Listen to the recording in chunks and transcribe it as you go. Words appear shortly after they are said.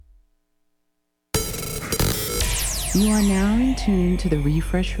You are now in tune to the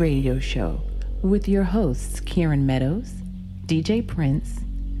Refresh Radio Show with your hosts, Kieran Meadows, DJ Prince,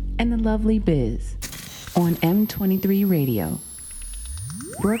 and the lovely Biz on M23 Radio.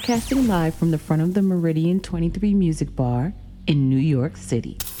 Broadcasting live from the front of the Meridian 23 Music Bar in New York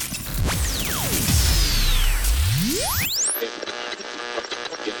City.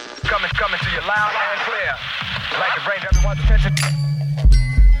 Coming to you loud and clear. I'd like to bring everyone's attention.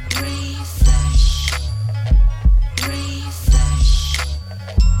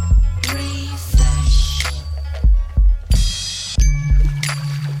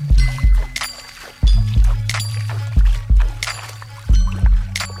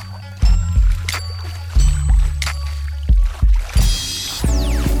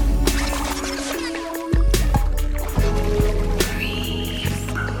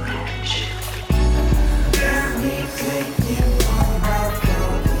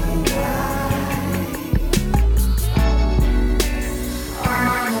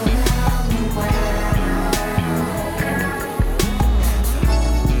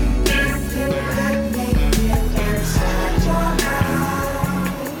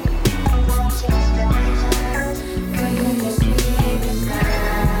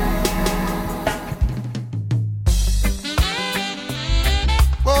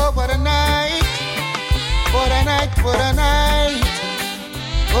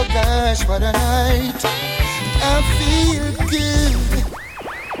 What a night, I feel good.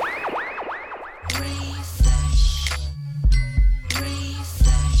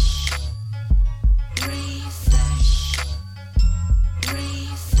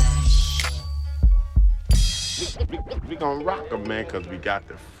 We gon' rock 'em, man, cause we got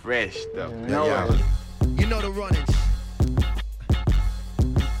the fresh stuff. You know the runnings.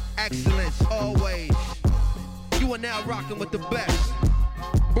 Excellence always. You are now rocking with the best.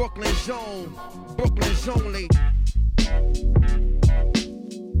 Brooklyn Zone, Brooklyn's only.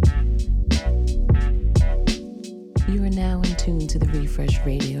 You are now in tune to the Refresh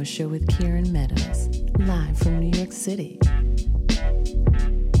Radio Show with Kieran Meadows, live from New York City.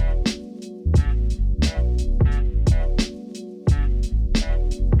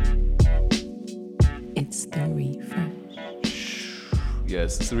 It's the Refresh.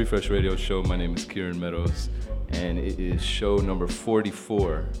 Yes, it's the Refresh Radio Show. My name is Kieran Meadows. And it is show number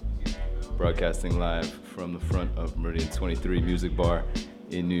 44, broadcasting live from the front of Meridian 23 Music Bar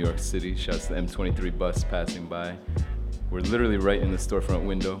in New York City. Shouts to the M23 bus passing by. We're literally right in the storefront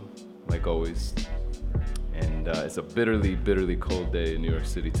window, like always. And it's a bitterly, bitterly cold day in New York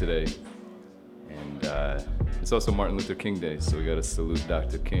City today. And it's also Martin Luther King Day, so we gotta salute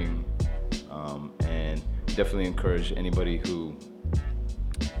Dr. King. And definitely encourage anybody who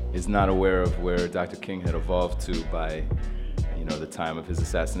is not aware of where Dr. King had evolved to by, the time of his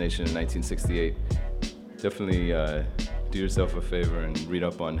assassination in 1968. Definitely do yourself a favor and read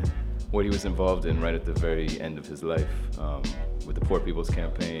up on what he was involved in right at the very end of his life with the Poor People's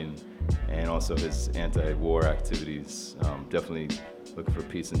Campaign and also his anti-war activities. Definitely looking for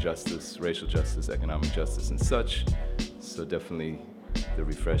peace and justice, racial justice, economic justice, and such. So definitely the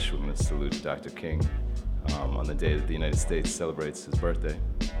Refresh, we're going to salute Dr. King on the day that the United States celebrates his birthday,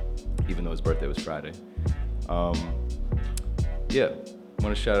 even though his birthday was Friday. I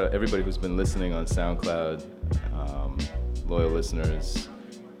want to shout out everybody who's been listening on SoundCloud, loyal listeners,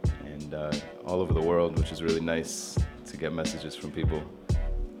 and all over the world, which is really nice to get messages from people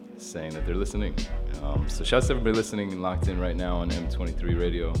saying that they're listening. So shouts to everybody listening and locked in right now on M23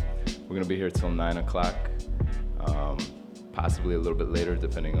 Radio. We're going to be here till 9 o'clock, possibly a little bit later,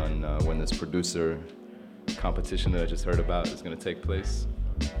 depending on when this producer competition that I just heard about is going to take place.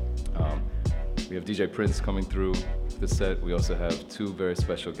 We have DJ Prince coming through the set. We also have two very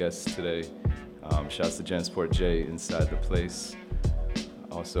special guests today. Shouts to Jansport J inside the place.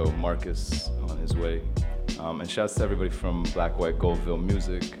 Also Mawkus on his way. And shouts to everybody from Black White Goldville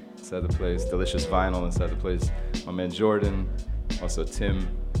Music inside the place. Delicious Vinyl inside the place. My man Jordan, also Tim.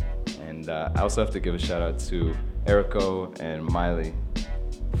 And I also have to give a shout out to Erico and Miley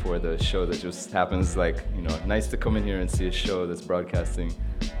for the show that just happens. Nice to come in here and see a show that's broadcasting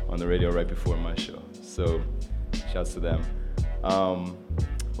on the radio right before my show. So shouts to them.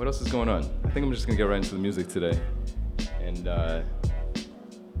 What else is going on? I think I'm just gonna get right into the music today. And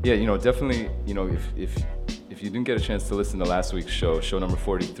definitely, if you didn't get a chance to listen to last week's show number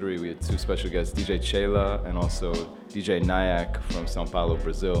 43, we had two special guests, DJ Chela and also DJ Nyack from Sao Paulo,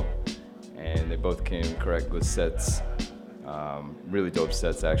 Brazil. And they both came correct with sets, really dope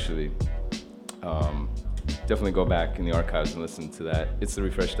sets actually. Definitely go back in the archives and listen to that. It's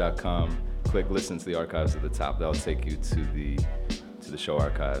therefresh.com. Click listen to the archives at the top. That'll take you to the show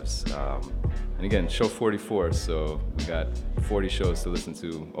archives. And again, show 44, so we got 40 shows to listen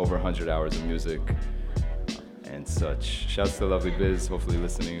to, over 100 hours of music and such. Shouts to Lovely Biz, hopefully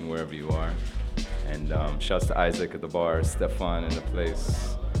listening wherever you are. And shouts to Isaac at the bar, Stefan in the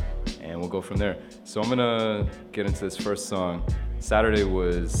place. And we'll go from there. So I'm gonna get into this first song. Saturday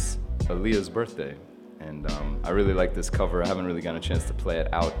was Aaliyah's birthday. And I really like this cover. I haven't really gotten a chance to play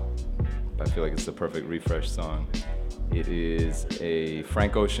it out, but I feel like it's the perfect refresh song. It is a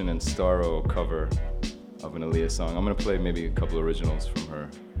Frank Ocean and Starro cover of an Aaliyah song. I'm gonna play maybe a couple originals from her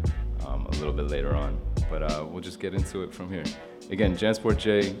a little bit later on, but we'll just get into it from here. Again, Jansport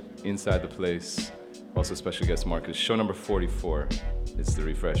J, Inside the Place, also special guest Mawkus. Show number 44, it's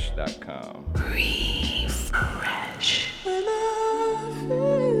therefresh.com. Refresh. When I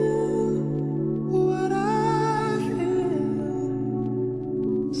feel what I feel,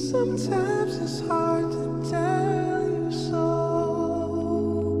 sometimes it's hard to tell you so.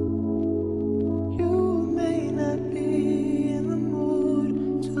 You may not be in the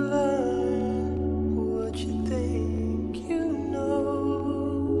mood to learn what you think you know.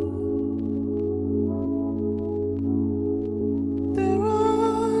 There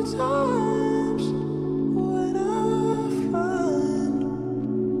are times when I find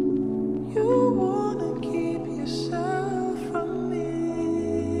you wanna keep yourself from me.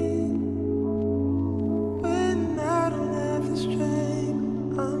 When I don't have the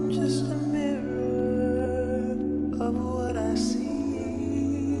strength, I'm just a mirror of what I see.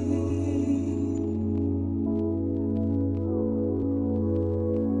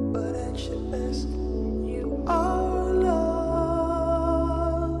 But at your best, you are love.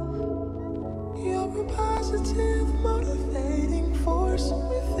 You're a positive, motivating force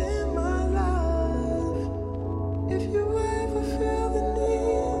within my life. If you ever feel the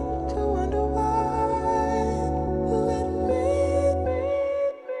need to wonder why, let me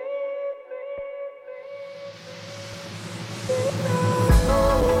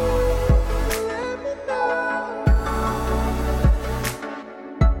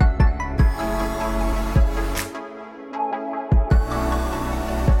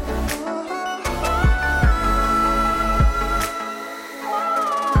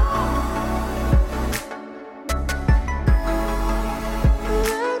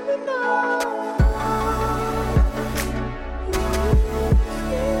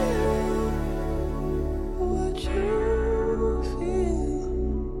what you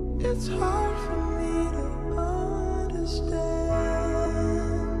feel. It's hard for me to understand.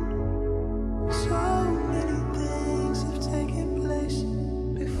 So many things have taken place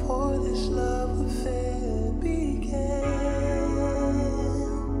before this love affair began.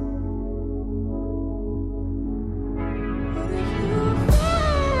 But if you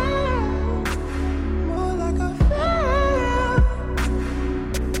feel more like I feel,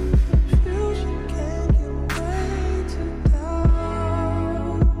 confusion can give way to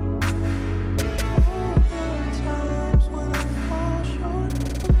doubt. There are times when I fall short of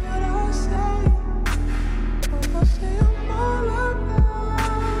what I say, but I say I'm all about,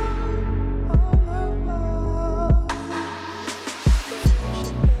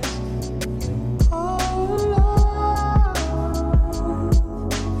 oh love.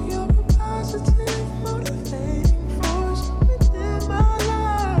 You're a positive, motivating force within my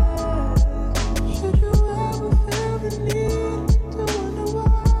life. Should you ever feel the need to wonder why,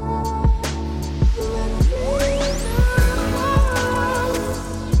 let me know.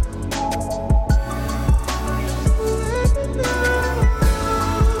 Let me know.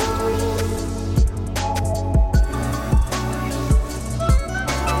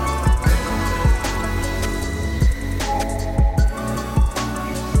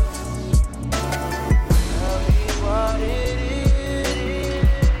 Tell me what it is.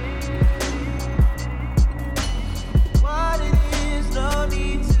 What it is, no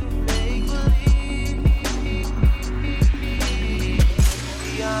need to make believe.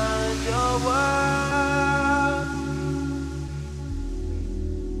 Beyond your words,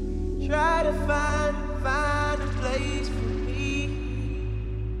 try to find a place for me.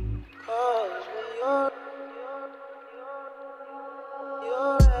 'Cause when you're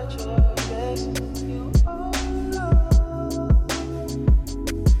at your best, you are love.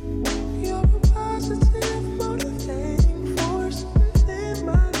 You're a positive, motivating force within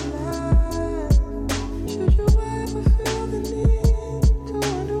my life. Should you ever feel the need to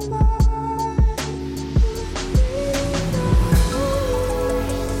wonder why,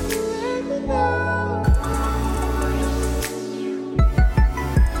 let me know.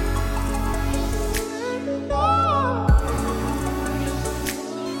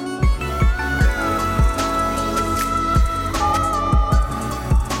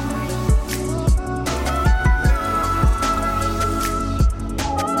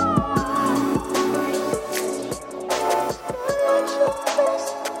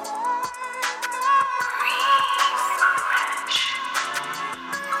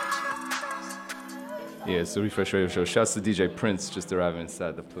 Yeah, it's the Refresh Radio Show. Shouts to DJ Prince just arriving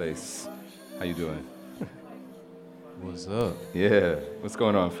inside the place. How you doing? What's up? Yeah, what's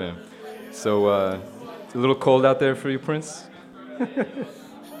going on, fam? So, it's a little cold out there for you, Prince? Yeah,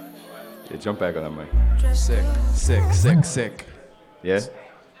 jump back on that mic. Sick. Yeah?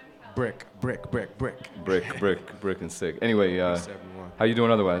 Brick, Brick, and sick. Anyway, how you doing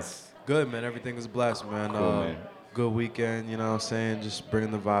otherwise? Good, man. Everything is blessed, man. Cool, man. Good weekend, you know what I'm saying? Just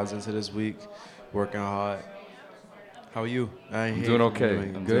bringing the vibes into this week, working hard. How are you? I'm doing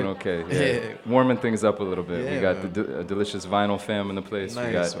okay. Doing okay. Yeah. Warming things up a little bit. Yeah, we got man. the delicious vinyl fam in the place. Nice.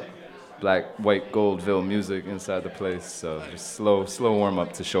 We got black, white, Goldville music inside the place. So just slow warm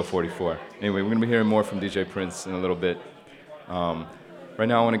up to show 44. Anyway, we're gonna be hearing more from DJ Prince in a little bit. Right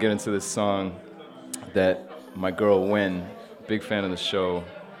now I want to get into this song that my girl Wen, big fan of the show,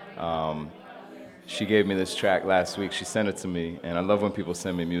 she gave me this track last week. She sent it to me, and I love when people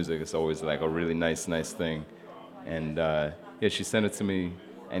send me music. It's always like a really nice thing. And yeah, she sent it to me.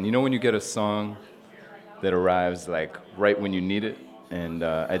 And you know when you get a song that arrives like right when you need it? And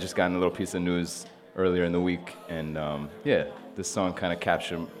I just got a little piece of news earlier in the week. And yeah, this song kind of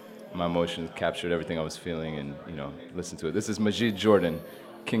captured my emotions, captured everything I was feeling, and listen to it. This is Majid Jordan,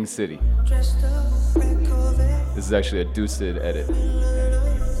 King City. This is actually a Deuced edit.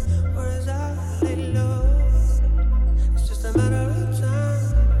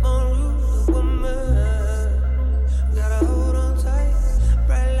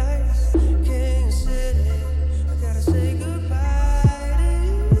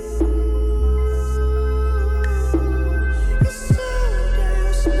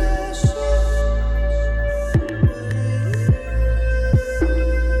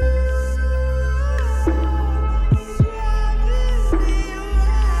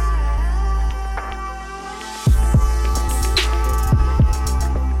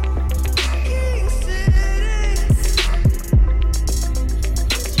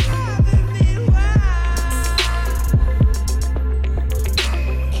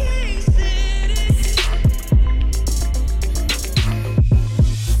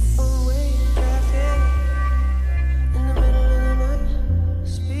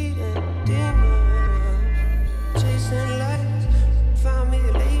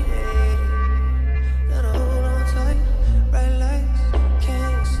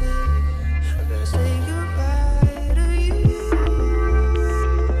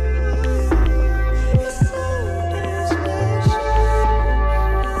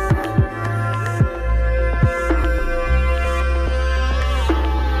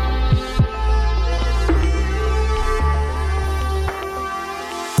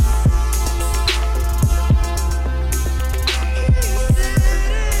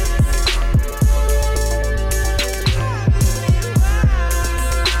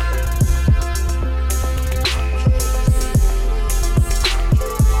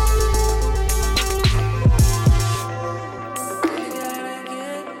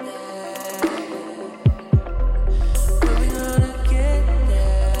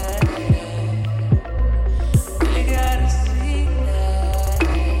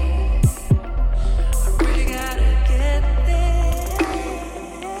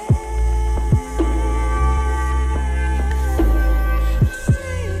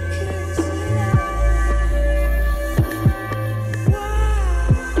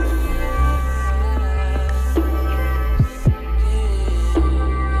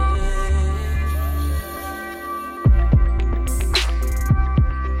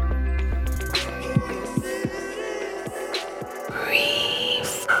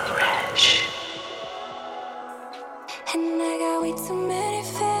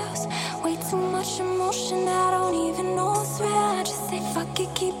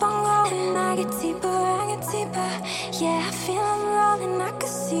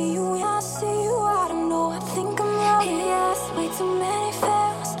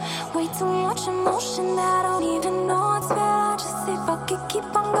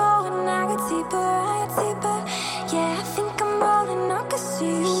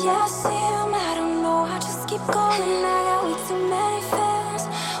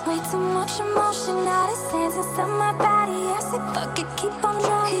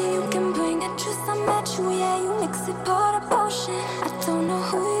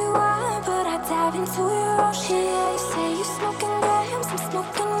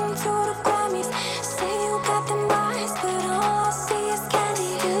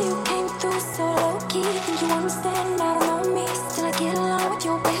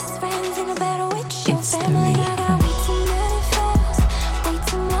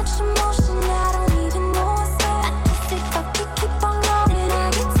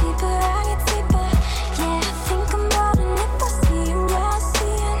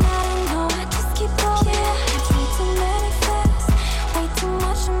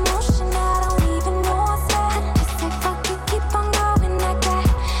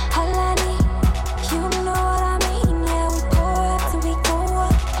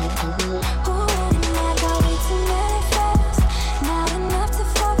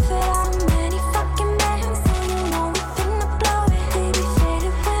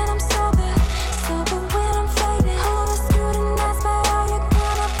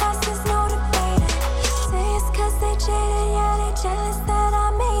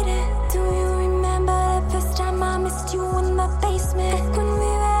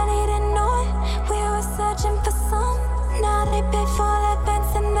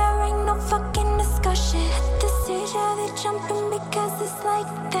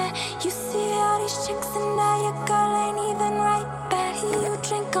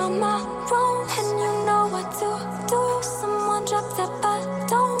 back on my road, and you know what to do. Someone dropped that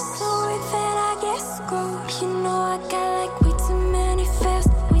bottle, so then I get screwed. You know I got like way too many fears,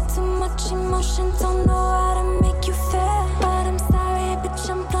 way too much emotion. Don't know how to make you feel, but I'm sorry, bitch,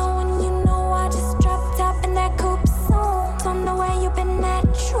 I'm blowing. You know I just dropped out in that coupe soon. Don't know where you been at,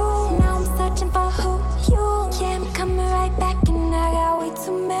 true. Now I'm searching for who you. Yeah, I'm coming right back, and I got way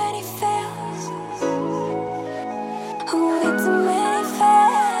too many fears. Way too many fears.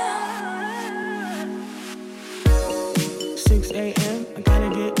 6 a.m. I gotta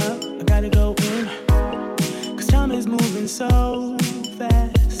get up, I gotta go in. 'Cause time is moving so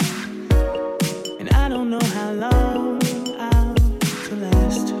fast, and I don't know how long I'll to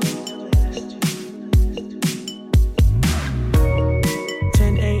last.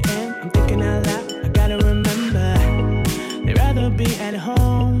 10 a.m. I'm thinking out loud, I gotta remember. They'd rather be at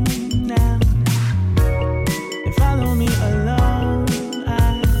home now than follow me alone. I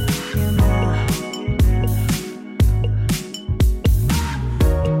am now.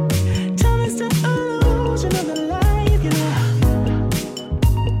 Time is the illusion of the life, you know.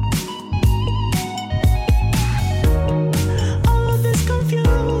 All of this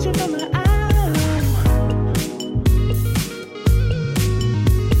confusion from my eyes.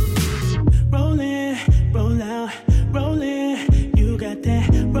 Rolling, roll out, rolling, you got that.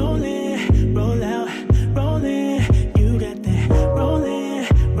 Rolling, roll out, rolling, you got that. Rolling,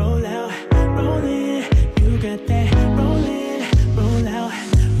 roll out, rolling, you got that. Rolling, roll out,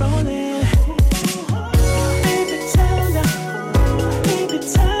 rolling. Baby, time's up. Baby,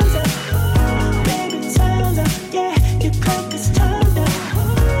 time's up. Baby, time's up. Yeah, your clock is timed up.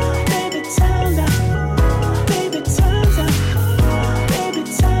 Baby, time's up. Baby, time's up. Baby,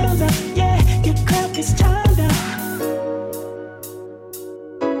 time's up. Yeah, your clock is timed up.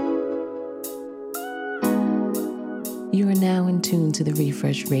 You are now in tune to the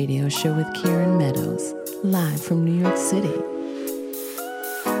Refresh Radio Show with Kieran Meadows, live from New York City.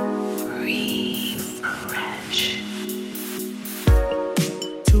 Refresh.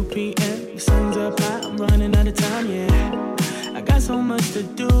 2 p.m. The sun's up high, I'm running out of time, yeah. I got so much to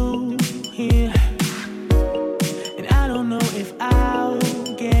do here, and I don't know if I'll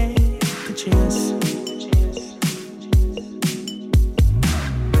get the chance.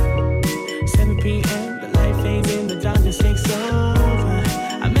 7 p.m. The light fades in, the darkness takes over.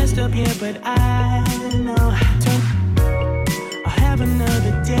 I messed up here, but I know I'll have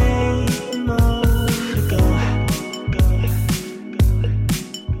another day more to go.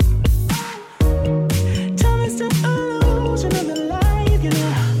 Time is the illusion of the life, you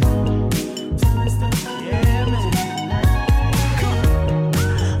know. Time is the yeah, man.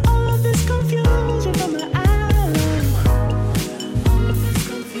 All of this confusion from my eyes. All of this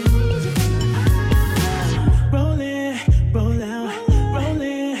confusion from my eyes. Rolling, roll out,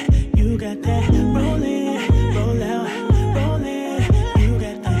 rolling, you got that. Rolling, roll out, rolling, you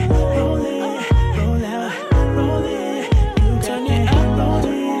got that. Rolling, roll out, rolling, you got that.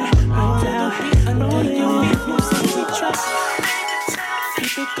 Rolling, roll out, rolling, you we trust.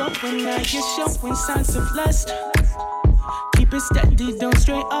 Keep it going now, you're showing signs of lust. Keep it steady, don't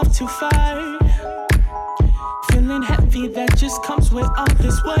stray off too far. Feeling heavy, that just comes with all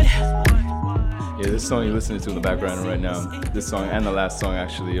this wood. Yeah, this song you're listening to in the background right now, this song and the last song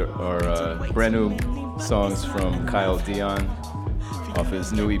actually are brand new songs from Kyle Dion off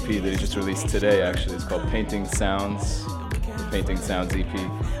his new EP that he just released today actually. It's called Painting Sounds, the Painting Sounds EP.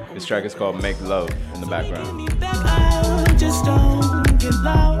 This track is called Make Love in the background. Just don't get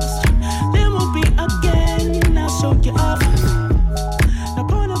lost. There will be again. I'll show you off. No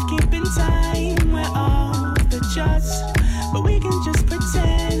point of keeping time. We're off the charts, but we can just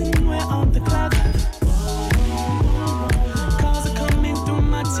pretend we're on the clock. Calls are coming through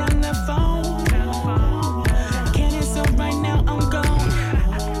my telephone. Can't answer right now. I'm gone.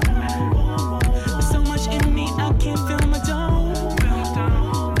 There's so much in me. I can't feel my dome.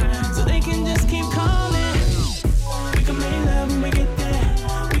 So they can just keep calling. We can make love when we get there.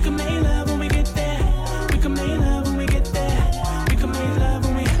 We can make love when we get there. We can make love when we get there. We can make love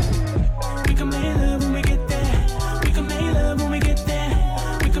when we can make love when we get there. We can make love when we get there.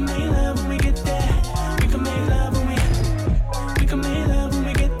 We can make love when we get there. We can make love when we can make love when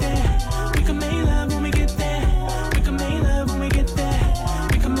we get there. We can make love when we get there. We can make love when we get there.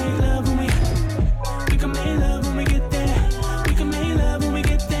 We can make love when we can make love when we get there. We can make love when we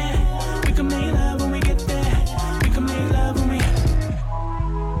get there. We can make love when we get there. We can make love when we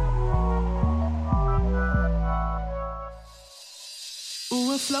Ooh,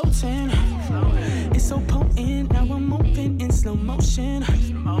 we're floating. It's so potent. Now we're moving in slow motion.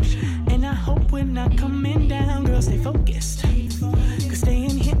 And I hope we're not coming down. Girl, stay focused. 'Cause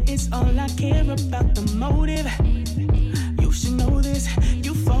staying here I care about the motive. You should know this.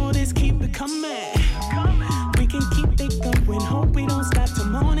 You for this, keep it coming. We can keep it going. Hope we don't stop till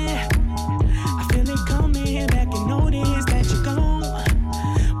morning. I feel it coming back and notice that you're gone.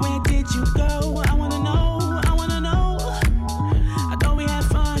 Where did you go? I wanna know. I wanna know. I thought we had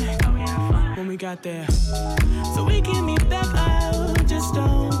fun when we got there. So we can meet back up. Just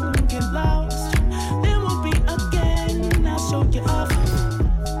don't get lost. Then we'll be again. I'll show you off.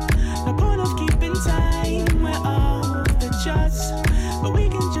 No point of keeping time. We're off the charts, but we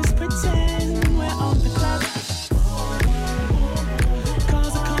can just pretend we're on the clock.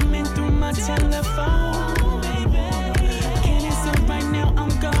 Calls are coming through my telephone, baby. Can't answer right now,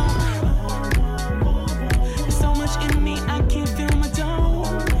 I'm gone. There's so much in me, I can't feel my dome.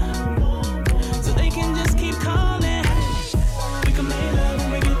 So they can just keep calling. We can make love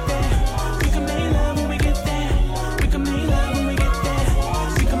when we get there. We can make love when we get there. We can make love when we get there.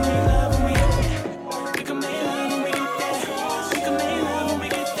 We can make love when we get there. We can make love when we get there. We can make love when we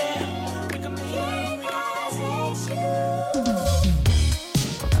get there. We can make love when we get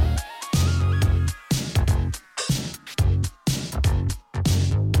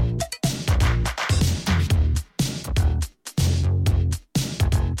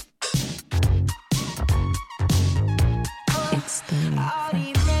It's the All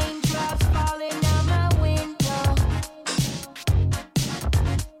these raindrops falling out my window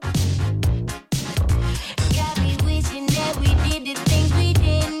got me wishing that we did the things we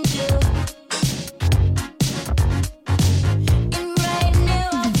didn't do. And right now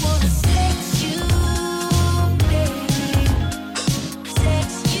I wanna sex you, baby. Sex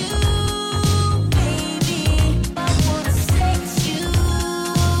you, baby. I wanna sex you,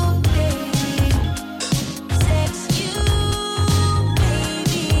 baby. Sex you,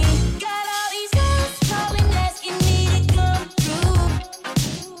 baby. Got all these girls calling, asking me to come through.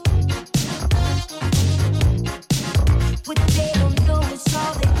 What they don't know is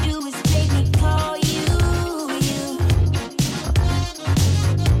all they do is make me call you, you.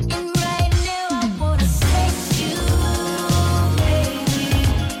 And right now I wanna sex you, baby.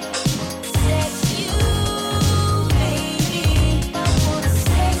 Sex you, baby. I wanna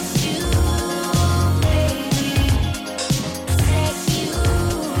sex you, baby. Sex you,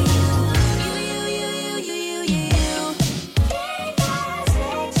 you.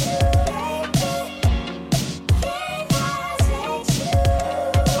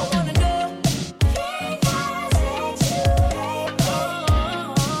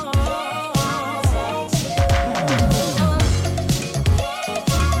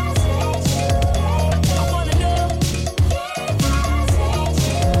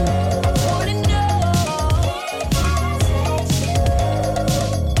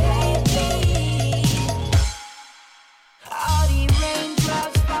 All these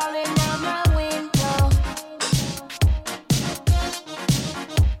raindrops falling out my window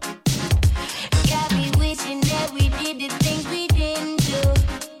got me wishing that we did the things we didn't do.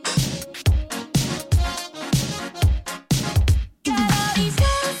 Got all these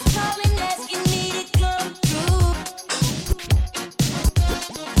girls calling, asking me to come through.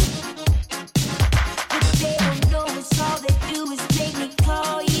 What they don't know is all they do is make me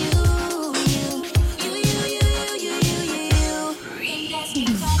call you, you. And that's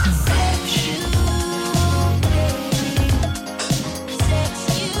if I can sex you, baby. Sex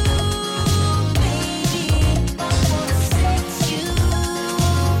you, baby. I wanna sex you,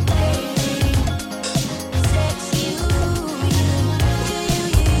 baby. Sex you,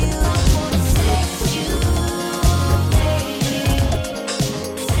 I wanna sex you, baby.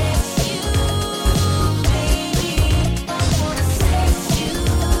 Sex you, baby. I wanna sex you,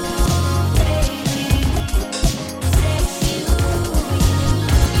 baby. Sex you,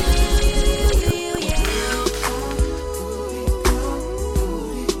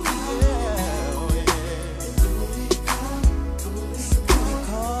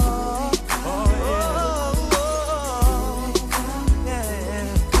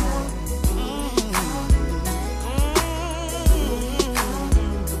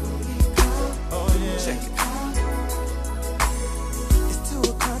 It's 2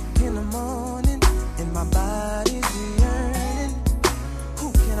 o'clock in the morning and my body's yearning.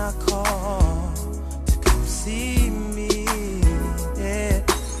 Who can I call to come see me? Yeah,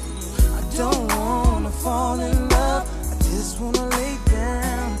 I don't wanna fall in love. I just wanna lay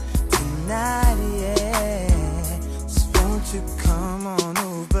down tonight. Yeah, so won't you come on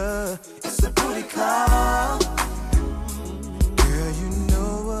over? It's a booty call. Girl, you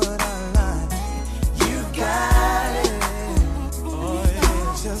know what I like. You got it.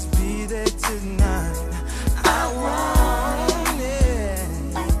 Just be there tonight. I want it.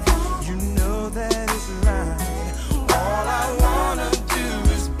 You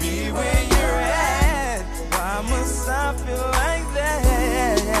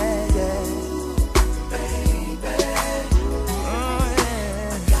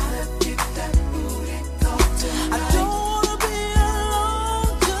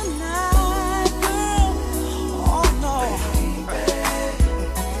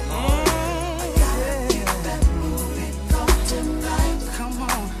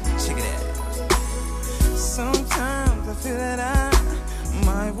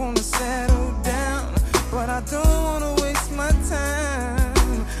settle down, but I don't wanna waste my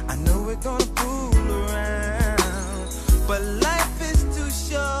time. I know we're gonna fool around, but life is too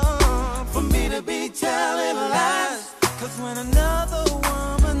short for me to be telling lies. Cause when another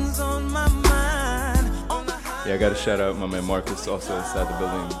woman's on my mind, on the high. Yeah, I gotta shout out my man Marcus, also inside the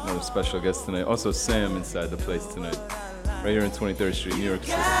building, another special guest tonight. Also Sam inside the place tonight, right here in 23rd Street, New York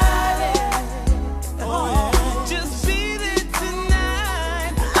City. Just be there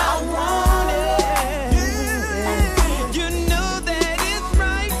tonight. I want it. You know that it's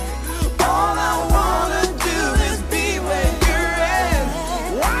right. All I wanna do is be where you're at.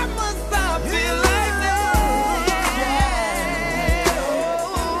 Why must I be like that?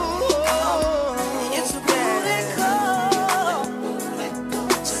 It's a booty call.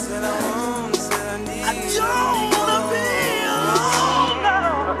 Said I want, said I need. I don't wanna be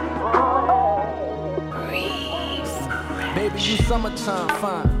Baby, you summertime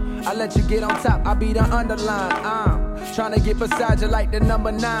fine. I let you get on top, I be the underline. I'm trying to get beside you like the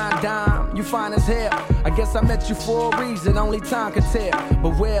number 9 dime. You fine as hell. I guess I met you for a reason, only time can tell.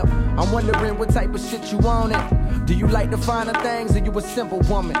 But well, I'm wondering what type of shit you want it. Do you like the finer things or you a simple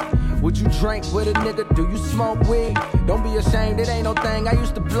woman? Would you drink with a nigga? Do you smoke weed? Don't be ashamed, it ain't no thing. I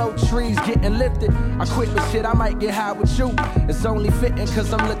used to blow trees, getting lifted. I quit, but shit, I might get high with you. It's only fitting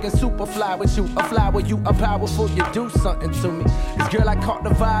cause I'm looking super fly with you. A fly with you, a powerful, you do something to me. This girl, I caught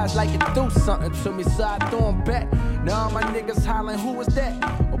the vibes like you do something to me. So I threw them back. Now all my niggas hollering, who is that?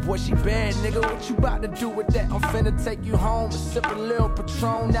 Oh boy, she bad, nigga, what you about to do with that? I'm finna take you home and sip a little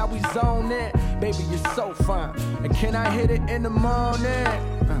Patron. Now we zone in. Baby, you're so fine. And can I hit it in the morning?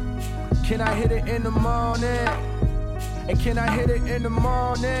 Can I hit it in the morning? And can I hit it in the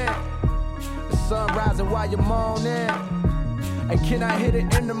morning? The sun rising while you're moaning. And can I hit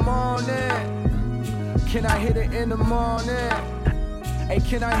it in the morning? Can I hit it in the morning? Hey,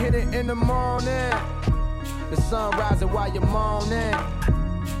 can I hit it in the morning? The sun rising while you're moaning.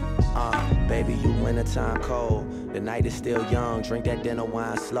 Baby, you wintertime cold. The night is still young, drink that dinner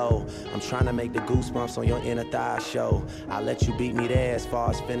wine slow. I'm trying to make the goosebumps on your inner thigh show. I'll let you beat me there as far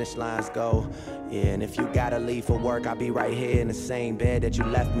as finish lines go. Yeah, and if you gotta leave for work, I'll be right here in the same bed that you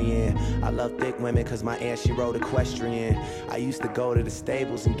left me in. I love thick women cause my aunt, she rode equestrian. I used to go to the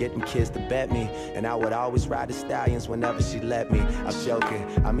stables and get them kids to bet me. And I would always ride the stallions whenever she let me. I'm joking,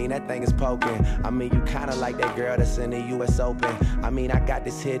 I mean that thing is poking. I mean you kinda like that girl that's in the US Open. I mean I got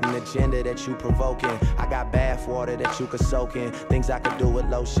this hidden agenda that you provoking. I got bath water that you could soak in. Things I could do with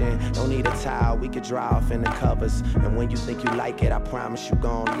lotion. Don't need a towel, we could dry off in the covers. And when you think you like it, I promise you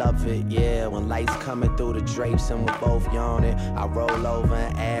gon' love it. Yeah, when lights coming through the drapes and we're both yawning, I roll over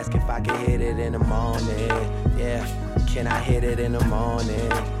and ask if I can hit it in the morning. Yeah, can I hit it in the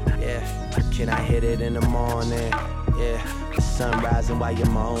morning? Yeah, can I hit it in the morning? Yeah, the sun rising while you're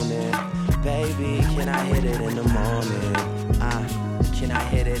moaning. Baby, can I hit it in the morning? Can I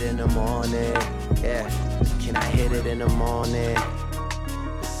hit it in the morning? Yeah, can I hit it in the morning?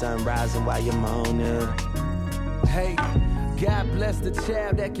 The sun rising while you're moaning. Hey, God bless the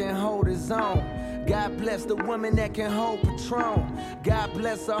child that can hold his own. God bless the woman that can hold Patron. God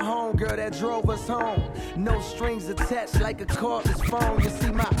bless our homegirl that drove us home. No strings attached like a cordless phone. You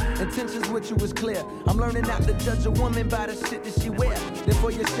see, my intentions with you was clear. I'm learning not to judge a woman by the shit that she wear. Therefore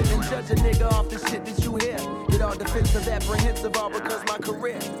you shouldn't judge a nigga off the shit that you hear. Get all defensive, apprehensive, all because my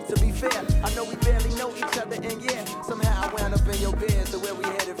career. To be fair, I know we barely know each other, and yeah, somehow I wound up in your bed. So where we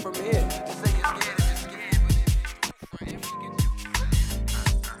headed from here? To say you're scared.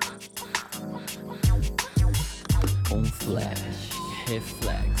 Flash,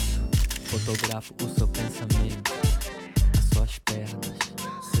 reflexo, fotografo o seu pensamento, as suas pernas,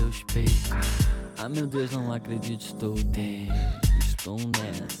 seus peitos. Ah meu Deus, não acredito, estou dentro, estou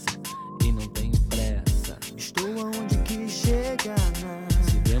nessa e não tenho pressa. Estou aonde quis chegar.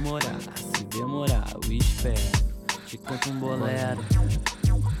 Se demorar, eu espero. Te conto um bolero.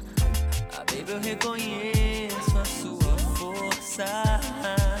 Ah baby, eu reconheço a sua força.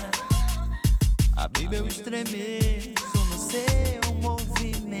 Ah baby, eu estremeço no seu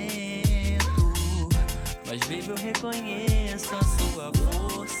movimento. Mas baby, eu reconheço a sua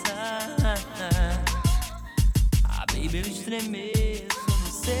força. Ah baby, eu estremeço no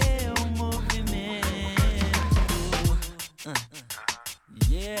seu movimento.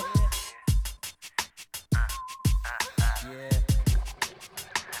 Yeah. Yeah.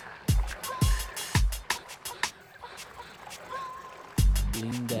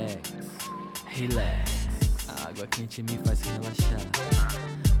 Blindex, relax. A água quente me faz relaxar.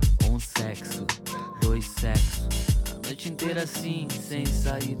 Um sexo, dois sexos. A noite inteira assim, sem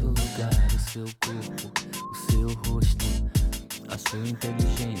sair do lugar. O seu corpo, o seu rosto. a sua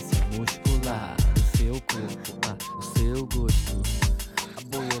inteligência muscular, o seu corpo, o seu gosto, a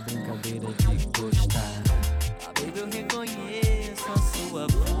boa brincadeira de gostar. Baby, eu reconheço a sua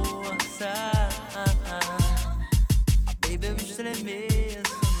força. Baby, eu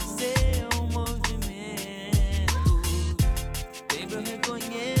estremeço no seu movimento. Baby, eu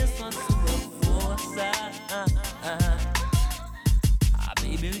reconheço a sua força.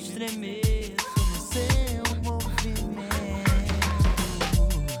 Baby, eu estremeço no seu movimento.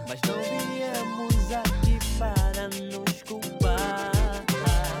 Mas não viemos aqui para nos culpar.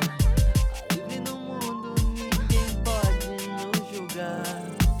 Livre no mundo, ninguém pode nos julgar.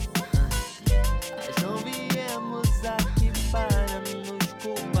 Mas não viemos aqui para nos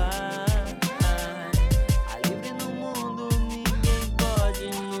culpar. Livre no mundo, ninguém pode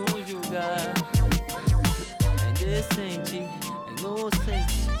nos julgar. É indecente, é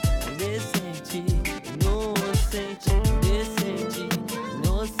inocente, é indecente, inocente, indecente,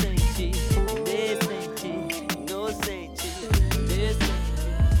 inocente, indecente, inocente, indecente.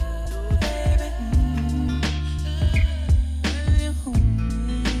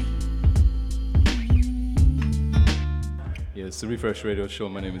 Yeah, it's the Refresh Radio Show.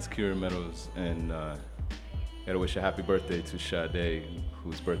 My name is Kieran Meadows, and gotta wish a happy birthday to Sade,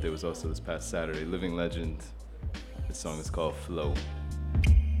 whose birthday was also this past Saturday. Living legend. This song is called Flow.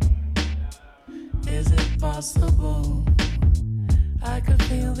 Is it possible I could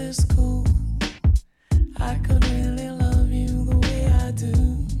feel this cool? I could really love you the way I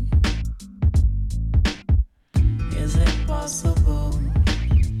do. Is it possible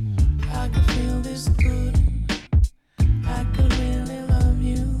I could feel this good? I could really love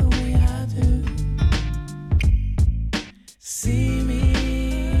you the way I do. See me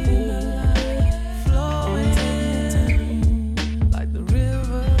flowing like the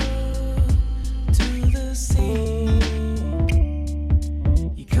river to the sea.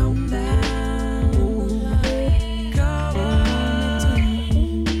 You come down like cover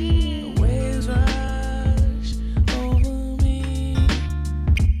me, the waves rush over me.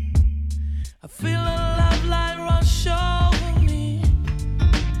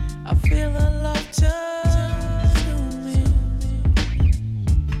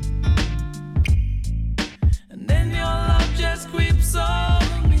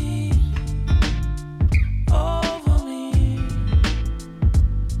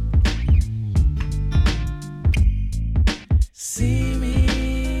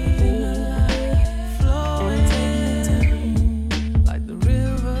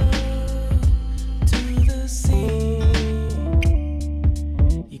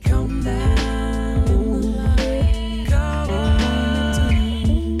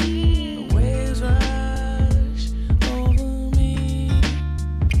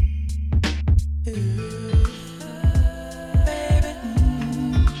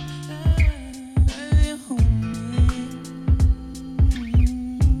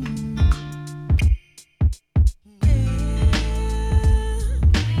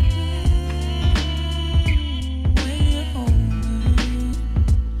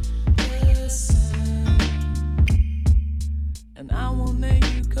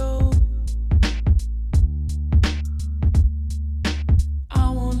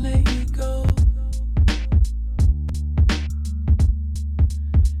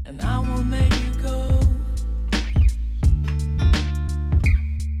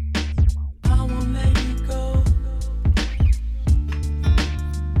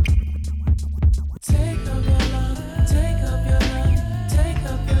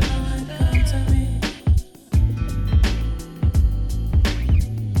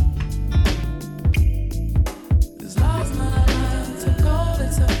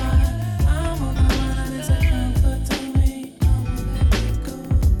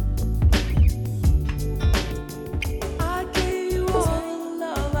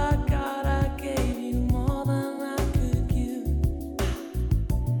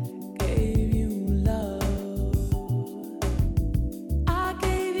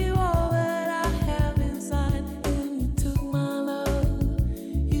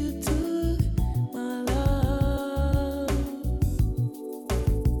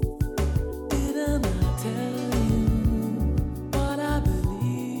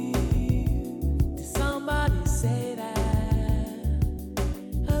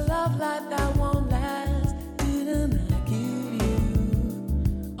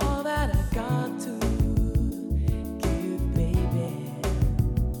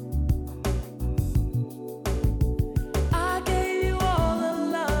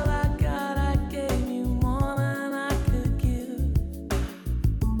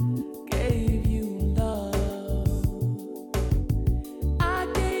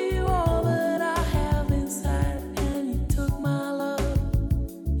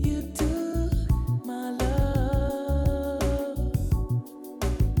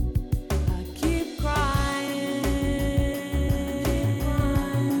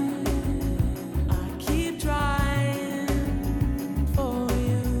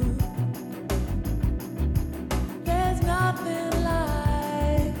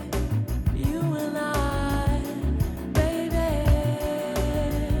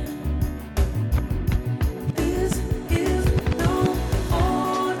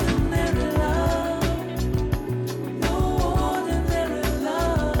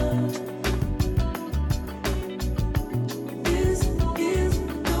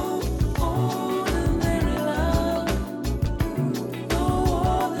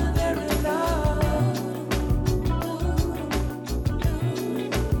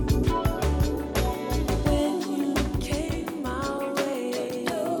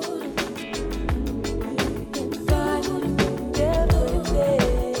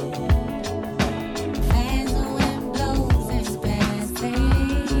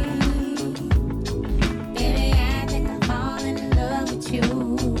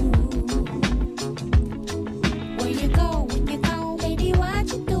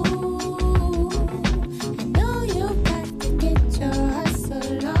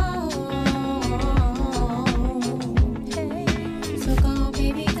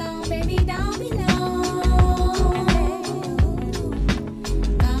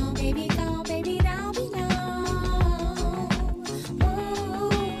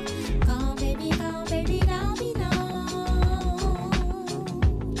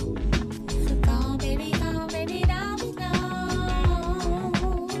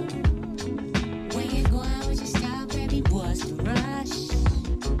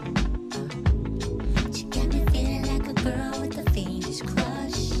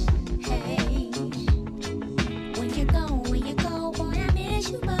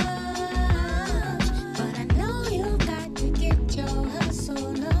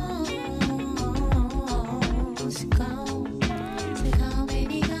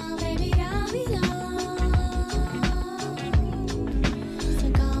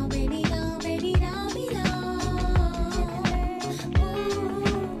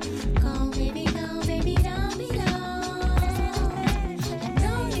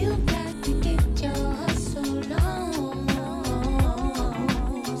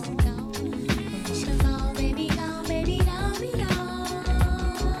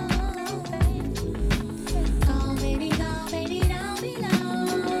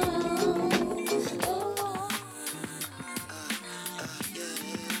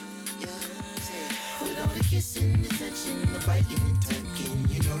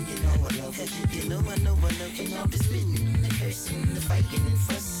 You know I love when I'm just spitting, the cursing, the fighting and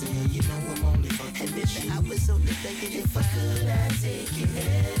fussing. You know I'm only fucking bitch. I was only thinking if I could, I'd take you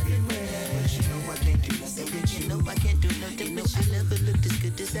everywhere. But you know I can't do nothing, bitch. You know I can't do nothing. No, I never looked as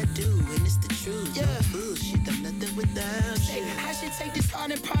good as I do, and it's the truth. Yeah, bullshit, I'm nothing without you. I should take this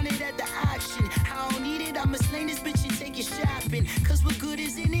on and pawn it at the auction. I don't need it, I'ma sling this bitch and take it shopping. Cause what good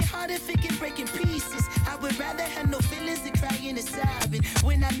is in it, hard if it can break in pieces. I would rather have no feelings than crying and sobbing.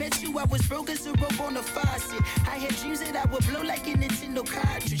 When I met you, I was broke as a rope on the faucet. I had dreams that I would blow like a Nintendo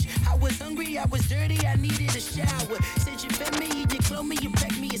cartridge. I was hungry, I was dirty, I needed a shower. Said you fed me, you clothed me, you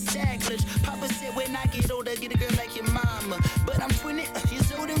packed me a sack lunch. Papa said when I get older, get a girl like your mama. But I'm 20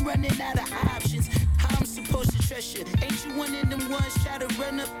 years old and running out of options. How I'm supposed to trust you? Ain't you one of them ones try to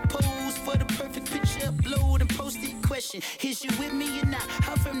run up, pose for the perfect picture, upload and post it? Question, is you with me or not?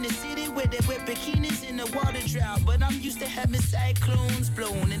 I'm from the city where they wear bikinis in the water drought, but I'm used to having cyclones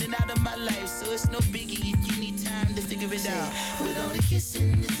blown in and out of my life, so it's no biggie if you need time to figure it out. With all the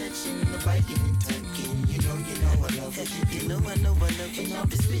kissing, the touching, the biting and tucking, you know I love it. You know I love when I'm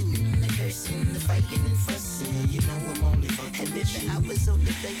just spitting, the cursing, the fighting and fussing. You know I'm only fucking bitch. I was only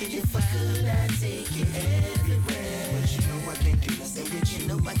thinking if I could, I'd take you everywhere. But you know I can't do nothing, bitch. You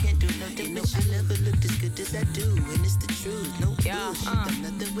know I can't do nothing. No, I never looked as good as I do, and it's the truth. No bullshit, I'm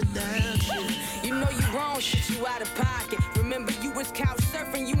nothing without you. You know you wrong, shit, you out of pocket. Remember you was couch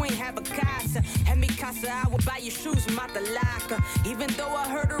surfing, you ain't have a casa. Had me casa, I would buy you shoes from out the locker. Even though I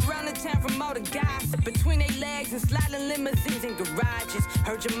heard around the town from all the gossip, between their legs and sliding limousines and garages.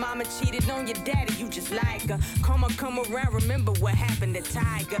 Heard your mama cheated on your daddy, you just like her. Come around, remember what happened to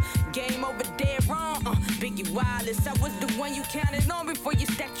Tiger. Game over, dead wrong, Biggie Wallace. I was the one you counted on before you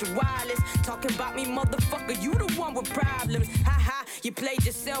stacked your wireless. Talking about me, motherfucker, you the one with problems. Ha, you played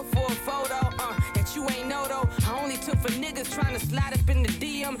yourself for a photo, that you ain't know though. I only took for niggas trying to slide up in the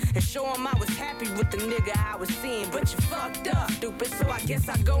DM and show them I was happy with the nigga I was seeing. But you fucked up, stupid, so I guess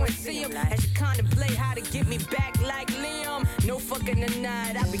I go and see him. As you contemplate how to get me back like Liam. No fucking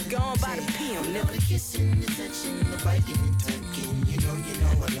tonight, I be gone by the PM, nigga. The kissing, the touching, the biting and tucking. You know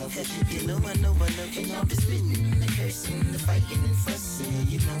I love it. You know I love when I'm just spitting, the cursing, the fighting and fussing.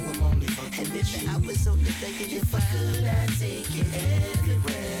 You know I'm only fucking bitch. I was only thinking if I could, I'd take you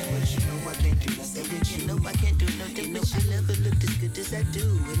everywhere. But you know I can't do nothing, bitch. You know I can't do nothing. No, I never looked as good as I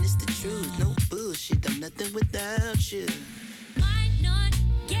do, and it's the truth. No bullshit, I'm nothing without you. Might not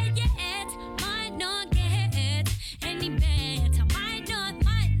get your head, might not get any better. Might not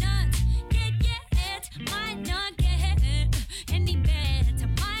get your head, might not get any better.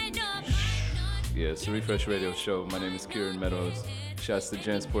 Might not. Yeah, it's the Refresh Radio Show. My name is Kieran Meadows. Shouts to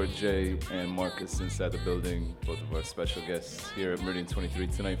Jansport J and Mawkus inside the building, both of our special guests here at Meridian 23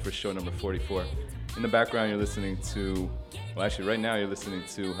 tonight for show number 44. In the background, you're listening to, well, actually, right now you're listening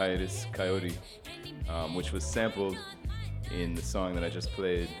to Hiatus Coyote, which was sampled in the song that I just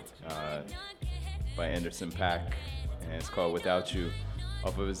played by Anderson .Paak, and it's called Without You,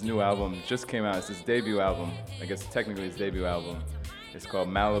 off of his new album. Just came out. It's his debut album. I guess technically his debut album. It's called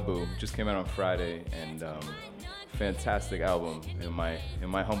Malibu. Just came out on Friday, and fantastic album in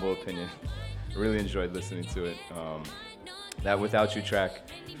my humble opinion. I really enjoyed listening to it. That Without You track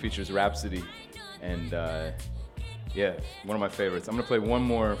features Rhapsody, and yeah, one of my favorites. I'm gonna play one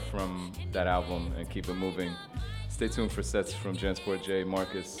more from that album and keep it moving. Stay tuned for sets from Jansport J,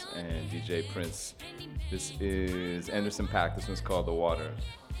 Mawkus, and DJ Prince. This is Anderson .Paak. This one's called The Water.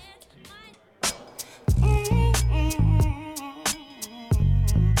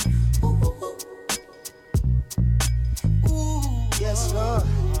 Yes, Lord.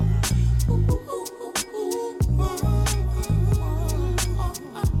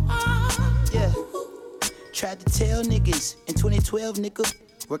 Yeah. Tried to tell niggas in 2012, nigga,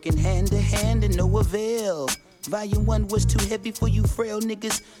 working hand to hand and no avail. Volume 1 was too heavy for you frail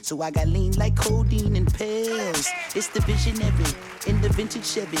niggas, so I got lean like codeine and pills. It's the visionary in the vintage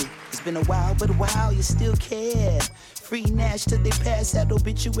Chevy. It's been a while, but wow, you still care. Free Nash till they pass out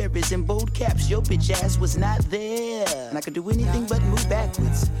obituaries in bold caps. Your bitch ass was not there. And I could do anything but move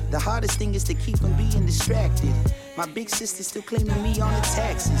backwards. The hardest thing is to keep from being distracted. My big sister still claiming me on the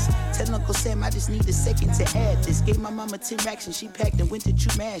taxes. Tell Uncle Sam I just need a second to add this. Gave my mama 10 racks and she packed and went to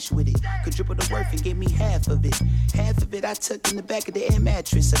Chumash with it. Could triple the worth and gave me half of it. Half of it I tucked in the back of the air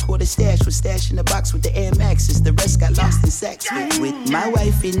mattress. A quarter stash was stashed in the box with the Air Maxes. The rest got lost in sacks with my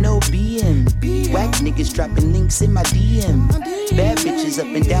wife in no BM. Whack niggas dropping links in my DM. Bad bitches up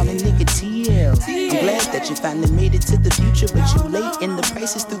and down in nigga TL. I'm glad that you finally made it to the future, but you late and the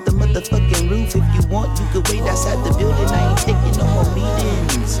prices through the motherfucking roof. If you want, you could wait outside the building. I ain't taking no more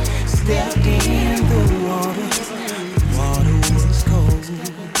meetings. Stepped in the water was cold.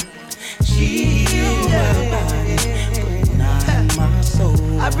 She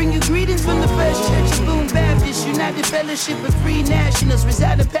United Fellowship of Free Nationals.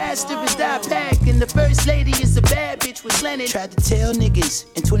 Residing pastor is die pack, and the first lady is a bad bitch with Lennon. Tried to tell niggas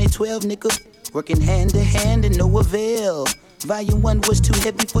in 2012, nigga, working hand to hand and no avail. Volume 1 was too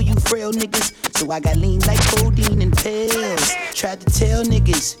heavy for you frail niggas, so I got lean like codeine and pills. Tried to tell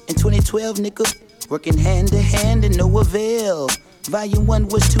niggas in 2012, nigga, working hand to hand and no avail. Volume 1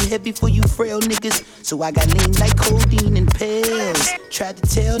 was too heavy for you frail niggas, so I got lean like codeine and pills. Tried to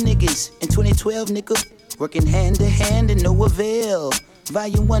tell niggas in 2012, nigga, working hand to hand and no avail.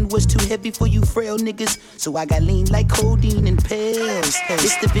 Volume 1 was too heavy for you frail niggas, so I got lean like codeine and pills.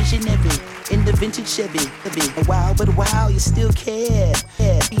 It's the visionary in the vintage Chevy. A while, but a while, you still care.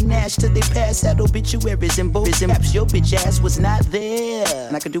 Be Nash till they pass out obituaries and bows and raps. Your bitch ass was not there,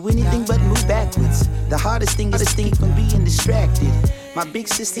 and I could do anything but move backwards. The hardest thing from being distracted. My big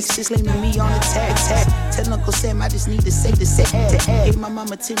sister claiming me on the tag. Tell Uncle Sam I just need to say to add. Gave my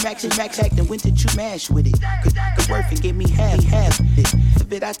mama 10 racks and and went to chew mash with it. Could work and gave me half it. The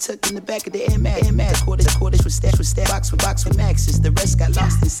bit I tucked in the back of the Air Max. Quarters with stash, box with maxes. The rest got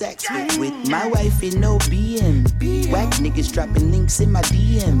lost in sacks with my wife in no BM. Whack niggas dropping links in my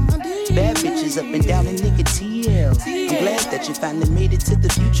DM. Bad bitches up and down in nigga TL. I'm glad that you finally made it to the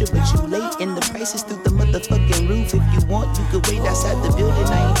future, but you late in the prices through the motherfucking roof. If you want, you could wait outside the building.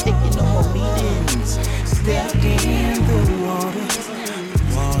 I ain't taking no more meetings. Stepped in the water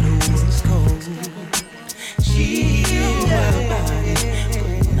was cold. She my body,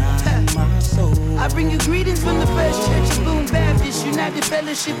 but not my soul. I bring you greetings from the First Church of Boone Baptist, United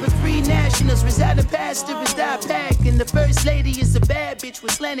Fellowship of Free Nationals. Residing pastor is die pack, and the first lady is a bad bitch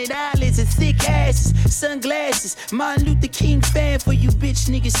with slanted eyelids and thick asses, sunglasses. Martin Luther King fan for you bitch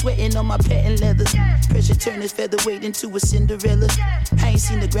niggas sweating on my patent leather. Pressure turn his featherweight into a Cinderella. I ain't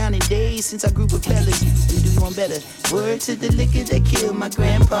seen the ground in days since I grew with fellas. You do one better. Word to the liquor that killed my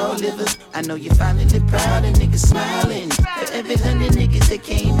grandpa liver. I know you're finally proud and niggas smiling. For every 100 niggas that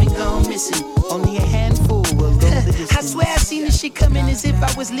came and gone missing, only a handful will go the distance. I swear I seen this shit coming as if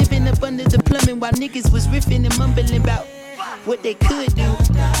I was living up under the plumbing while niggas was riffing and mumbling about what they could do.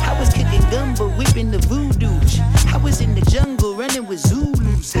 I was cooking gumbo, whipping the voodoo. I was in the jungle running with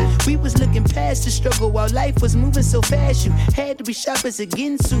Zulus. We was looking past the struggle while life was moving so fast. You had to be sharp as a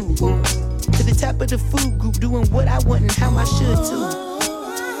Ginsu. To the top of the food group, doing what I want and how I should too.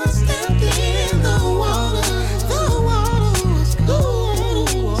 Stepped in the water was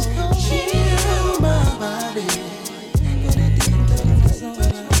cold. Chill my body.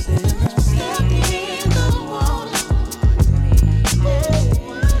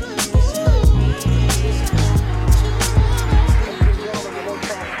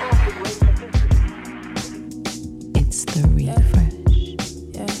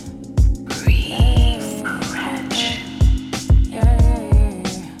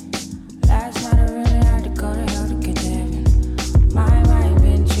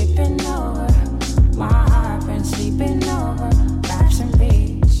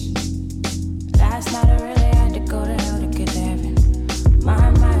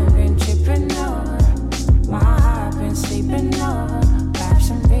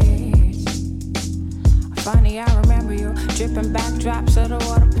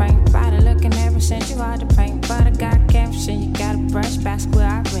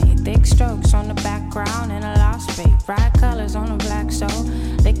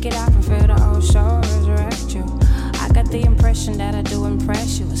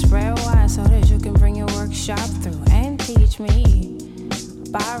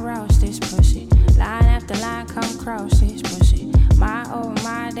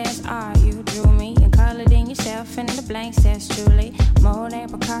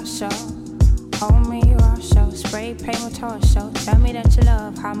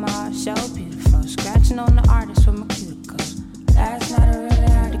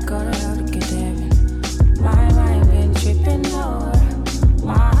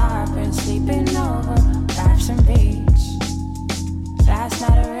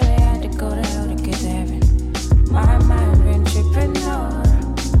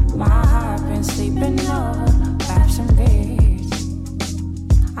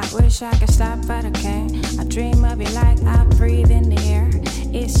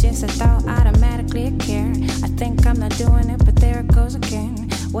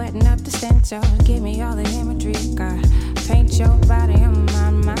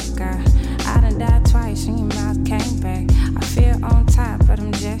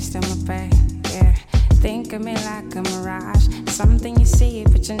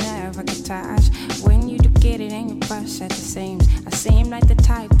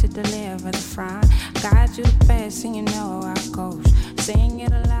 Sing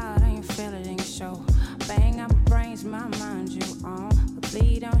it aloud and you feel it in your soul. Bang, I'm a brain. is my mind you on. But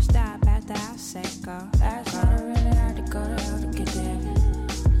please don't stop after I say go. That's not really hard to go to hell to get there.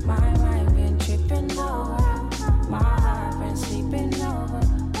 My mind been tripping over. My heart been sleeping over.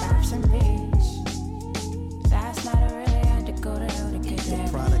 Raps and beats. That's not really hard to go to hell to get there.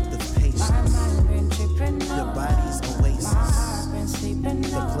 The product of patience. My mind been tripping over. Your body's oasis. My heart been sleeping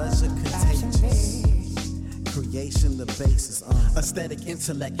The over. pleasure Raps and contagious. beats. Creation, the basis. Aesthetic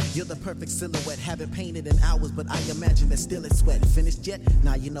intellect. You're the perfect silhouette. Haven't painted in hours, but I imagine that still it's sweat. Finished yet?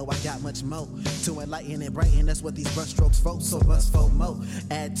 Now you know I got much more to enlighten and brighten. That's what these brushstrokes for. So bust for more.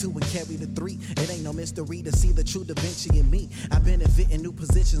 Add 2 and carry the 3. It ain't no mystery to see the true Da Vinci in me. I've been inventing new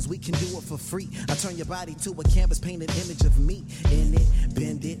positions. We can do it for free. I turn your body to a canvas, paint an image of me in it.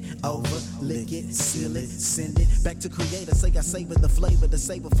 Bend it over, lick it, seal it, send it back to creator. Say I savor the flavor, the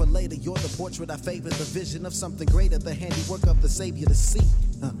savor for later. You're the portrait I favor, the vision of something greater, the handiwork of the Savior to see.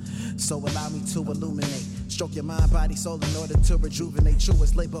 So allow me to illuminate, stroke your mind, body, soul in order to rejuvenate. True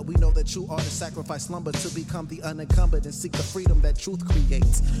is late, but we know that true artists sacrifice slumber to become the unencumbered and seek the freedom that truth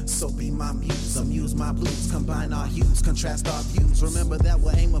creates. So be my muse, amuse my blues, combine our hues, contrast our views. Remember that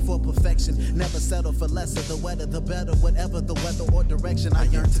we're aiming for perfection, never settle for lesser. The wetter, the better, whatever the weather or direction. I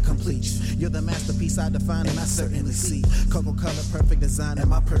yearn to complete you. You're the masterpiece I define, and I certainly see cocoa color, perfect design, and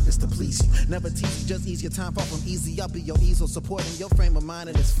my purpose to please you. Never tease you, just ease your time, far from easy. I'll be your easel, supporting your frame of mind,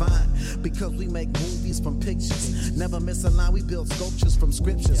 and it's fine because we make movies from pictures. Never miss a line, we build sculptures from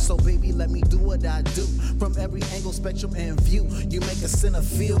scripture. So baby, let me do what I do from every angle, spectrum, and view. You make a sinner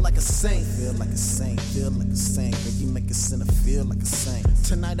feel like a saint. Feel like a saint, feel like a saint. Girl, you make a sinner feel like a saint.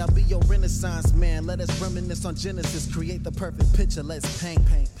 Tonight I'll be your Renaissance man. Let us reminisce on Genesis, create the perfect picture. Let's paint,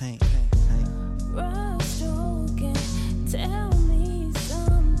 paint, paint, paint, paint. Rough stroking, tell me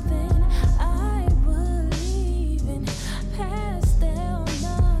something I believe in. Pastel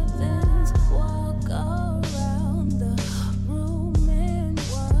nothings, walk around the room and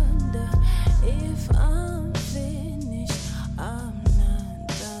wonder if I'm finished. I'm not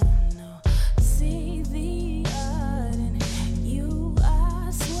done, no. See the art in you,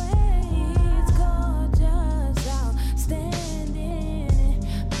 I swear it's gorgeous, outstanding.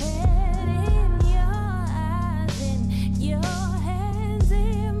 Pet in your eyes and your hands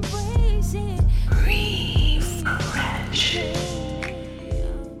embrace it. Refresh.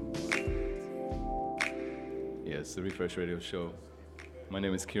 Yes, the Refresh Radio Show. My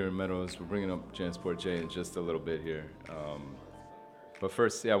name is Kieran Meadows. We're bringing up Jansport J in just a little bit here. But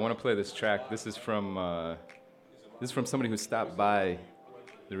first, I want to play this track. This is from somebody who stopped by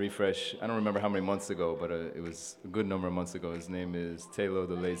the Refresh. I don't remember how many months ago, but it was a good number of months ago. His name is Taylor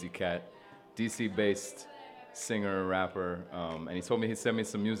the Lazy Cat, DC-based singer, rapper, and he told me he'd send me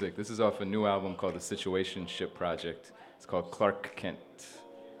some music. This is off a new album called The Situationship Project. It's called Clark Kent.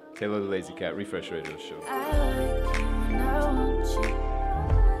 Taylor the Lazy Cat, Refresh Radio Show. I like you and I want you.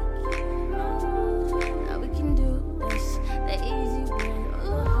 Now we can do this the easy way or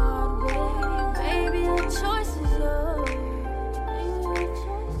the hard way. Baby, the choice is yours.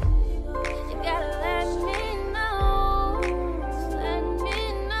 You gotta let me know. Just let me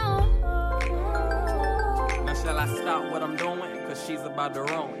know. Now shall I stop what I'm doing? Cause she's about to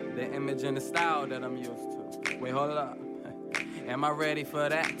ruin the image and the style that I'm used to. Wait, hold up. Am I ready for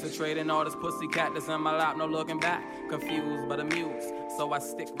that? To trade in all this pussy cat that's in my lap, no looking back. Confused but amused, so I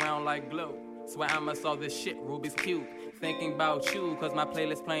stick around like glue. Swear I must all this shit, Ruby's cute. Thinking about you, cause my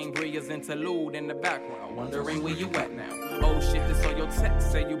playlist playing Bria's interlude in the background. Wondering where you at now. Oh shit, this on your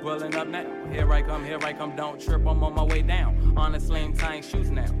text, say you pulling up now. Here I come, don't trip, I'm on my way down. Honest lame tying shoes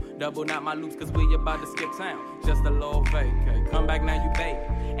now. Double knot my loops cause we about to skip town. Just a little vacay, come back now you baby.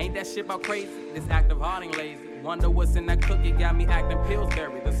 Ain't that shit about crazy? This active heart ain't lazy. Wonder what's in that cookie, got me acting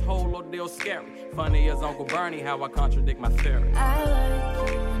Pillsbury. This whole ordeal's scary. Funny as Uncle Bernie, how I contradict my theory. I like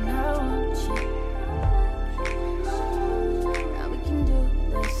you and I want you. Now we can do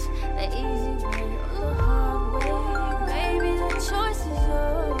this the easy way or the hard way. Baby, the choice is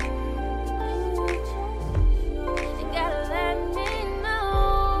yours. You gotta let me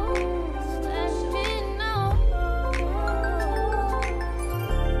know. Just let me know.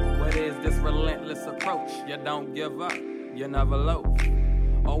 What is this relentless approach? You don't give up, you never loaf.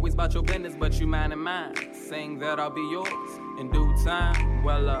 Always about your business, but you minding mine. Saying that I'll be yours in due time.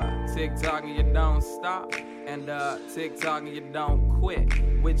 Well, tick-tock and you don't stop. And tick-tock and you don't quit.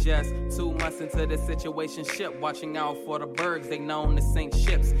 We're just 2 months into this situationship. Watching out for the birds, they known to sink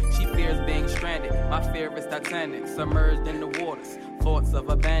ships. She fears being stranded, my fear is Titanic. Submerged in the waters, thoughts of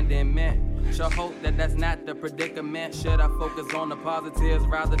abandonment. Sure hope that that's not the predicament. Should I focus on the positives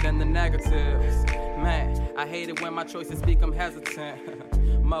rather than the negatives? Man, I hate it when my choices speak, I'm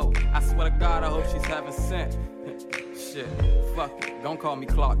hesitant. Mo, I swear to God, I hope she's heaven sent. shit. Fuck it, don't call me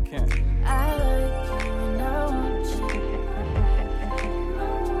Clark Kent. I like you and I want you.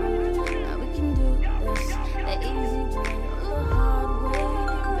 Now we can do this the easy way or the hard way.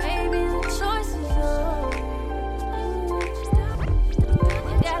 Baby, the choice is yours.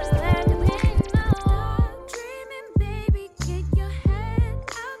 You gotta let me know. Dreaming, baby, get your head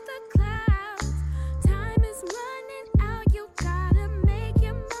out the clouds. Time is running out. You gotta make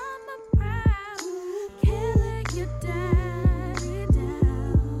your mama proud. Can't let your daddy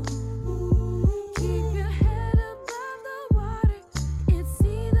down. Keep your head above the water. It's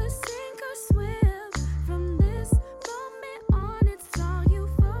either sink or swim. From this moment on, it's all you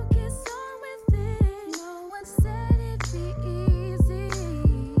focus on within. No one said it'd be easy,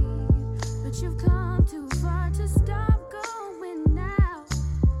 but you've come too far to stop going now.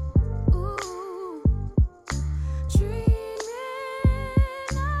 Ooh, dreaming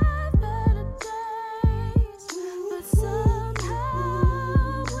of better days, but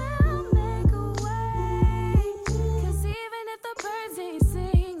somehow we'll make a way. 'Cause even if the birds ain't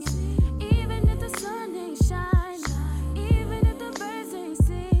singing, even if the sun ain't shining, even if the birds ain't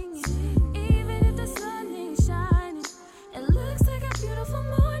singing, even if the sun ain't shining, it looks like a beautiful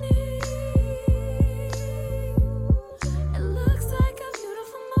morning. It looks like a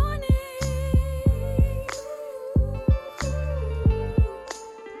beautiful morning.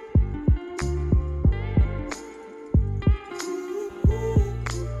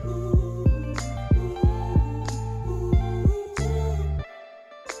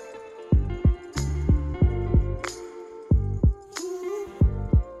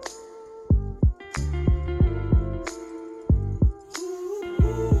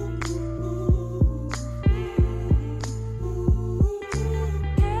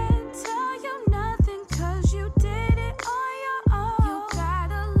 Can't tell you nothing 'cause you did it on your own. You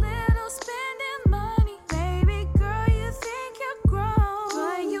got a little spending money, baby girl, you think you're grown,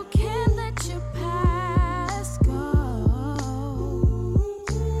 but you can't let your past go.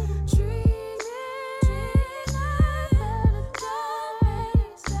 Dreaming of better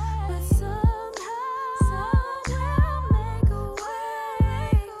days, but somehow we'll make a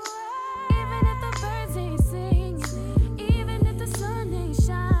way. Even if the birds ain't singing, even if the sun ain't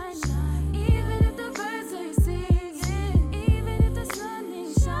shining, even if the birds ain't singing, even if the sun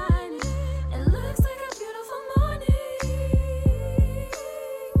ain't shining, it looks like a beautiful morning.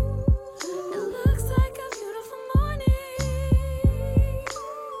 It looks like a beautiful morning.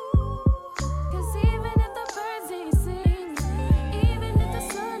 'Cause even if the birds ain't singing, even if the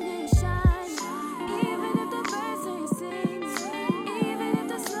sun ain't shining, even if the birds ain't singing, even if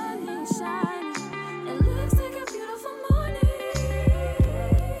the sun ain't shining, it looks like a beautiful morning.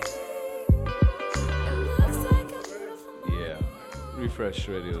 It looks like a beautiful morning. Yeah, Refresh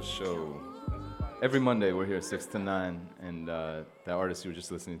Radio Show. Every Monday we're here 6 to 9, and that artist you were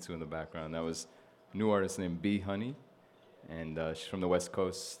just listening to in the background, that was a new artist named B Honey, and she's from the West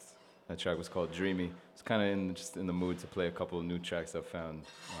Coast. That track was called Dreamy. It's kind of just in the mood to play a couple of new tracks I've found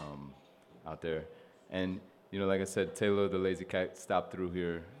out there. And you know, like I said, Taylor the Lazy Cat stopped through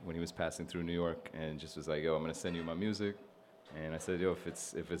here when he was passing through New York, and just was like, "Yo, I'm gonna send you my music." And I said, "Yo, if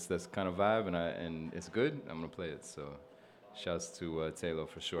it's this kind of vibe and it's good, I'm gonna play it." So, shouts to Taylor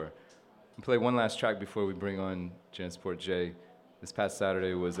for sure. I'll play one last track before we bring on Jansport J. This past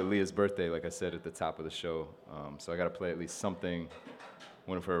Saturday was Aaliyah's birthday, like I said at the top of the show. So I gotta play at least something,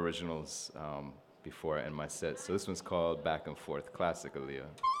 one of her originals, before I end my set. So this one's called Back and Forth, classic Aaliyah.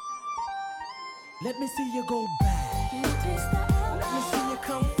 Let me see you go back. Let me see you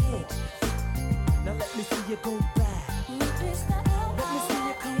come forth. Now let me see you go back. Let me see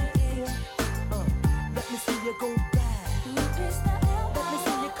you come forth. Let me see you go back. Let me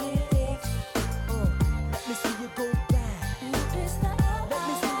see you come forth. Let me see you go back. Let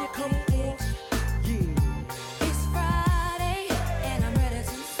me see you come forth. Yeah. It's Friday and I'm ready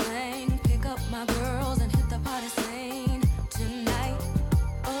to sing. Pick up my girls and hit the party scene tonight.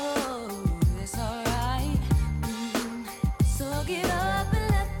 Oh, it's alright. So get up and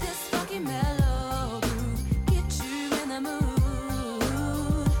let this funky mellow groove get you in the mood.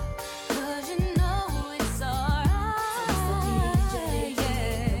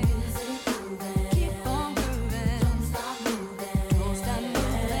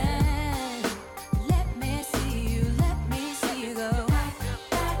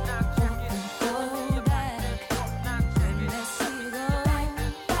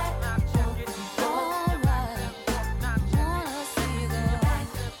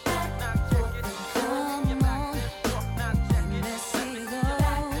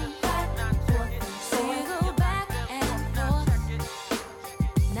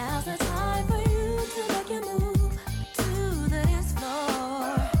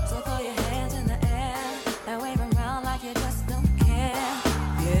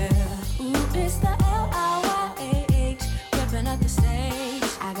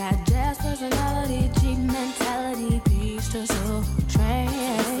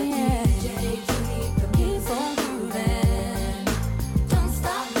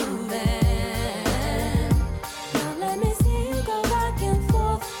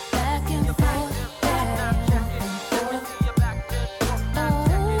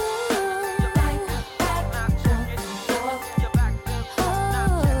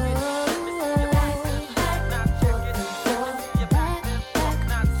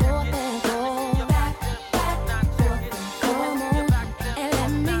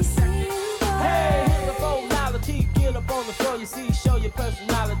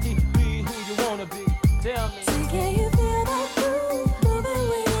 reality. Be who you wanna be. Tell me. So can you feel that groove moving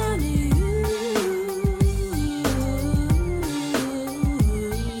within you?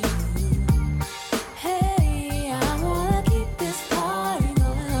 Hey, I wanna keep this party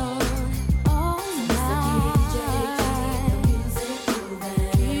going on all night.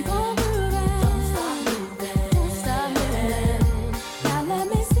 Keep on moving, don't stop moving. Now let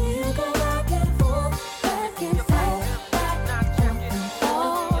me see you go back and forth, back and forth.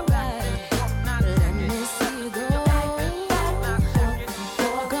 All right. Let me see you go. Go back,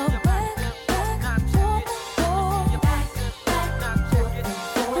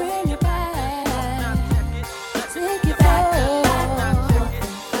 bring it back. Take it forward.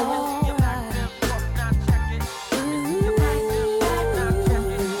 All right.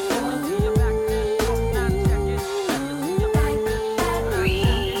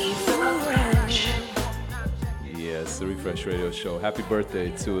 Yeah, it's the Refresh Radio Show. Happy birthday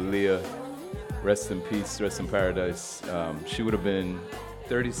to Aaliyah. Rest in peace, rest in paradise. She would have been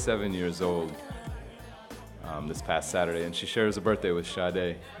 37 years old this past Saturday, and she shares a birthday with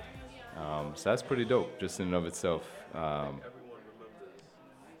Sade. So that's pretty dope, just in and of itself.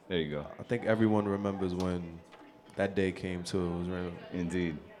 There you go. I think everyone remembers when that day came too. It was real.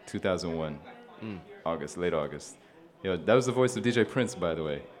 Indeed, 2001, August, late August. Yo, that was the voice of DJ Prince, by the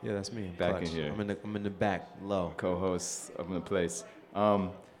way. Yeah, that's me. Back Clutch. in here. I'm in the back, low. Co-host up in the place.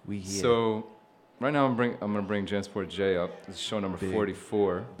 We here. So right now I'm gonna bring Jansport J up. This is show number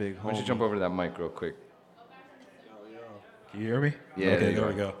 44. Big Why don't you homie. jump over to that mic real quick? Can you hear me? Yeah, Okay, there you there go.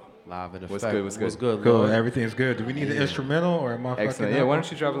 we go. Live in What's effect. good? What's good? What's good? Cool. Lord? Everything's good. Do we need an Yeah. instrumental or am I Excellent. fucking Yeah, up? why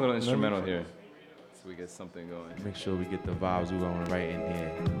don't you drop a little Let me- instrumental here so we get something going. Make sure we get the vibes we going right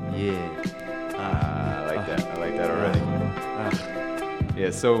in here. Yeah. I like that. I like that already.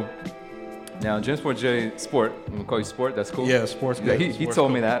 Yeah, so now Jansport J Sport. I'm gonna call you Sport. That's cool. Yeah, Sport's Yeah, good. he Sport's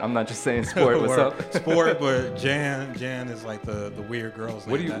told me cool. that. I'm not just saying Sport. What's Word. up? Sport, but Jan is like the weird girl's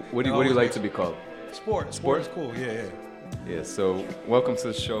What do name. you That- what do that you always like makes- to be called? Sport. Sport is cool. Yeah. Yeah. So welcome to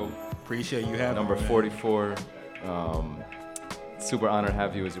the show. Appreciate you having Number me, man. 44. Super honored to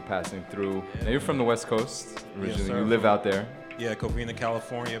have you as you're passing through. Now you're from the West Coast originally. sir. You live out there. Yeah, Covina,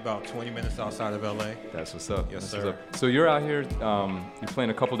 California, about 20 minutes outside of LA. That's what's up. Yes, That's sir. what's up. So you're out here. You're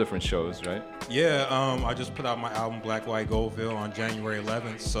playing a couple different shows, right? Yeah, I just put out my album Black White Goldville on January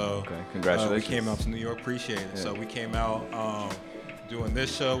 11th. So congratulations. we came out to New York. Appreciate it. Yeah. So we came out doing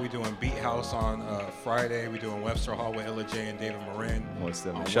this show. We doing Beat House on Friday. We doing Webster Hall with Ella J and David Marin. Most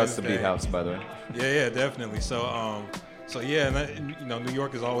on definitely. Shouts to Wednesday. Beat House, by the way. Yeah, definitely. So yeah, and you know, New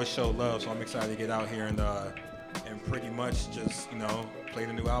Yorkers always show love. So I'm excited to get out here and pretty much just play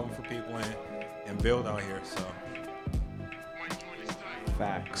the new album for people and build out here. So.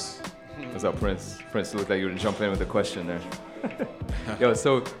 Facts. What's up, Prince? Prince, you look like you were jump in with a question there. Yo,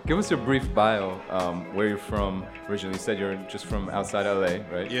 so give us your brief bio, where you're from originally. You said you're just from outside LA,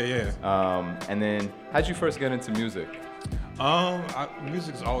 right? Yeah. And then, how'd you first get into music?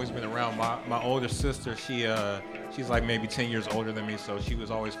 Music's always been around. My older sister, she's like maybe 10 years older than me, so she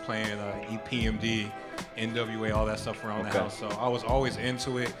was always playing EPMD, NWA, all that stuff around the house. So I was always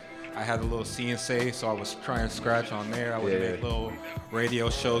into it. I had a little CNC, so I was trying to scratch on there. I would make little radio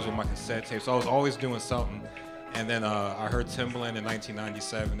shows with my cassette tapes. So I was always doing something. And then I heard Timbaland in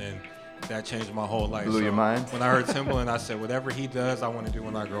 1997, and that changed my whole life. Blew your mind? When I heard Timbaland, I said, whatever he does, I want to do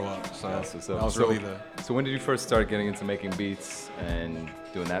when I grow up. So That's what's up. that was So- really the... So when did you first start getting into making beats and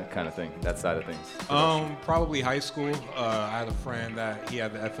doing that kind of thing, that side of things? Probably high school. I had a friend that he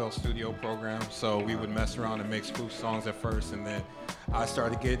had the FL Studio program, so we would mess around and make spoof songs at first, and then I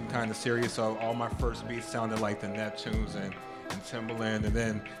started getting kind of serious. So all my first beats sounded like the Neptunes and Timbaland, and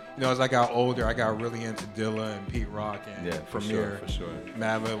then as I got older, I got really into Dilla and Pete Rock and Premier, for sure.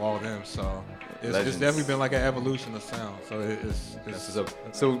 Madlib, all of them. So it's Legends. definitely been like an evolution of sound. So it's That's what's up.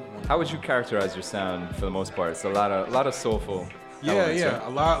 So how would you characterize your sound for the most part? It's a lot of soulful. elements, Yeah, right? a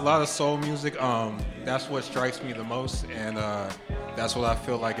lot of soul music. That's what strikes me the most, and that's what I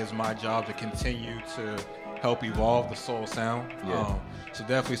feel like is my job to continue to help evolve the soul sound. Yeah. So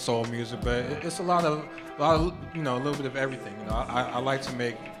definitely soul music, but it's a lot of a little bit of everything. I like to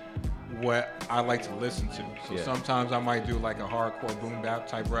make what I like to listen to. So Yeah. sometimes I might do like a hardcore boom bap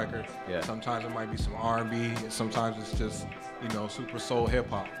type record. Yeah. Sometimes it might be some R&B. Sometimes it's just super soul hip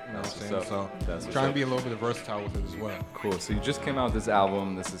hop. You know what I'm saying? what's So up. That's what's trying up. to be a little bit versatile with it as well. Cool. So you just came out with this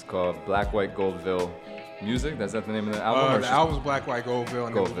album. This is called Black White Goldville Music. Is that the name of the album? or The it's just- album's Black White Goldville,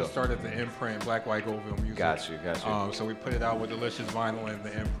 and then Goldville. we started the imprint Black White Goldville Music. Got you. So we put it out with Delicious Vinyl and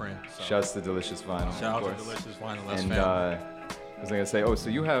the imprint. So. Shouts to Delicious Vinyl. Shout of out to course. Delicious Vinyl. That's And family. what was I gonna say? Oh,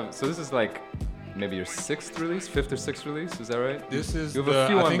 so this is like maybe your fifth or sixth release. Is that right? This is you have a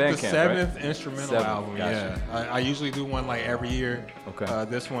few I on think the Bandcamp, seventh right? instrumental album. Gotcha. Yeah, I usually do one like every year. Okay.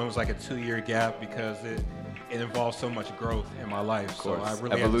 This one was like a 2-year gap because it involves so much growth in my life. So I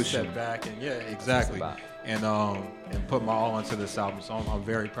really Evolution. had to step back and exactly. And put my all into this album. So I'm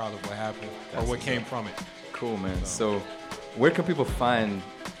very proud of what happened or what came from it. Cool, man. So where can people find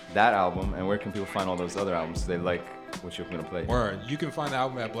that album, and where can people find all those other albums they like what you're going to play? Word. You can find the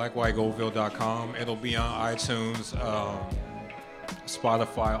album at blackwhitegoldville.com. It'll be on iTunes,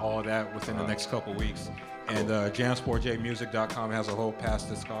 Spotify, all of that within the next couple weeks. And JansportJmusic.com has a whole past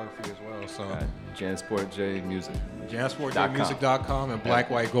discography as well. So Jansport J Music. JansportJmusic.com and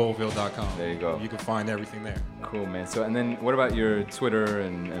blackwhitegoldville.com. There you go. You can find everything there. Cool, man. So, and then what about your Twitter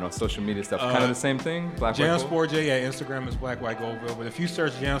and on social media stuff? Kind of the same thing? Black White Gold? Jansport J, yeah, Instagram is Black White Goldville. But if you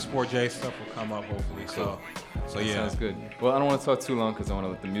search Jansport J, stuff will come up, hopefully. Cool. So That yeah. sounds good. Well, I don't want to talk too long because I want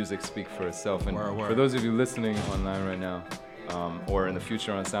to let the music speak for itself. And for those of you listening online right now, or in the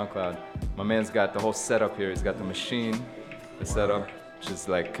future on SoundCloud, my man's got the whole setup here. He's got the machine, the setup, which is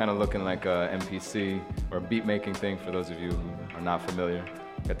like kind of looking like a MPC or a beat making thing for those of you who are not familiar.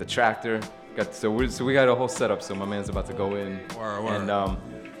 Got the tractor. So we got a whole setup. So my man's about to go in. And why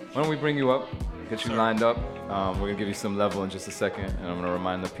don't we bring you up, get you lined up. We're gonna give you some level in just a second, and I'm gonna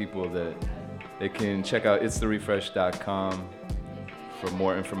remind the people that they can check out itstherefresh.com for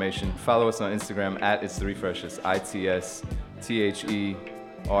more information. Follow us on Instagram at itstherefresh. It's ITSTHEREFRESH.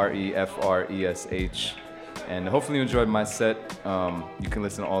 And hopefully you enjoyed my set. You can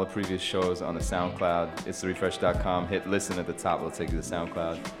listen to all the previous shows on the SoundCloud, itstherefresh.com. Hit listen at the top, it'll take you to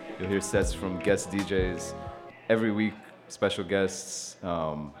SoundCloud. You'll hear sets from guest DJs every week, special guests.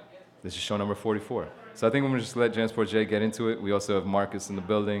 This is show number 44. So I think I'm gonna just let Jansport J get into it. We also have Mawkus in the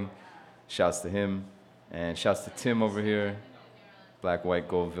building. Shouts to him. And shouts to Tim over here, Black White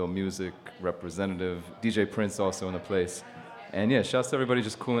Goldville Music representative. DJ Prince also in the place. And yeah, shouts to everybody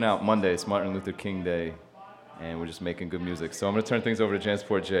just cooling out. Monday, it's Martin Luther King Day. And we're just making good music. So I'm gonna turn things over to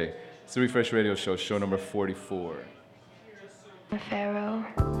Jansport J. It's the Refresh Radio Show, show number 44. Pharaoh.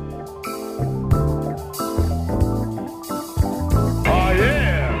 Oh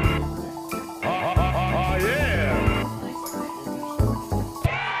yeah. Oh yeah.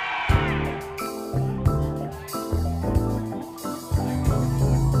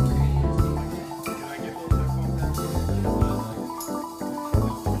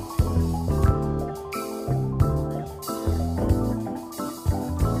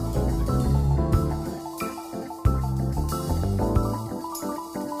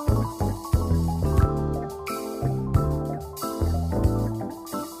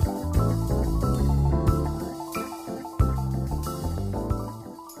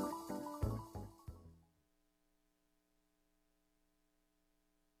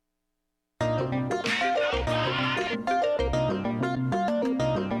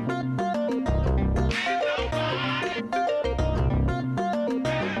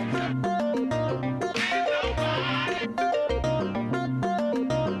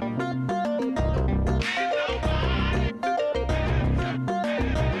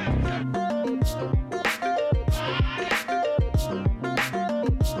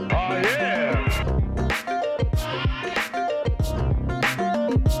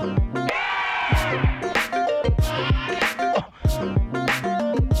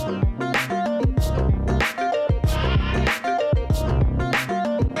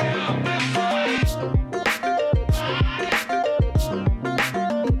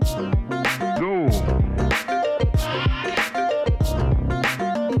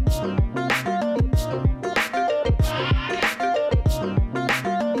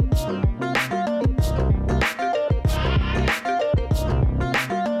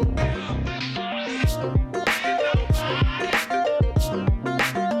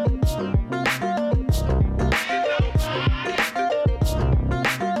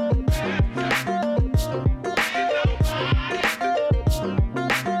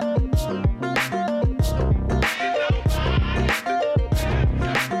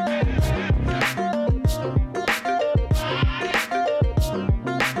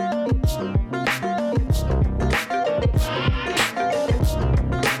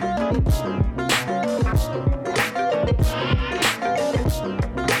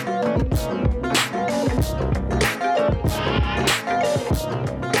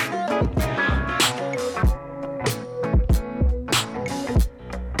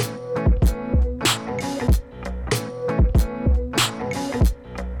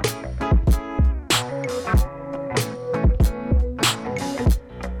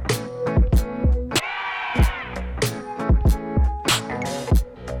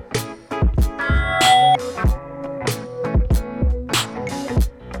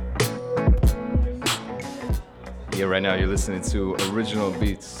 Yeah, right now you're listening to Original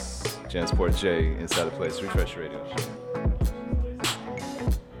Beats, Jansport J, Inside the Place, Refresh Radio Show.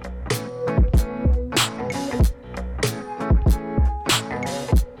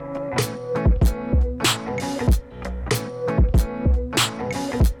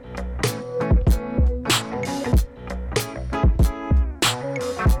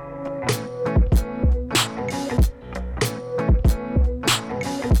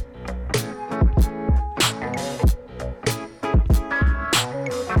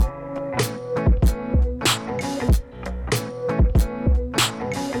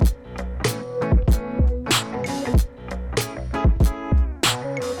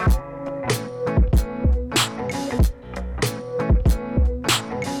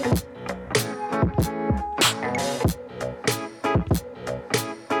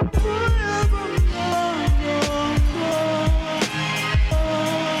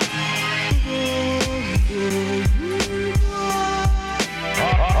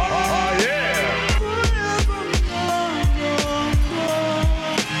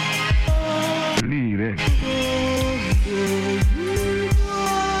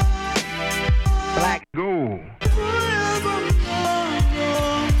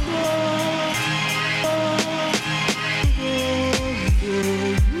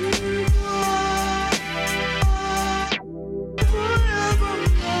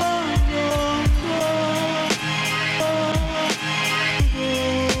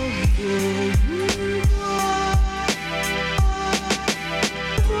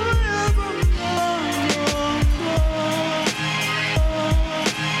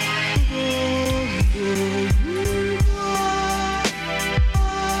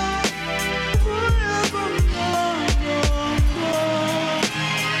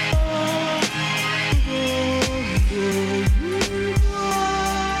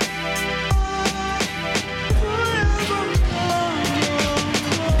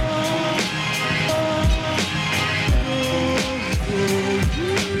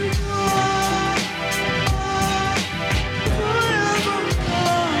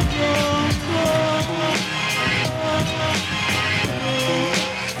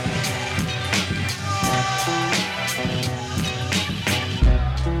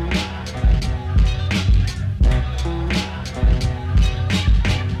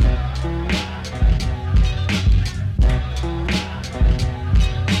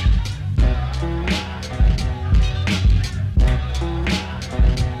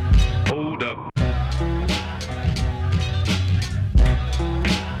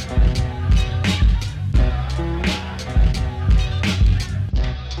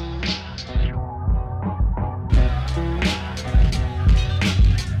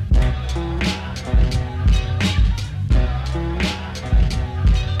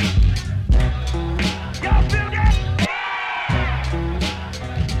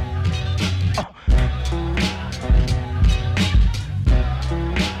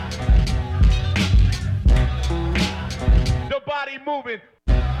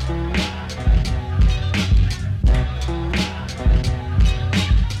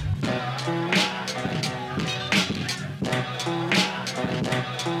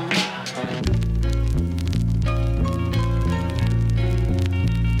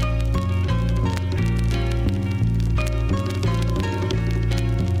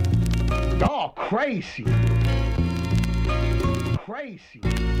 Crazy. Crazy.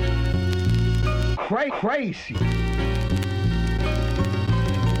 Crazy.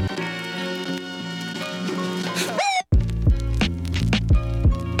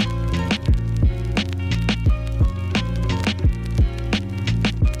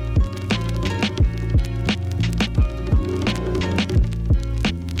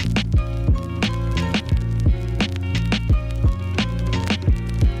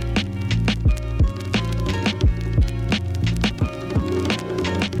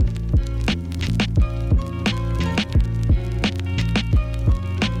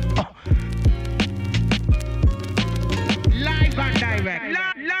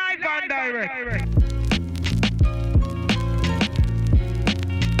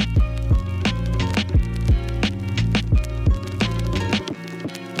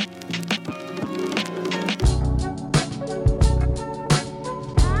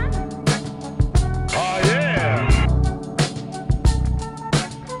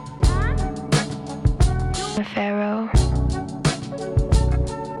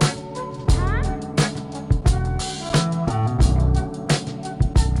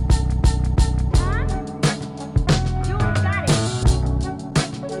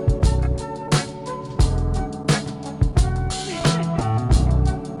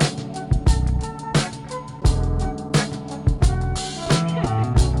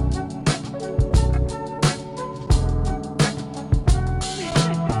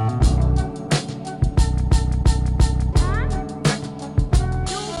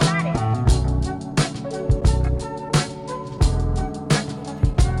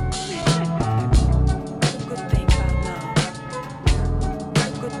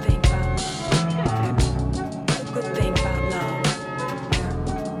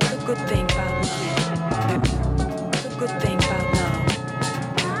 good thing about love. The good thing about love.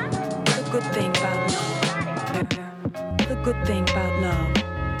 The good thing about love. The good thing about love.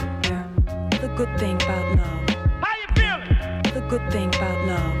 The good thing about love. How you feeling? The good thing about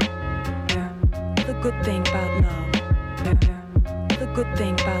love. The good thing about love. The good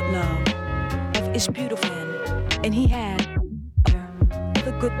thing about love. Love is beautiful, and he had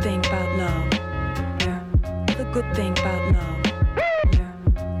the good thing about love. The good thing about love.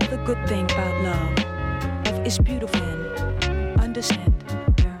 The good thing about love. Love is beautiful, understand.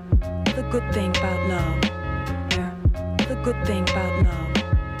 The good thing about love. The good thing about love.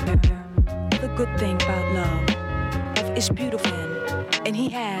 The good thing about love. Love is beautiful, and he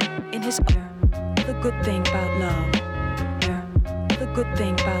had in his the good thing about love. The good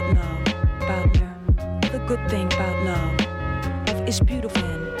thing about love. About the good thing about love. Love is beautiful,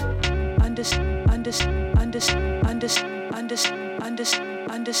 understand.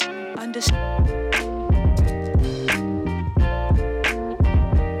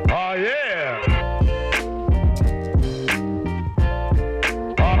 Oh yeah.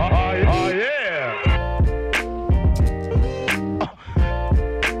 Oh yeah.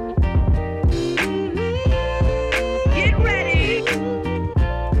 Get ready.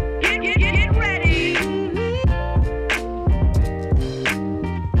 Get ready.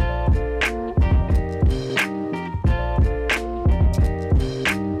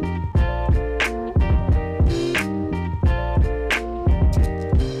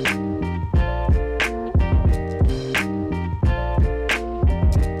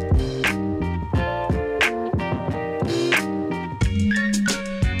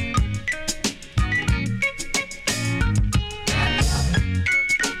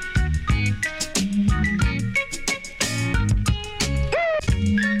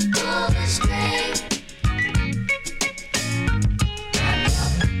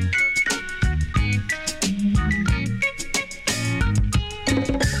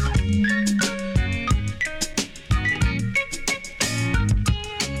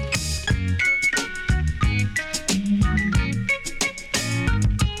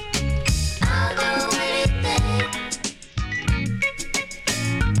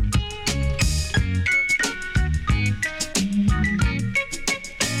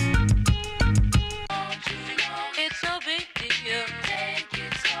 It's no big deal.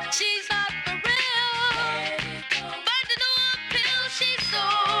 She's not for real. But to do a pill, she's so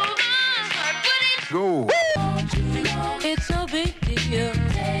Go. It's no big deal.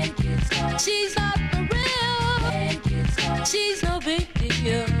 She's not for real. She's no big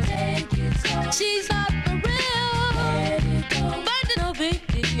deal. She's not for real. But to no big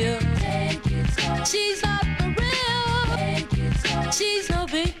deal. She's not for real. She's no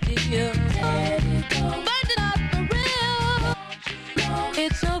big deal. But to not for real.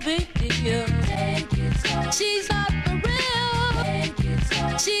 It's no big deal. She's not for real.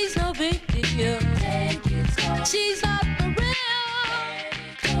 She's no big deal. She's not for real.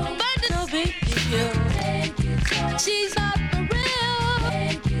 But no big deal. She's not for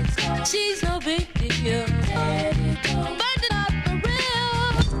real. She's no big deal. But not for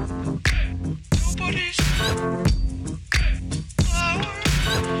real. Nobody's power.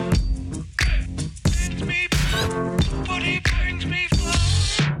 Sends me. Nobody brings me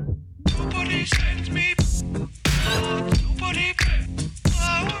flowers. Nobody sends me. Nobody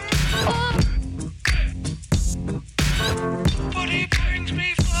flowers. Nobody brings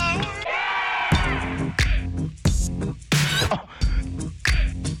me flowers.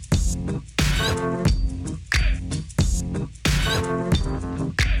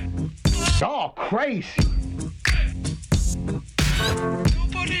 Y'all crazy.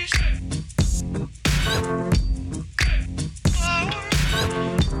 Nobody's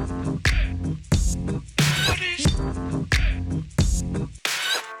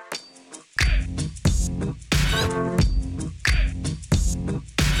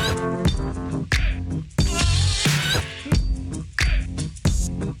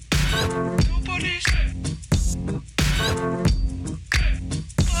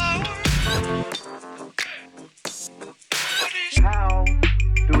How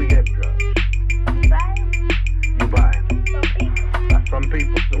do we get drugs? You buy them. From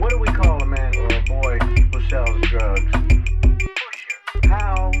people. So what do we call a man or a boy who sells drugs?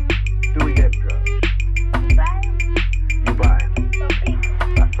 How do we get drugs? You buy them.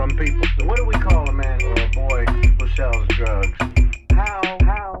 From people. So what do we call a man or a boy who sells drugs? How?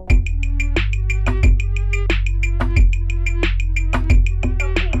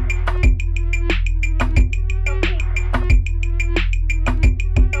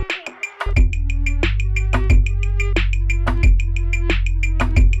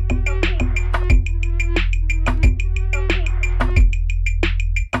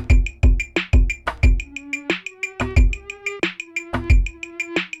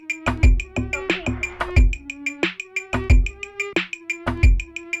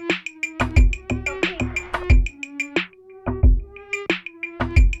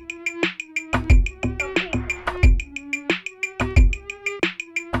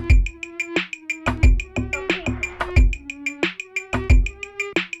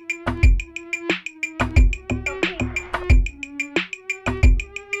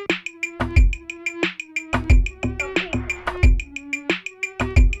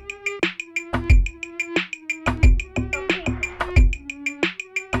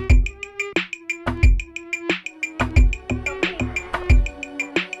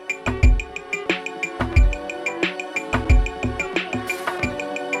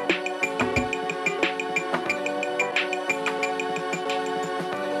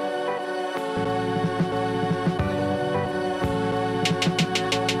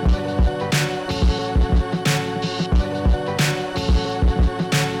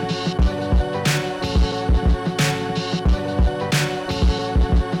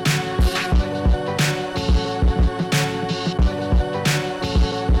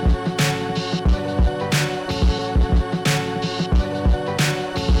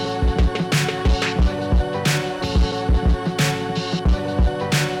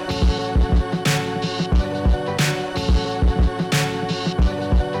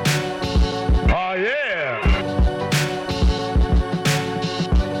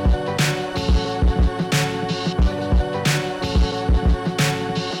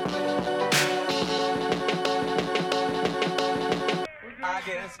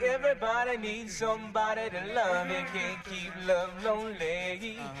 everybody needs somebody to love and can't keep love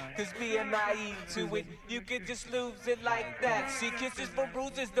lonely. Cause being naive to it, you can just lose it like that. See, kisses for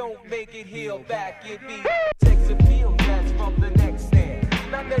bruises don't make it heal back. It be takes a pill that's from the next stand.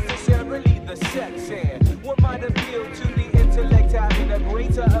 Not necessarily the sex and what might appeal to the intellect, having a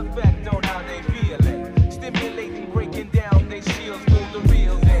greater effect on how they feeling. Stimulating, breaking down their shields for the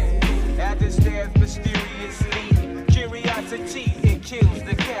real then. As it stands mysteriously, curiosity, it kills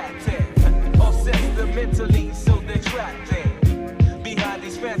the cat obsessed them mentally, so they're trapped there behind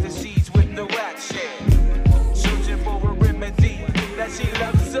these fantasies with the wax share. Searching for a remedy that she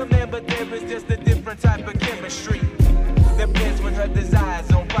loves a man, but there is just a different type of chemistry that blends with her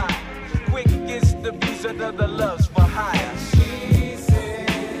desires on fire. Quick gets the visa of the loves for hire. She said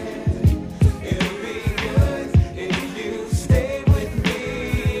it'll be good if you stay with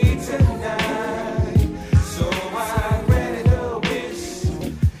me tonight. So I granted her wish,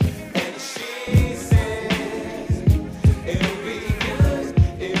 and she said it'll be good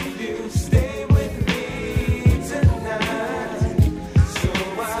if you stay with me tonight. So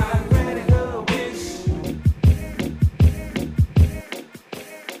I granted her wish.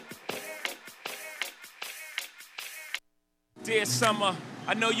 Dear summer,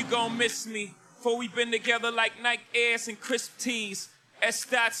 I know you gon' miss me. For we been together like Nike Airs and crisp tees.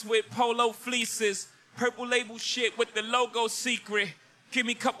 S-dots with polo fleeces. Purple label shit with the logo secret. Give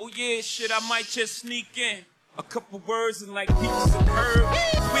me a couple years, shit, I might just sneak in. A couple words and like peaches and herbs.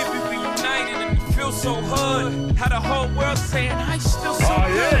 We be reunited and it feels so hood. How the whole world saying, I still so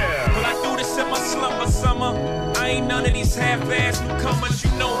good. Well, I do this in my slumber summer. I ain't none of these half-ass newcomers.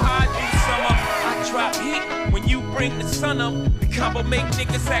 You know how I do summer. I drop heat when you bring the sun up. The combo make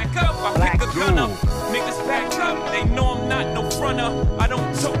niggas act up. I pick a gun up. Niggas back up. They know I'm not no fronter. I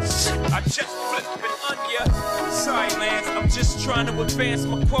don't talk shit. I just flip and ya. Sorry, Lance. I'm just trying to advance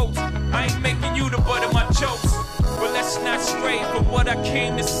my quotes. I ain't making you the butt of my jokes. But let's not stray from what I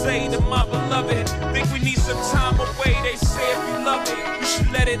came to say to my beloved. Think we need some time away. They say if you love it, you should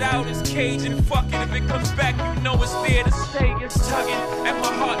let it out. It's cage and fuck it. If it comes back, you know it's there to stay. It's tugging at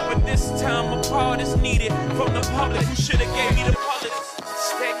my heart, but this time a part is needed from the public who should have gave me the politics.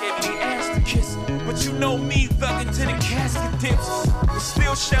 Stack gave me the ass to kiss, but you know me thugging to the casket dips. But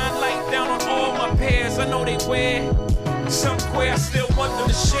still shine light down on all my pairs. I know they wear somewhere. I still want them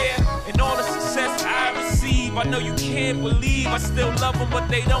to share and all the success I receive. I know you can't believe I still love them, but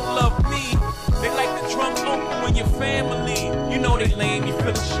they don't love me. They like the drunk uncle in your family. You know they lame, you feel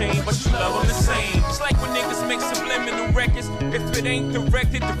ashamed, but you love them the same. It's like when niggas make subliminal records. If it ain't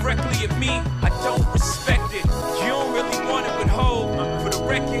directed directly at me, I don't respect it. You don't really want it with hold. For the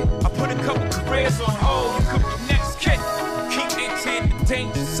record, I put a couple careers on hold. You could be next kid. Keep it in the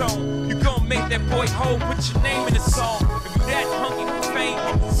danger zone. You gon' make that boy whole, put your name in the song. If you that hungry for fame,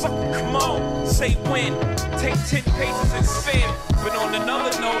 come on, say when. Take 10 pages and spin. But on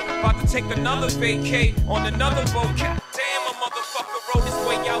another note, about to take another vacay on another boat. God damn, a motherfucker rode his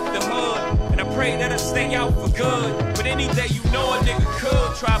way out the hood. And I pray that I stay out for good. But any day you know a nigga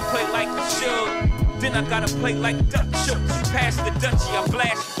could try to play like you should. Then I gotta play like Dutch shook. You pass the Dutchie, I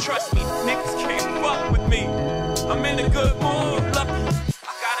blast you. Trust me, niggas can't fuck with me. I'm in a good mood, lucky.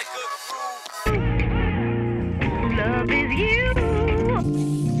 I got a good groove. Love is you.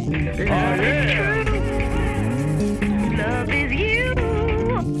 Love is true. Love is you.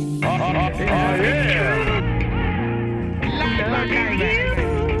 Love is true. Love is you.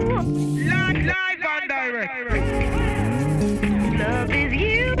 Live and direct. Love is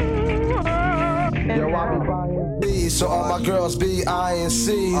you. Yo, I be buying B's, so all my girls be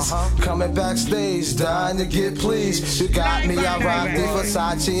INCs. Coming backstage, dying to get pleased. You got me, I rock the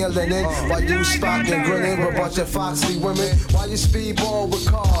Versace and linen. While you spotting, grinning with a bunch of foxy women. While you speedball with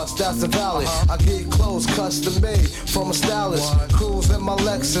cars, that's invalid. I get clothes custom made from a stylist. Cruise in my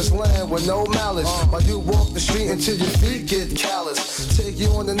Lexus land with no malice. While you walk the street until your feet get callous. Take you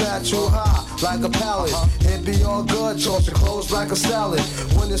on the natural high like a pallet. It be all good, toss your clothes like a salad.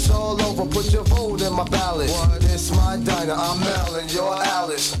 When it's all over, put your vote in my ballot. It's my diner, I'm Mel and you're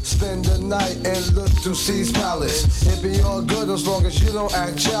Alice. Spend the night and look through C's palace. It be all good as long as you don't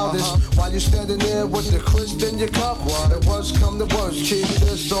act childish. While you standing there with the crisp in your cup. The worst come to worst, keep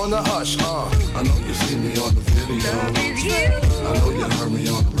this on the hush. I know you see me on the video. I know you heard me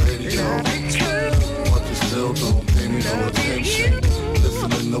on the radio. But you still don't pay me no attention.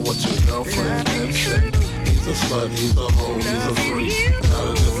 Listening to what your girlfriend can say. He's a slut, he's a hoe, he's a freak. Got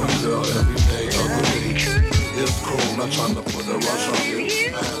a different girl every day of the week. It's cool, not trying to put a rush on you.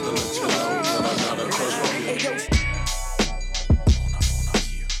 I had to let you know that I got a crush on you.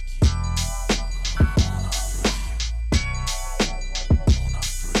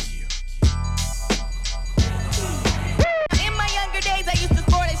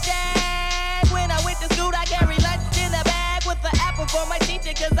 for my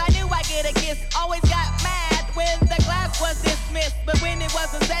teacher, cause I knew I'd get a kiss. Always got mad when the class was dismissed, but when it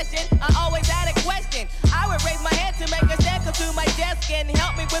was a session, I always had a question. I would raise my hand to make her stand, come to my desk and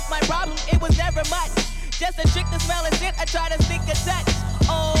help me with my problem. It was never much, just a trick to smell and sit. I try to sneak a touch.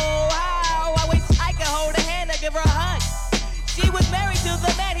 Oh, how I wish I could hold her hand or give her a hug. She was married to the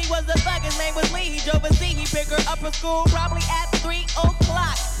man, he was a thug, his name was Lee. He drove a seat, he picked her up from school probably at 3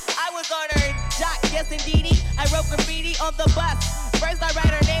 o'clock. I was on her jock, yes indeedy. I wrote graffiti on the bus. First I write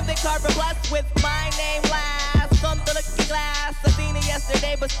her name, then carve a plus with my name last. On the looking glass, I seen her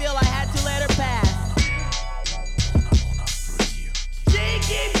yesterday, but still I had to let her pass. She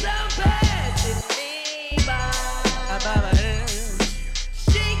keeps on passing me by.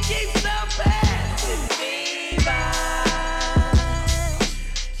 She keeps on passing me by.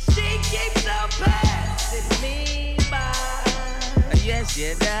 She keeps on passing me by. Yes,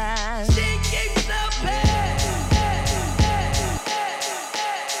 she does. She keeps on passing.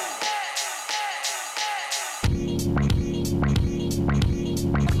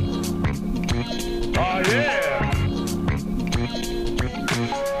 Oh yeah.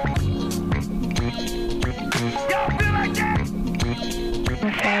 Y'all feel like that?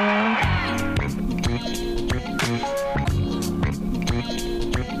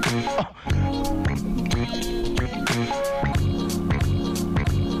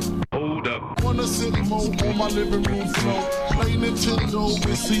 Hold up. Wanna sit mode on my living room floor. Play Nintendo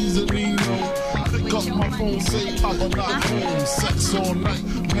with Seasonino. Pick up my phone, say Papa not home. Sex all night,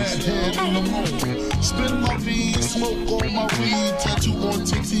 mad head in the moon. Spin my V, smoke on my weed. Tattoo on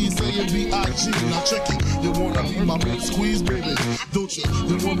TT, saying B.I.G. Now check it, you wanna be my man squeeze, baby. Don't you?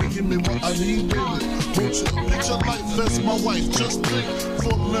 You wanna give me what I need, baby. Don't you? Picture life as my wife, just think.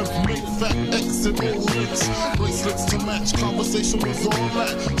 For left, make fat X and O links. Bracelets to match, conversation was all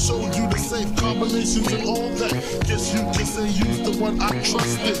that. Showed you the safe combinations and all that. Guess you can say you's the one I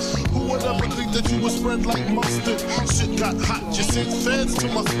trusted. Who would ever think that you would spread like mustard? Shit got hot, you sent feds to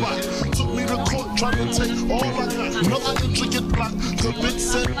my spot. Took me to court, trying to take all I got. Another intricate plot, the bitch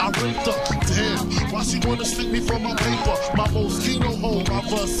said I raped her. Damn, why she wanna stick me for my paper? My Moschino hole, my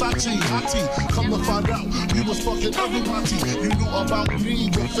Versace hottie. Come to find out, you was fucking everybody. You knew about me,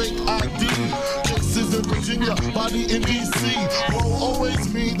 the fake ID. Cases in Virginia, body in DC. Well,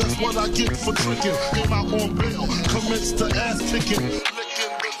 always me, that's what I get for tricking. Came out on bail, commenced to ass kicking.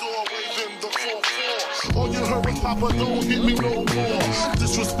 Licking the door, waving the 4-4. All you heard was Papa, don't hit me no more.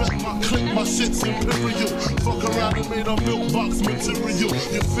 Disrespect my clique, my shit's imperial. Fuck around and made a milk box material.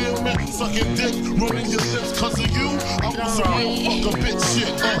 You feel me? Sucking dick, running your lips cause of you. I want some motherfucker bitch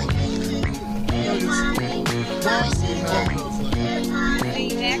shit,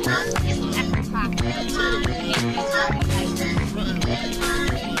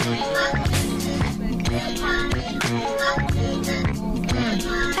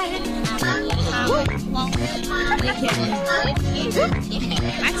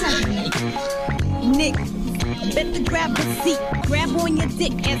 Nick, better grab a seat. Grab on your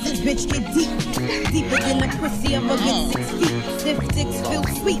dick as this bitch get deep. Deeper than the pussy of a good 6 feet. Stiff dicks feel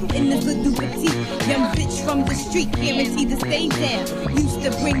sweet in this little petite. Young bitch from the street, guaranteed to stay down. Used to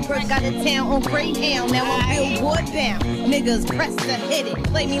bring Burke out of town on Greyhound. Now I'm Billboard bound. Niggas press to hit it.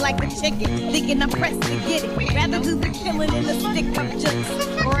 Play me like a chicken, thinking I'm pressed to get it. Rather do the killing than the stick up jokes.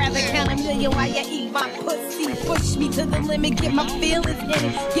 Or rather count a million while you eat my pussy. Push me to the limit, get my feelings in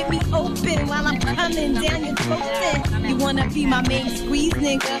it. Get me open while I'm coming down your throat then. You wanna be my main squeeze,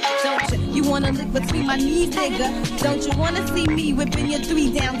 nigga, don't you? You wanna lick between my knees, nigga, don't you? Wanna see me whipping your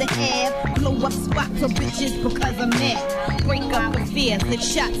 3 down the Ave? Blow up spots for bitches because I'm mad. Break up affairs, lick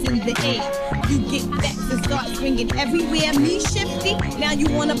shots in the air. You get vexed and start swinging everywhere. Me shifty, now you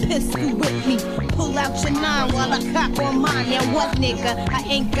want a pistol with me. Pull out your 9 while I cop on mine. Now what, nigga? I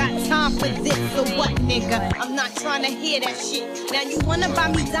ain't got time for this, so what, nigga? I'm not trying to hear that shit. Now you wanna buy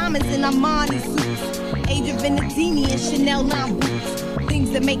me diamonds in Armani suits, Age of Venedini and Chanel 9 boots.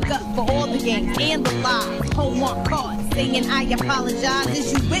 Things that make up for all the games and the lies. Homework cards saying I apologize.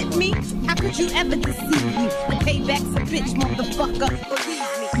 Is you with me? How could you ever deceive me? The payback's a bitch, motherfucker. Believe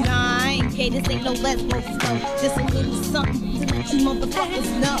me. Nah, I ain't gay. This ain't no lesbo flow. Just a little something to let you motherfuckers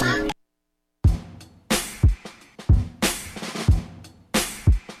know.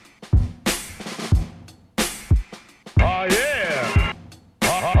 Oh yeah.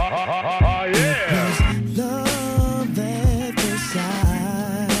 Oh yeah. Love at the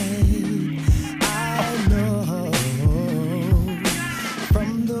sight. I know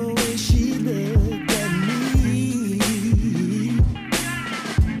from the way she looked at me.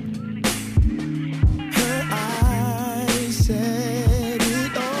 Her eyes said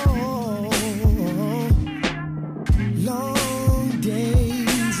it all.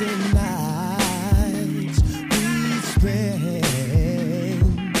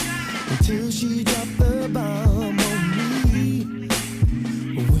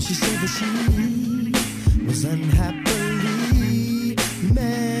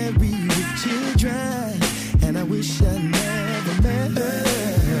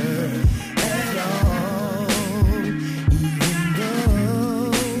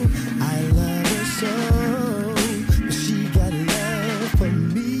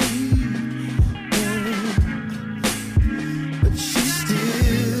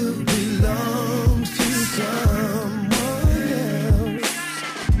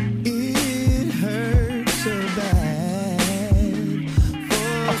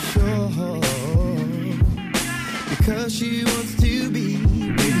 'cause she wants to be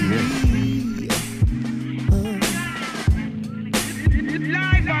with me.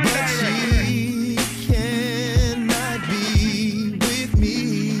 But she cannot be with me.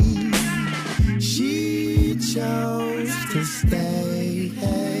 She chose to stay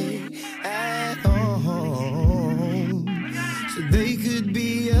at home so they could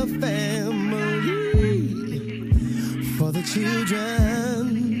be a family for the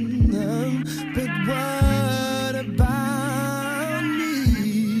children. But what about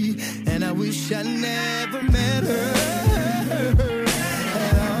me? And I wish I never met her.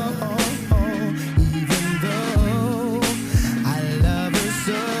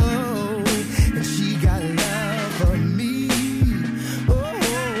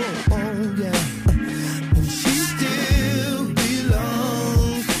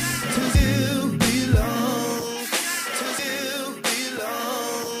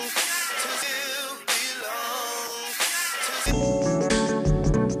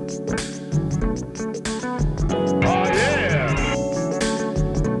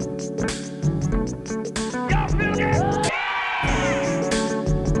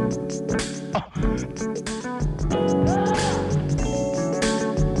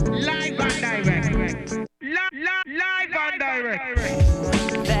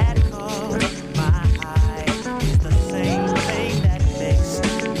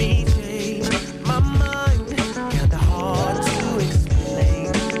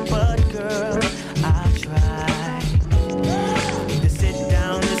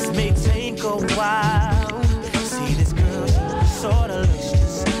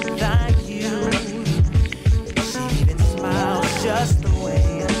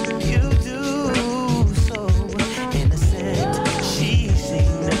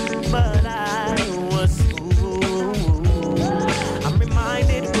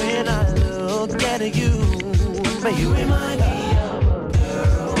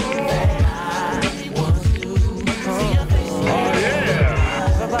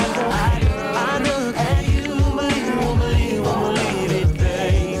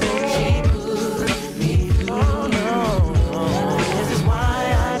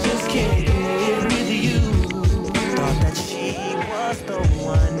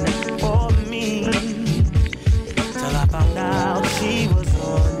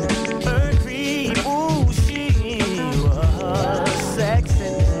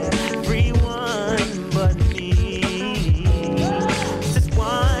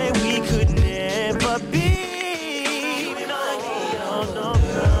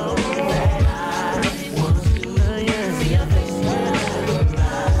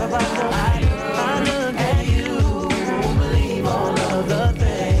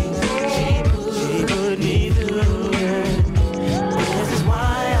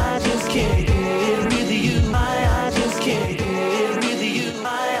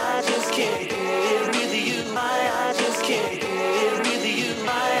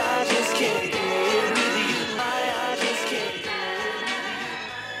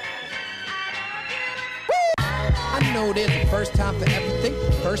 First time for everything.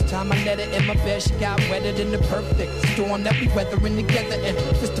 First time I let her in my bed, she got wetter than the perfect storm that we weathering together. And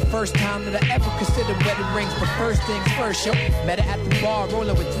this the first time that I ever considered wedding rings. But first things first, yo. Met her at the bar,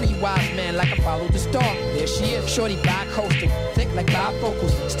 rolling with three wise men like I followed the star. There she is, shorty bi-coastal, thick like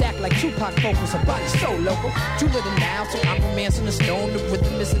bifocals, stacked like Tupac vocals. Her body so local, too little now, so I'm romancing the stone. The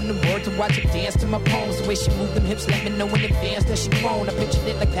rhythm is in the word to watch her dance to my poems. The way she moved them hips, let me know in advance that she grown. I pictured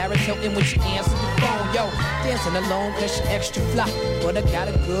it like Paris Hilton when she answered the phone. Yo, dancing alone cause she extra fly, but I got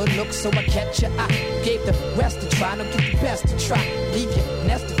a good look so I catch your eye. Gave the rest to try, no get the best to try. Leave your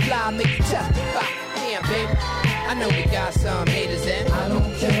nest to fly, make you testify. Damn baby, I know we got some haters and I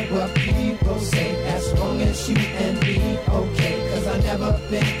don't care what people say, as long as you and me okay. Cause I never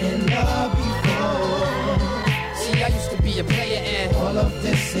been in love before. See, I used to be a player and all of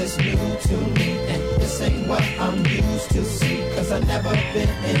this is new to me. And this ain't what I'm used to see, cause I never been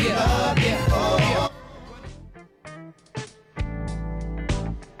in love before.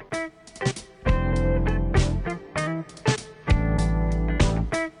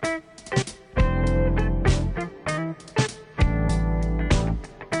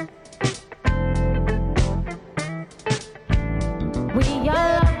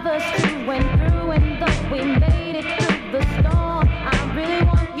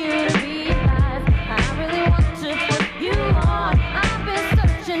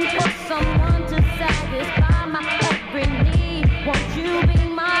 Someone to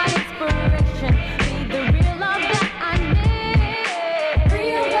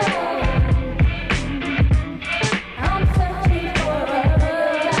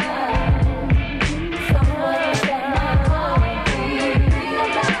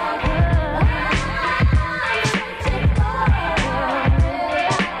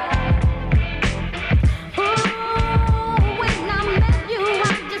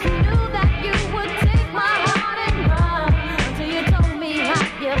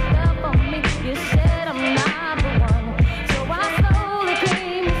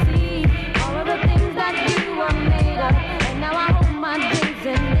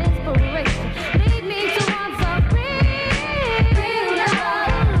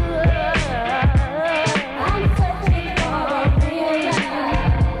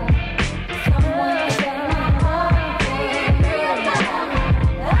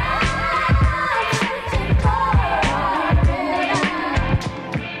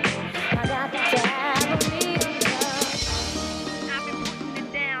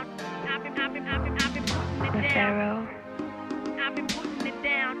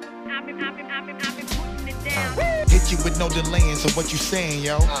Hit you with no delaying, so what you saying,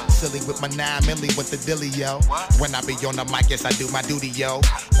 yo? Silly with my 9 milli with the dilly, yo. When I be on the mic, yes, I do my duty, yo.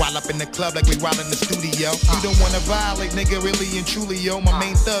 While up in the club like we while in the studio. You don't wanna violate, nigga, really and truly, yo. My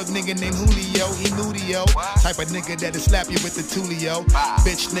main thug nigga named Julio, he moody, yo. Type of nigga that'll slap you with the tulio.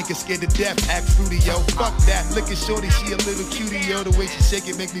 Bitch, nigga scared to death, act fruity, yo. Fuck that, looking shorty, she a little cutie, yo. The way she shake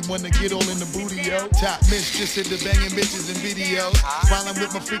it make me wanna get all in the booty, yo. Top miss, just hit the banging bitches and videos. While I'm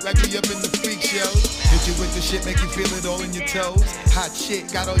with my freak like we up in the freak shows. Hit you with the shit, make you feel it all in your toes. Hot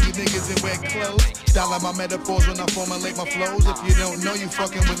shit, got all you niggas in wet clothes. Style out my metaphors when I formulate my flows. If you don't know, you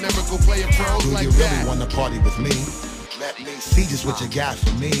fucking with lyrical player pros like that. Do you really wanna party with me? Let me see just what you got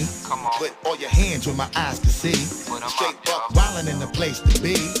for me. Put all your hands where my eyes can see. Straight up wildin' in the place to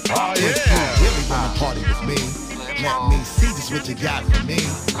be. If you really wanna party with me, let me see just what you got for me.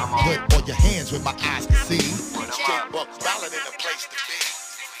 Put all your hands where my eyes can see. Straight up wildin' in the place to be.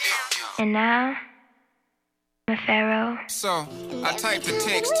 And now, Pharaoh. So, I typed a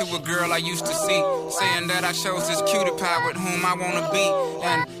text to a girl I used to see, saying that I chose this cutie pie with whom I wanna be.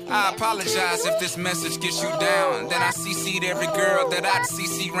 And I apologize if this message gets you down. Then I CC'd every girl that I'd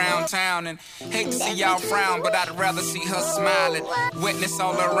CC round town. And hate to see y'all frown, but I'd rather see her smiling. Wetness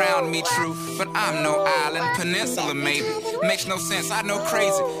all around me, true, but I'm no island. Peninsula, maybe. Makes no sense, I know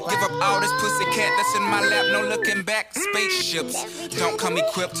crazy. Give up all this pussy cat that's in my lap, no looking back. Spaceships don't come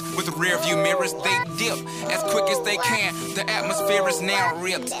equipped with rear view mirrors, they dip as quick as they can. The atmosphere is now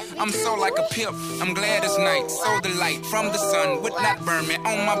ripped. I'm so like a pimp. I'm glad it's night. So the light from the sun would not burn me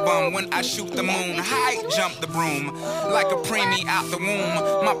on my bum when I shoot the moon. High jump the broom like a preemie out the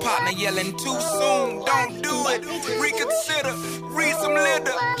womb. My partner yelling too soon. Don't do it. Reconsider. Read some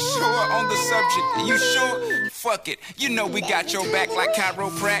litter. Sure on the subject. You sure? Fuck it. You know we got your back like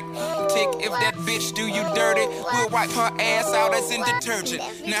chiropractic. If that bitch do you dirty, we'll wipe her ass out as in detergent.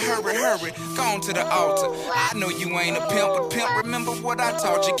 Now hurry, hurry. Go on to the altar. I know you ain't a pimp, but pimp, remember what I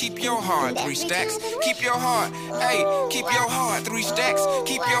taught you. Keep your heart, 3 stacks. Keep your heart. Hey, keep your heart, 3 stacks.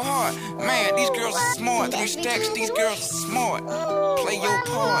 Keep your heart. Man, these girls are smart. 3 stacks, these girls are smart. Play your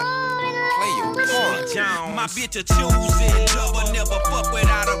part. Play your part. My bitch a choosing lover, never fuck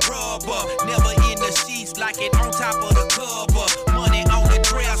without a rubber. Never in the sheets like it on top of the cover. Money on the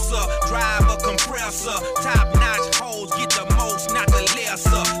dresser, drive a compressor. Top notch hoes get the most, not the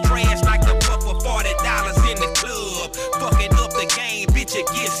lesser. Trash like the fuck for $40 in the club. Fucking up the game, bitch, it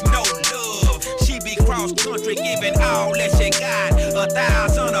gets no love. She be cross country, giving all that she got.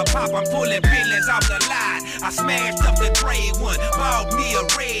 1,000 a pop, I'm pulling billions off the lot. I smashed up the gray one, bought me a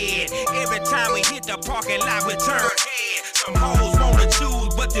red. Every time we hit the parking lot, we turn head. Some hoes wanna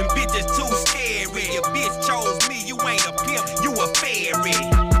choose, but them bitches too scary. Your bitch chose me, you ain't a pimp, you a fairy.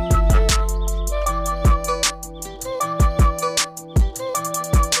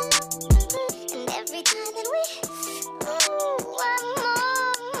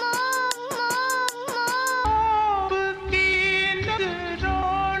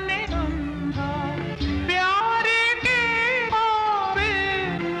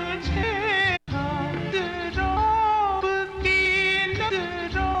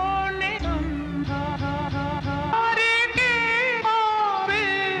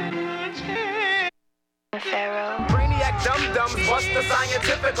 Dum-dums, what's the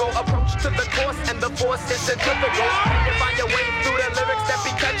scientifical approach to the course and the force is centrifugal? Can you find your way through the lyrics that be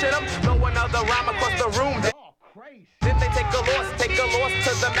catching them? Throw another rhyme across the room. Then they take a loss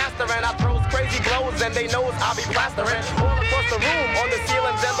to the master, and I throws crazy blows and they knows I'll be plastering all across the room, on the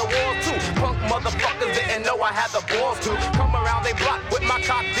ceilings and the walls too. Punk motherfuckers didn't know I had the balls to come around they block with my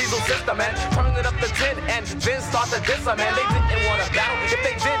cock diesel system and turn it up to 10 and then start to diss them. And they didn't want to battle. If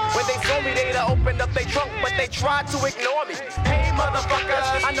they did, when they saw me, they'd have opened up their trunk, but they tried to ignore me. Hey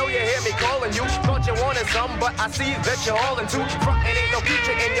motherfuckers, I know you hear me calling you. Thought you wanted some, but I see that you're all into front. It ain't no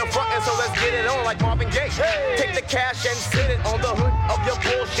future in your front, and so let's get it on like Marvin Gaye. Take the cash and sit it on the hood of your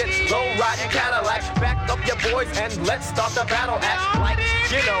bullshit low riding Cadillac. Back up your boys and let's start the battle. Act like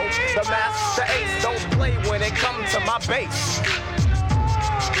you know the master ace. Don't play when it comes to my bass.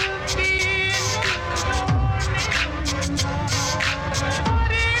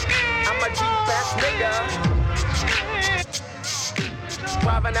 I'm a cheap-ass nigga,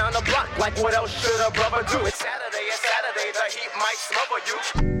 driving down the block like what else should a brother do? It's Saturday, the heat might smother you.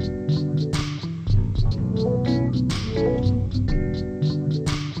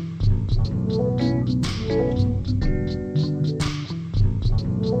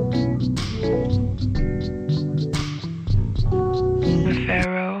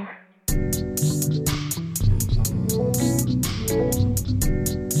 Pharaoh.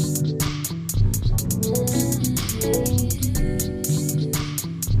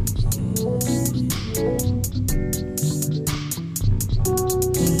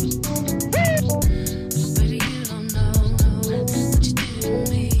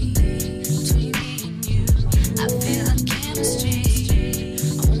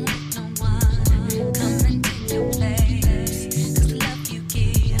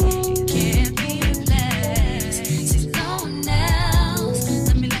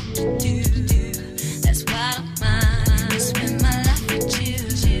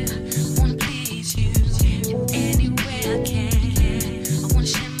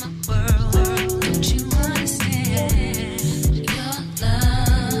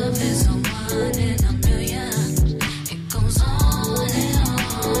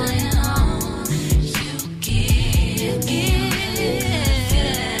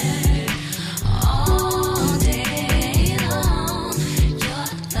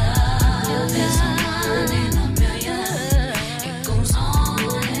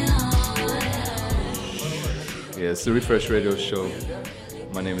 Yeah, it's the Refresh Radio Show.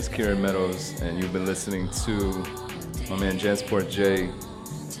 My name is Kieran Meadows, and you've been listening to my man Jansport J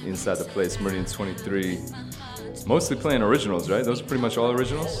inside the place, Meridian 23. Mostly playing originals, right? Those are pretty much all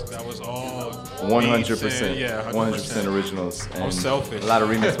originals? That was all 100%. Yeah, 100% originals. And I'm selfish. A lot of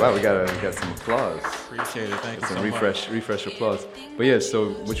remix. Wow, we got some applause. Appreciate it. Thank you some so refresh applause. But yeah, so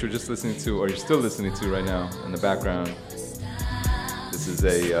what you're just listening to, or you're still listening to right now in the background, this is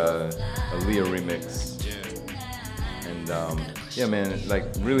a Leah remix. Yeah. And yeah, man, like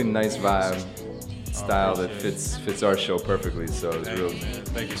really nice vibe. Style that fits our show perfectly, so it's a real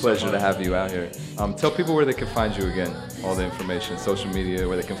pleasure to have you out here. Tell people where they can find you again, all the information, social media,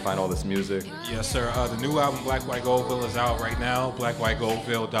 where they can find all this music. Yes, sir. The new album, Black White Goldville, is out right now,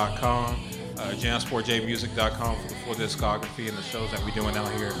 blackwhitegoldville.com, jansportjmusic.com for the full discography and the shows that we're doing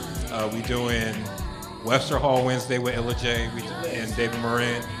out here. We're doing Webster Hall Wednesday with Illa J and David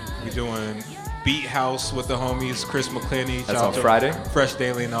Moran. We're doing Beat House with the homies, Chris McClenny. That's on Friday? Fresh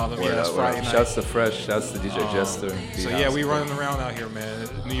Daily and all them. Yeah, that's Friday night. Shouts to Fresh, shouts to DJ Jester. So yeah, we running around out here, man.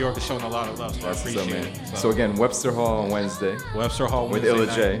 New York is showing a lot of love, so I appreciate it. So again, Webster Hall on Wednesday. Webster Hall with Wednesday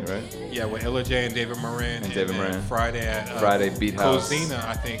Illa J, night. Right? Yeah, with Illa J and David Moran. And David Moran. Friday at Friday Beat House. Cosina,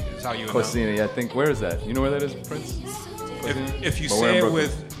 I think is how you announce. Cosina, yeah, I think. Where is that? You know where that is, Prince? If you say it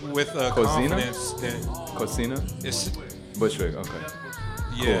with confidence, then Cosina? It's Bushwick, okay.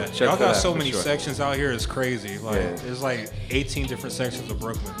 Yeah, cool. Y'all got so many sections out here. It's crazy. Like there's like 18 different sections of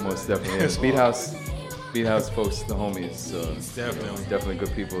Brooklyn. Most definitely. Yeah. Beat House folks, the homies. So definitely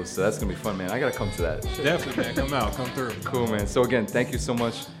good people. So that's gonna be fun, man. I gotta come to that. Definitely, man. Come out, come through. Cool, man. So again, thank you so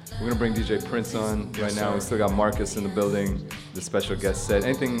much. We're gonna bring DJ Prince on right now. We still got Marcus in the building. The special guest set.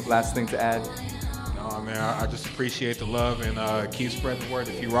 Anything last thing to add? No, man. I just appreciate the love and keep spreading the word.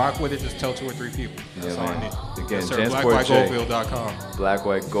 If you rock with it, just tell 2 or 3 people. That's all I need. Again, yes, blackwhitegoldville.com. Black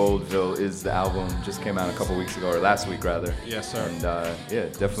White Goldville is the album. Just came out a couple weeks ago, or last week rather. Yes, sir. And yeah,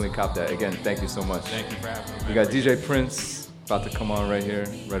 definitely cop that. Again, thank you so much. Thank you for having me. We got DJ Prince about to come on right here,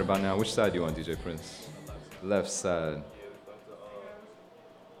 right about now. Which side do you want, DJ Prince? Left side.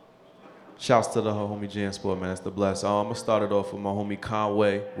 Shouts to the homie Jansport, man. That's the bless. I'm gonna start it off with my homie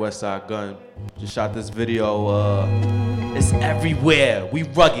Conway, Westside Gun. Just shot this video. It's everywhere. We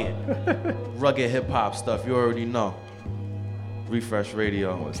rugged. Rugged hip hop stuff. You already know. Refresh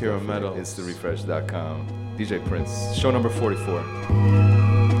Radio, Kieran Meadows. It's the refresh.com. DJ Prince, show number 44.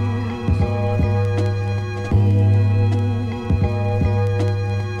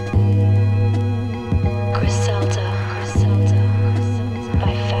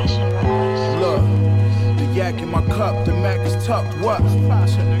 In my cup, the Mac is tucked. What?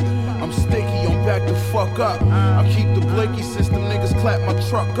 I'm sticky, I'm back to fuck up. I keep the blicky since them niggas clap my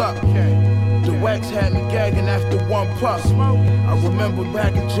truck up. The wax had me gagging after 1 puff. I remember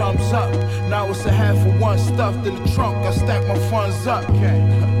back it jumps up. Now it's a half of 1 stuffed in the trunk. I stack my funds up.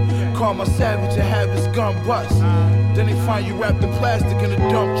 Call my savage and have his gun bust. Then they find you wrapped in plastic in a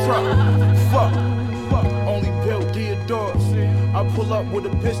dump truck. Fuck. Only built Deodorus. I pull up with a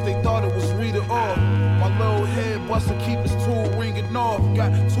bitch, they thought it was Rita off. My little head buster keep his tool ringing off.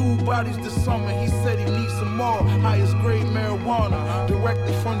 Got 2 bodies this summer, he said he needs some more. Highest grade marijuana,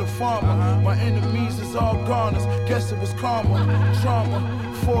 directly from the farmer. My enemies is all goners, guess it was karma. Trauma,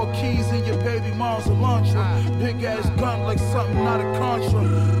 4 keys in your baby mom's Elantra. Big ass gun like something out of Contra.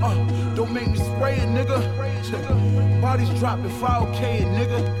 Don't make me spray it, nigga. Bodies dropping 5K,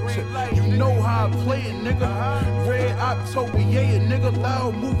 nigga. You know how I play it, nigga. Red October, yeah, nigga.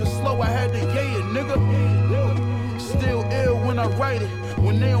 Loud, moving slow, I had to yeah, nigga. Still ill when I write it.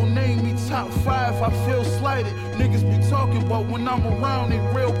 When they don't name me top 5, I feel slighted. Niggas be talking, but when I'm around, they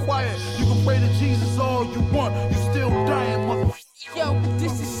real quiet. You can pray to Jesus all you want, you still dying, motherfucker. Yo,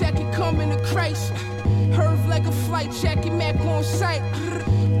 this is second coming of Christ. Herb like a flight jacket, Mac on sight.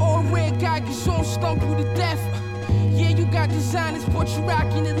 All red guy gets on, stump you to death. Yeah, you got designers, but you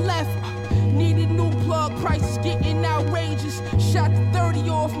rocking it left. Need a new plug, prices getting outrageous. Shot the 30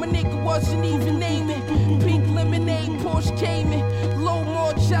 off, my nigga wasn't even naming. Pink lemonade, Porsche Cayman. Low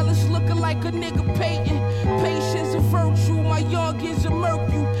more jealous, looking like a nigga Peyton. Patience a virtue, my youngins a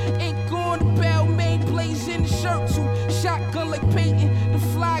mercu. Ain't going to bell, main blaze in the shirt too. Shotgun like Peyton, the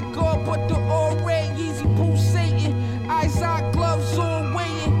fly guard, but the all red, Yeezy boots Satan. Eyes out, gloves on,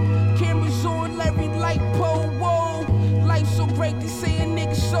 waiting. Cameras on, Larry like pole, whoa. Life so great, they say a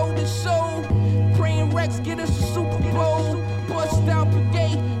nigga sold his soul. Praying Rex get us a Super Bowl. Bust down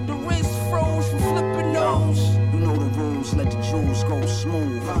brigade, the wrist froze from flipping nose. You know the rules, let the jewels go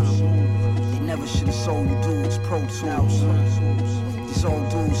smooth. They never should have sold you dudes Pro Tools. These old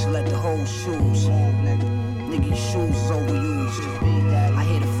dudes let the hoes choose. Nigga, your shoes is overused. I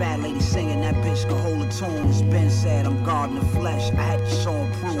hear the fat lady singing, that bitch can hold a tune. It's been said God in the flesh, I had to show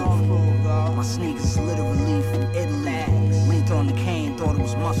and prove. My sneakers literally from Italy. Linked on the cane, thought it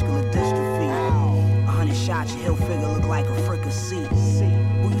was muscular dystrophy. 100 shots, your heel figure look like a fricassee.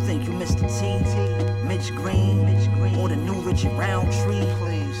 Who you think you Mr. T? Mitch Green, or the new Richard Roundtree?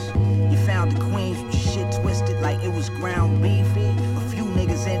 Please. You found the Queens with your shit twisted like it was ground beef. A few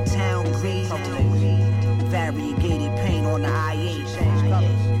niggas in town greed. Variegated paint on the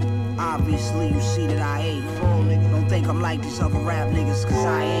I-8. Obviously you see that I ate. Don't think I'm like these other rap niggas, cause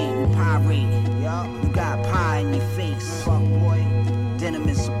I ain't. We pirate. You got pie in your face. Fuck boy. Denim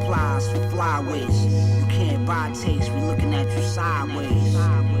and supplies for flyways. You can't buy takes, we looking at you sideways.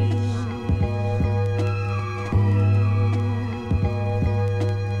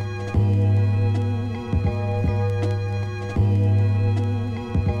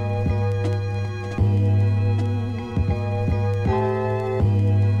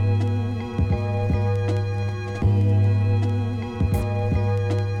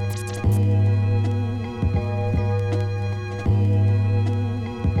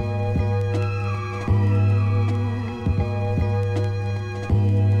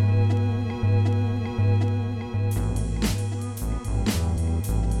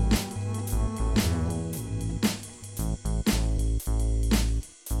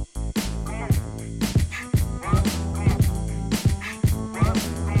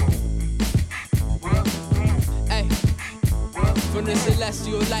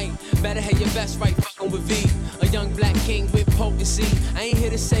 Celestial light, better have your best right, fucking with V. A young black king with potency. I ain't here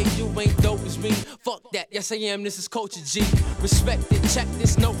to say you ain't dope as me. Fuck that, yes I am, this is Culture G. Respect it, check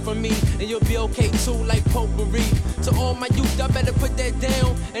this note from me, and you'll be okay too, like potpourri. To all my youth, y'all better put that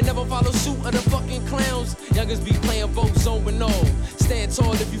down, and never follow suit of the fucking clowns. Youngers be playing both zone with all. Stand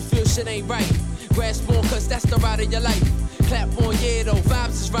tall if you feel shit ain't right. Grasp on, cause that's the ride of your life. Clap on, yeah though,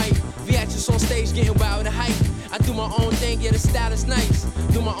 vibes is right. Viatris on stage getting wild and hype. I do my own thing, yeah the style is nice.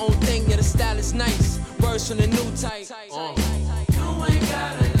 Do my own thing, yeah the style is nice. Words from the new type. You ain't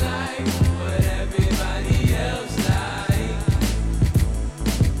gotta like what everybody else like.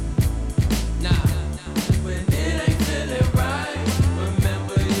 Nah, when it ain't feeling right,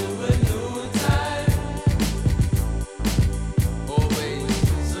 remember you a new type. Always,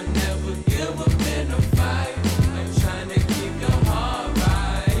 so never give up in a fight. I'm trying to keep your heart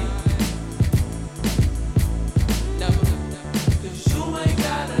right. Never, cause you ain't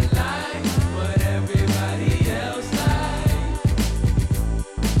gotta like what everybody else like.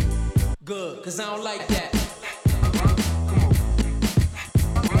 Good, cause I don't like that.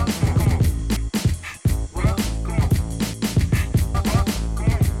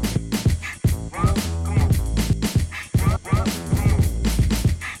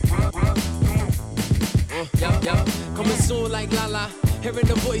 Yup, coming soon like Lala. Hearing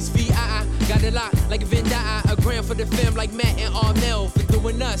the voice V.I.I. Got it locked like a Vendetta. A gram for the fam like Matt and Arnell. For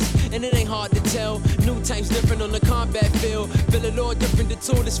doing us, and it ain't hard to tell. New types different on the combat field. Feel it all different, the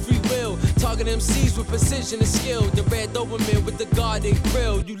tool is free will. Target MCs with precision and skill. The red Doberman with the guarded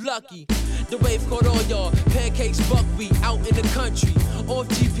grill. You lucky. The wave caught all y'all. Pancakes, buckwheat, out in the country. Off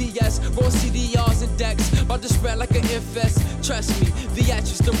GPS, raw CDRs and decks. About to spread like an infest. Trust me,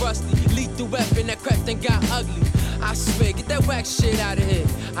 Viatris the rusty. Lethal weapon, that crap thing got ugly. I swear, get that whack shit out of here.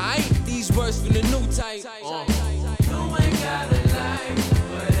 I ain't these words from the new type. You ain't gotta like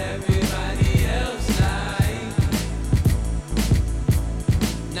what everybody else like.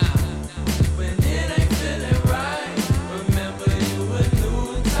 Nah, when it ain't feeling right, remember you a new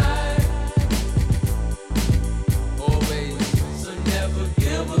type. Always, so never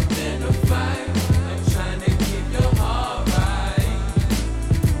give up in a fight. I'm trying to keep your heart right.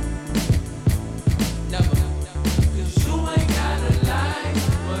 Never, cause you ain't gotta like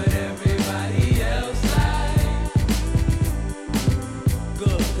what everybody else like.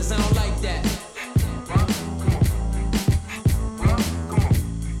 Good, cause I don't like that.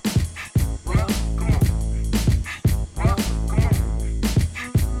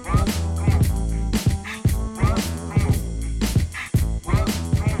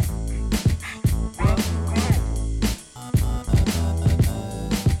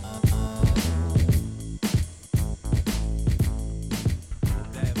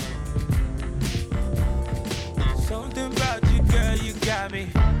 Something about you, girl, you got me.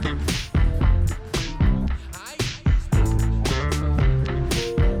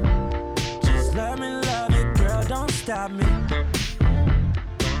 Just let me love you, girl, don't stop me.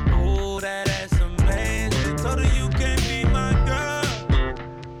 Oh, that ass amazing. Told her you can't be my girl,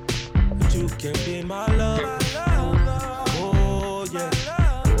 but you can be my love. Oh, yeah.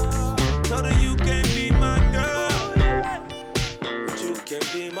 Told her you can't be my girl, but you can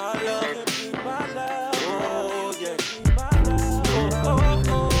be my love. Oh, yeah.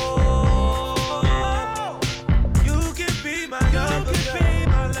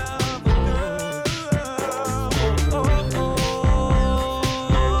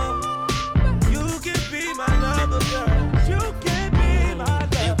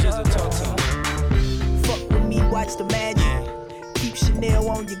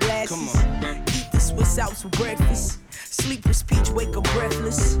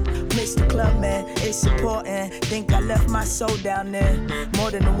 breathless. Miss the club, man, it's important. Think I left my soul down there.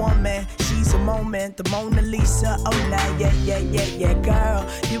 More than a woman, she's a moment. The Mona Lisa, oh nah, yeah, girl.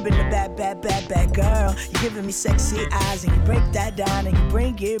 You been a bad girl. You giving me sexy eyes and you break that down and you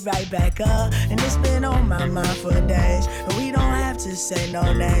bring it right back up. And it's been on my mind for days. And we don't have to say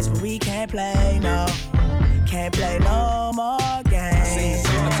no names, but we can't play no more games.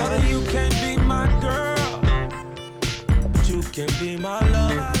 I told her you can't be my girl, but you can be my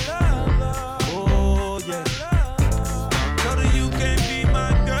love. Oh yeah. Told her you can't be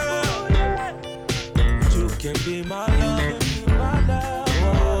my girl, but you can be my love.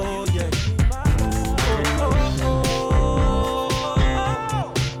 Oh yeah.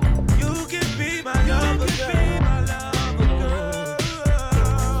 You can be my lover, girl.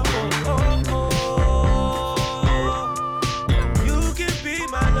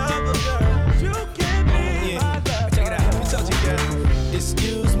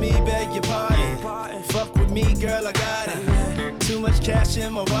 Excuse me, beg your pardon. Fuck with me, girl, I got it. Too much cash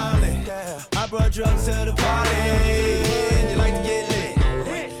in my wallet. I brought drugs to the party. You like to get lit.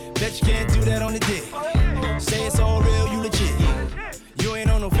 Bet you can't do that on the dick. Say it's all real, you legit. You ain't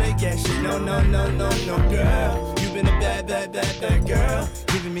on no fake ass shit. No, girl. You been a bad girl.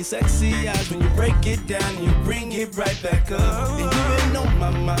 Giving me sexy eyes when you break it down and you bring it right back up. And you been on my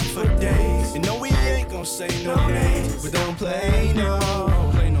mind for days. You know we ain't gon' say no names, but don't play no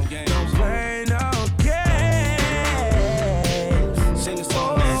games. Don't play no games. Sing the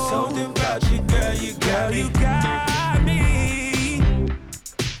song, man. Something about you, girl, you got me.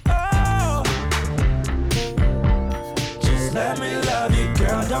 Oh, just let me love you,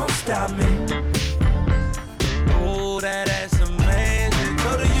 girl, don't stop me. Oh, that ass amazing.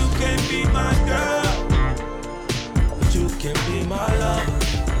 Told her you can't be my girl, but you can be my lover.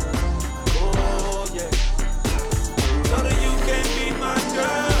 Oh yeah. Told her you can't be my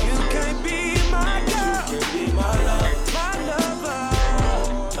girl. You can't be my girl. You can be my love, my lover.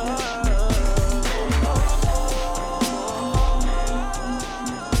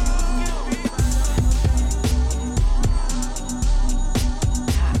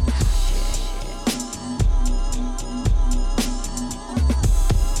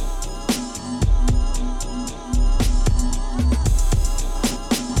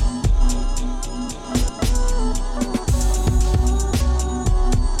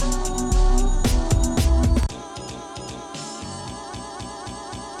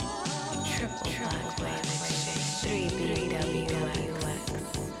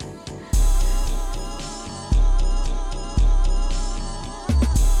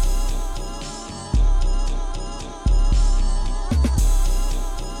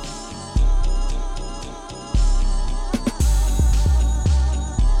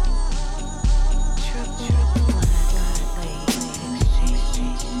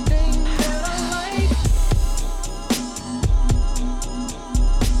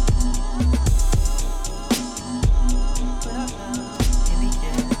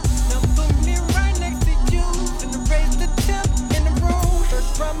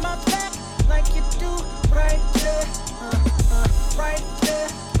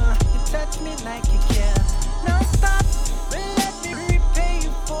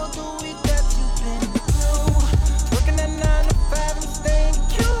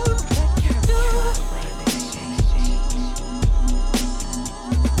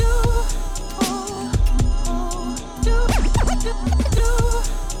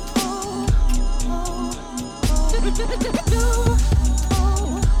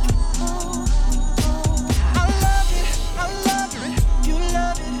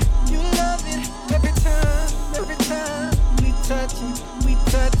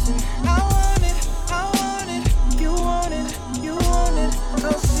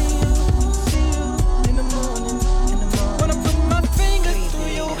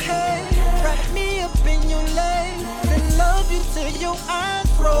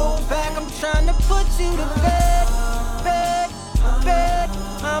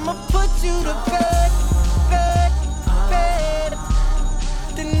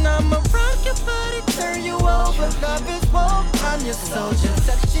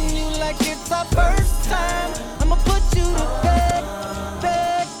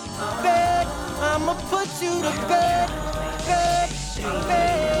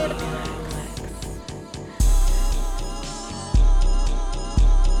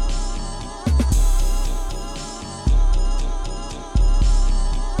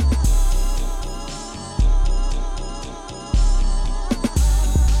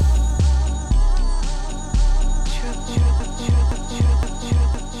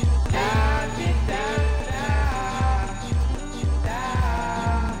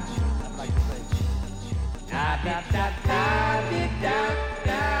 Let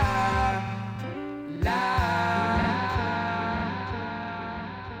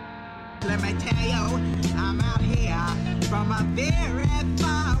me tell you, I'm out here from a very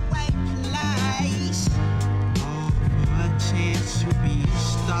far away place. All for a chance to be a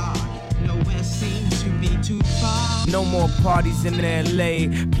star. Nowhere seems to be too far. No more parties in LA.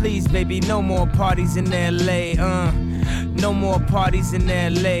 Please, baby, no more parties in LA. No more parties in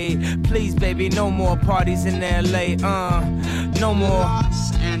LA. Please, baby, no more parties in LA. No more.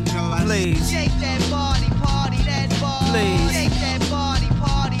 Los Angeles. Please. Shake that body, party that body. Please. Shake that body,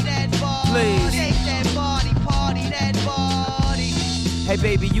 party that body. Please. Shake that body, party that body. Hey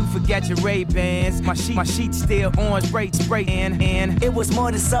baby, you forgot your Ray-Bans. My sheets still orange, spray, and it was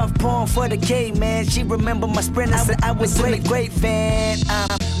more than soft porn for the K, man. She remember my sprint, I said I was a great fan.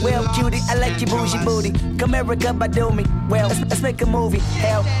 Well, cutie, I like your bougie booty. Come here, by do me. Well, let's make a movie.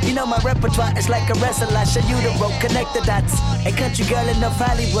 Hell, you know my repertoire is like a wrestler. I show you the rope, connect the dots. A country girl in North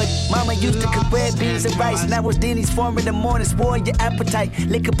Hollywood. Mama used to cook red beans and rice. Now it's Denny's form in the morning, spoil your appetite.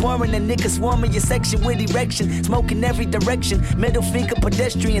 Liquor pouring and niggas swarming your section with erection. Smoking every direction. Middle finger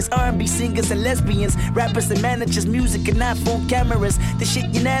pedestrians, R&B singers and lesbians. Rappers and managers, music and iPhone cameras. The shit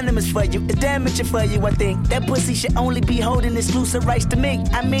unanimous for you, it's damaging for you, I think. That pussy should only be holding exclusive rights to me.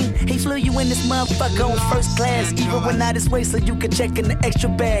 I mean, he flew you in this motherfucker on first class. Even when out his way so you could check in the extra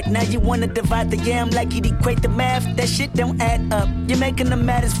bag. Now you wanna divide the yam like you'd equate the math. That shit don't add up, you're making them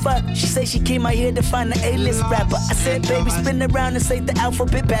mad as fuck. She say she came out here to find an A-list rapper. I said, baby, spin around and say the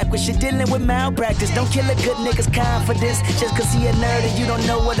alphabet backwards. You're dealing with malpractice. Don't kill a good nigga's confidence just cause he a nerd and you don't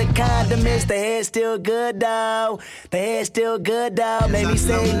know what a condom is. The hair's still good, dawg. The hair's still good, dawg. Make me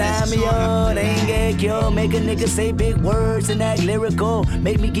say, nah, me, oh, they ain't get cured. Make a nigga say big words and act lyrical.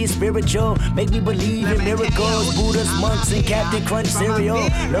 Make me get spiritual. Make me believe in miracles. Buddhas, monks, and Captain Crunch cereal.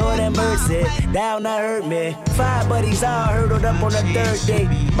 Lord have mercy, thou not hurt me. 5 buddies all hurdled up on the 3rd day.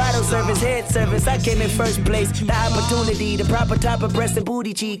 Bottle service, head service, I came in first place. The opportunity, the proper type of breast and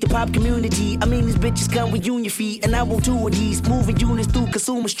booty cheek. The pop community, I mean these bitches come with union feet. And I want 2 of these, moving units through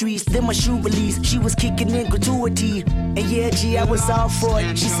consumer streets. Then my shoe release, she was kicking in gratuity. And yeah, G, I was all for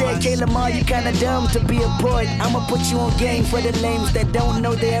it. She said, Kayla Ma, you kinda dumb to be a poet. I'ma put you on game for the lames that don't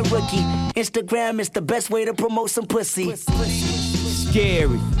know they're a rookie. Instagram is the best way to promote some pussy.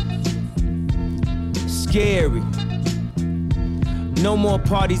 Scary. Scary. No more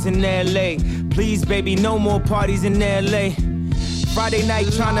parties in LA. Please, baby, no more parties in LA. Friday night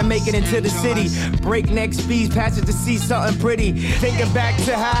trying to make it into the city. Breakneck speeds, passing to see something pretty. Thinking back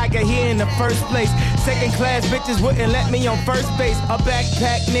to how I got here in the first place. Second class bitches wouldn't let me on first base. A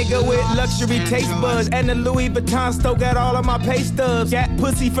backpack nigga with luxury taste buds. And the Louis Vuitton still got all of my pay stubs. Got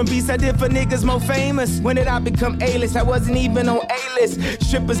pussy from beats I did for niggas more famous. When did I become A-list? I wasn't even on A-list.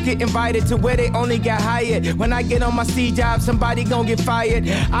 Strippers get invited to where they only got hired. When I get on my C job, somebody gon' get fired.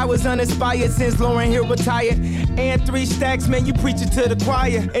 I was uninspired since Lauryn Hill retired. And 3 stacks, man, you preach to the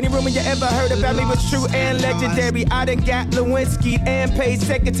choir. Any rumor you ever heard about me was true and legendary. I done got Lewinsky and paid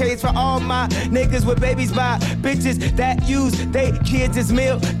secretaries for all my niggas with babies by bitches that use they kids as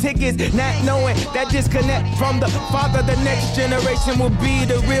meal tickets, not knowing that disconnect from the father. The next generation will be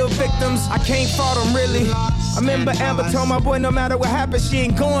the real victims. I can't fault them really. I remember Amber told my boy no matter what happens, she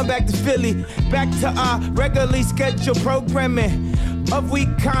ain't going back to Philly. Back to our regularly scheduled programming of weak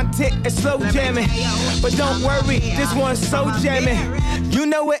content and slow jamming. But don't worry, this one's so jamming. You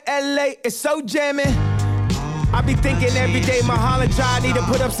know what, LA is so jamming. I be thinking every day my Holland Drive need to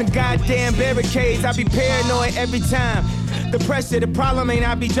put up some goddamn barricades. I be paranoid every time. The pressure, the problem ain't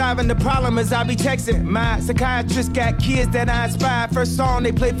I be driving. The problem is I be texting. My psychiatrist got kids that I inspired. First song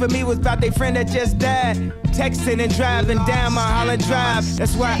they played for me was about their friend that just died. Texting and driving down my Holland Drive.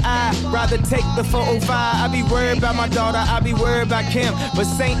 That's why I rather take the 405. I be worried about my daughter, I be worried about Kim. But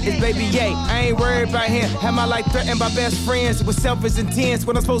Saint is baby yay, I ain't worried about him. Have my life threatened by best friends with selfish intents.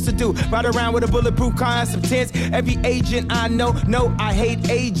 What I'm supposed to do? Ride around with a bulletproof car and some tents. Every agent I know, no, I hate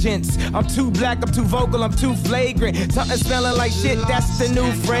agents. I'm too black, I'm too vocal, I'm too flagrant. Something smelling like shit, that's the new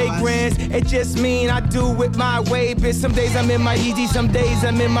fragrance. It just mean I do it my way, bitch. Some days I'm in my Yeezy, some days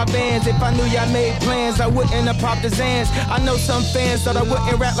I'm in my Vans. If I knew y'all made plans, I wouldn't have popped the Zans. I know some fans thought I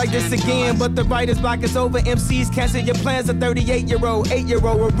wouldn't rap like this again, but the writer's block is over. MCs cancel your plans. A 38-year-old,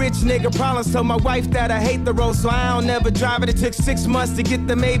 8-year-old, a rich nigga problems. Told my wife that I hate the road, so I don't never drive it. It took 6 months to get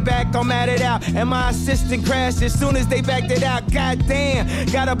the Maybach, I'm at it out. And my assistant crashed as soon as they backed it out. Goddamn,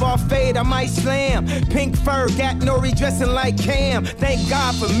 got a ball fade, I might slam. Pink fur, got Nori dressing like Cam. Thank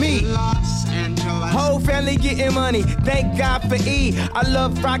God for me. Los Whole family getting money, thank God for E. I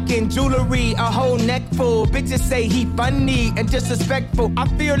love rocking jewelry, a whole neck full. Bitches say he funny and disrespectful. I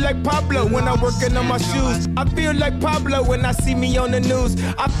feel like Pablo when I'm working on my shoes. I feel like Pablo when I see me on the news.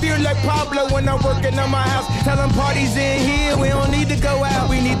 I feel like Pablo when I'm working on my house. Tell them parties in here, we don't need to go out.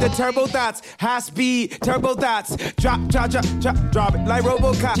 We need the turbo thoughts, high speed, turbo thoughts. Drop it like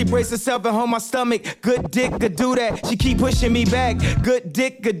RoboCop. She brace herself and hold my stomach. Good dick could do that. She keep pushing me back. Good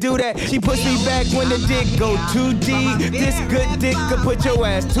dick could do that. She push me back when the dick go too deep. This good dick could put your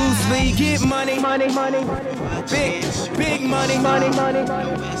ass to sleep. Get money, big money.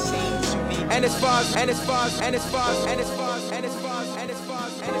 And as far as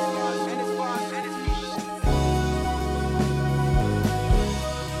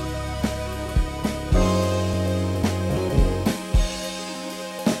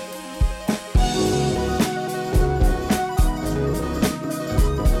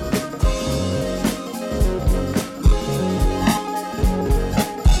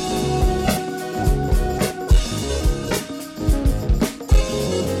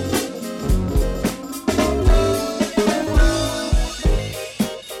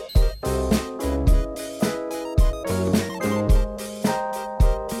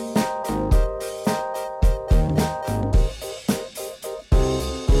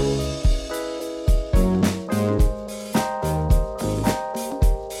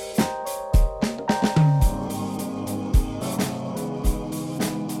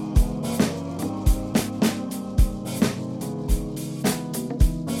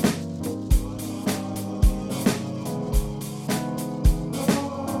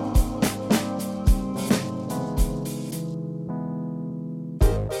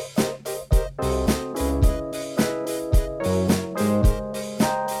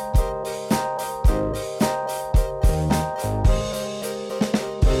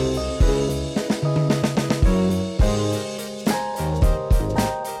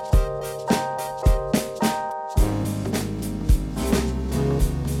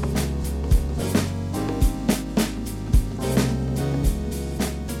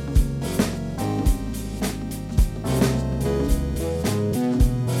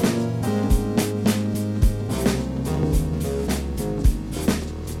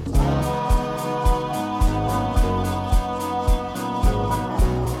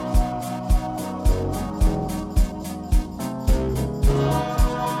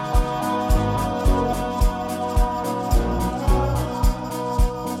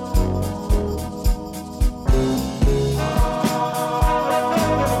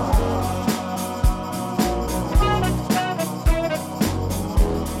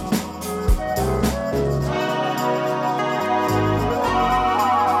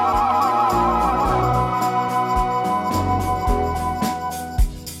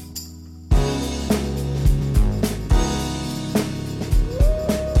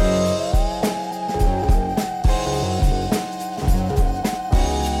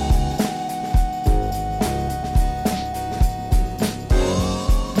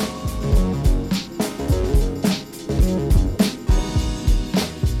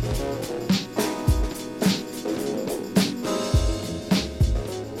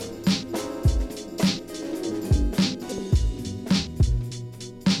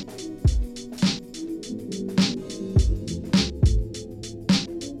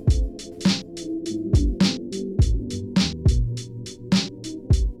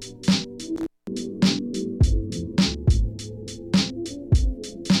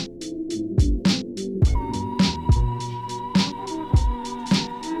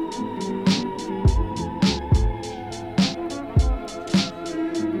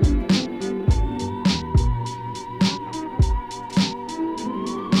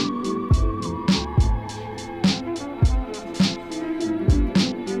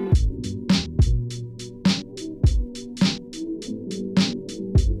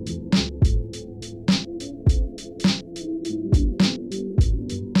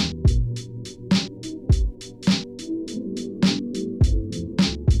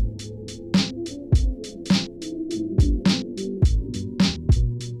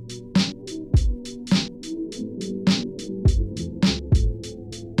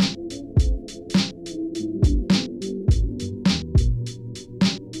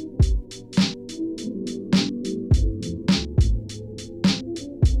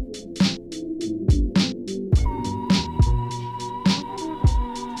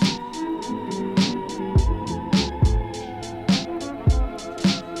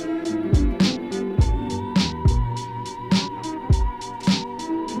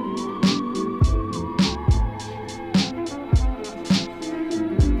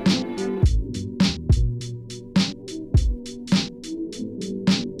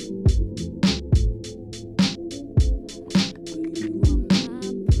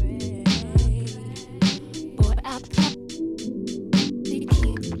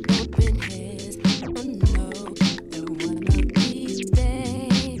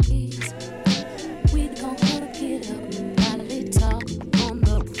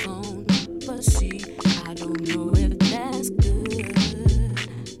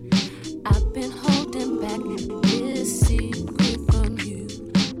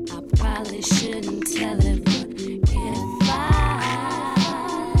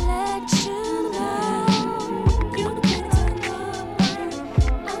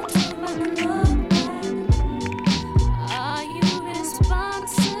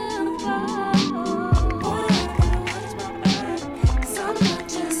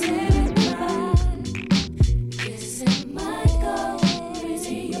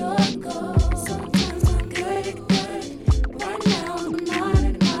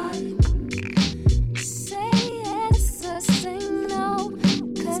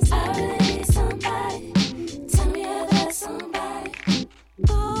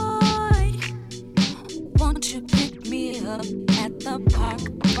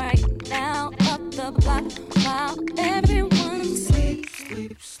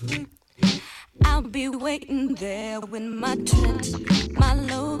sleep. I'll be waiting there with my tricks, my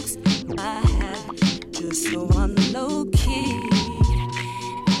looks, my hat, just so on the low key.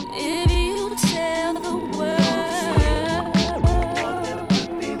 If you tell the world,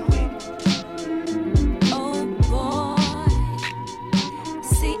 oh boy,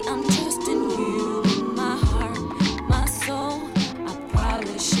 see I'm trusting you with my heart, my soul. I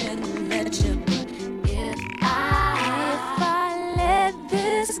probably shouldn't let you, but if I let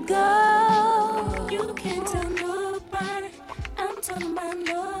this go, you can't tell nobody. I'm telling my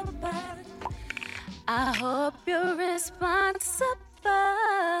nobody. I hope you're responsible.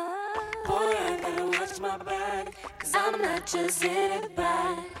 Boy, I gotta watch my back, 'cause I'm not just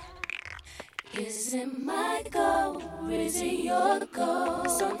anybody. Is it my goal, or is it your goal?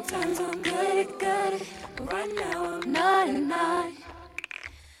 Sometimes I'm good at it, but right now I'm not.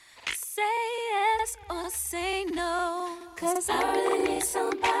 Say yes or say no, 'cause I really need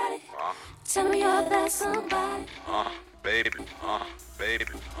somebody. Tell me you're that somebody. Baby, baby, baby,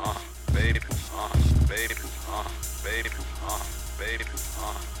 baby, baby, baby, baby,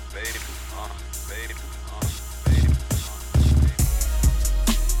 baby, baby.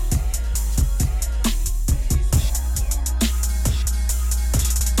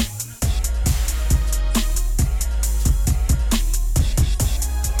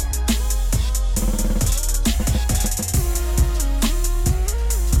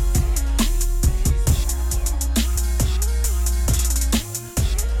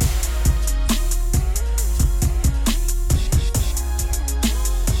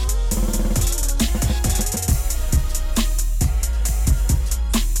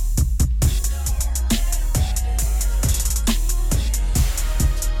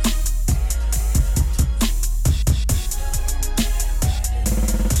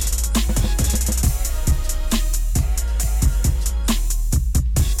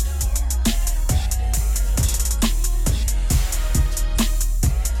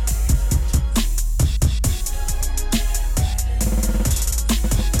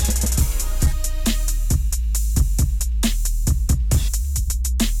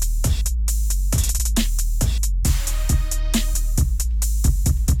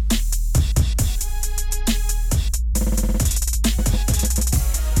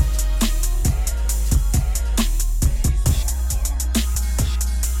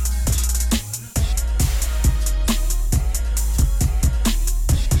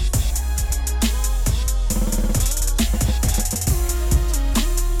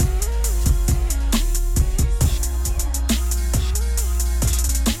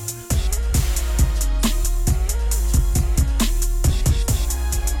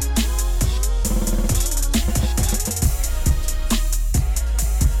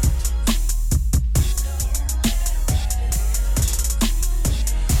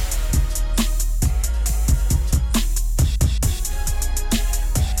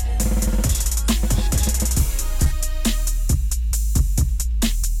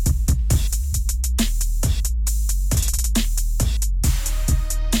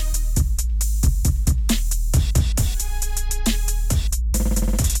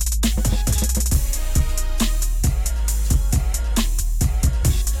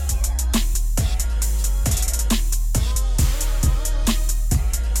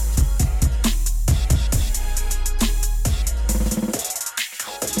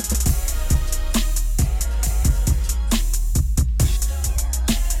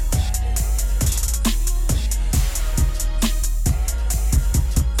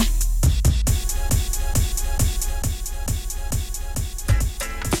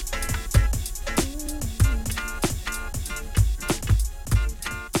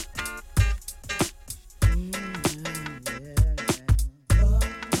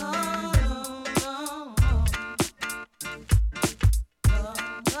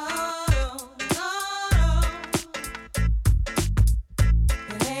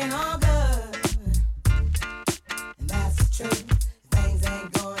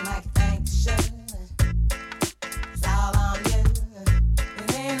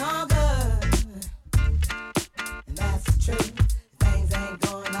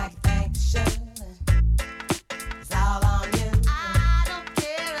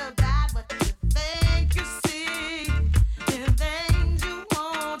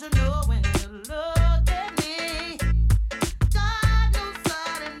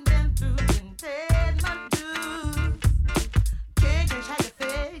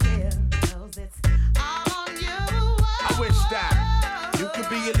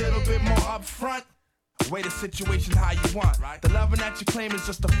 Way the situation how you want. The loving that you claim is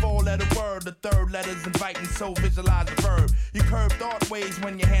just a 4-letter word. The third letter's inviting, so visualize the verb. You curve thought ways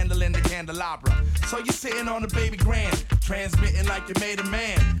when you're handling the candelabra. So you're sitting on a baby grand, transmitting like you made a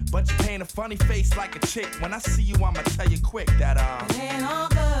man. But you paint a funny face like a chick. When I see you, I'ma tell you quick that it ain't all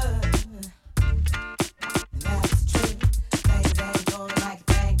good. And that's true. Things ain't going like you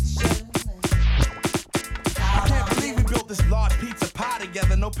think they should. I can't believe we built this large pizza pie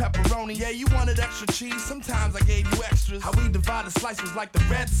together, no pepperoni. Yeah, you wanted extra cheese, sometimes I gave you extras. How we divided slice was like the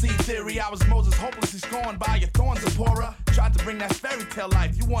Red Sea theory. I was Moses hopelessly scorned by your thorns, Zipporah. Tried to bring that fairy tale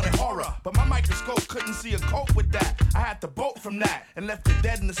life, you wanted horror. But my microscope couldn't see a cope with that. I had to bolt from that and left it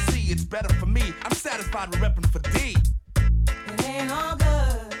dead in the sea. It's better for me, I'm satisfied with repping for D. It ain't all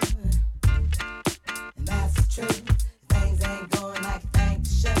good. And that's the truth. Things ain't going like you think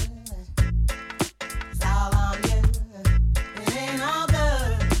they should. It's all on you. It ain't all good.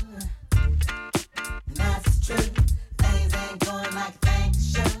 And that's the truth. Things ain't going like you think they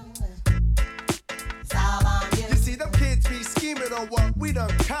should. It's all on you. You see, them kids be scheming on what we done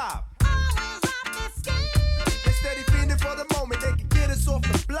cop. Always out there scheming. Instead of fiending for the moment, they can get us off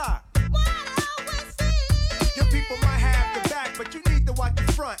the block. Your people might have your back, but you need to watch the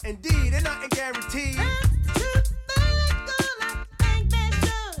front. Indeed, and nothing guaranteed.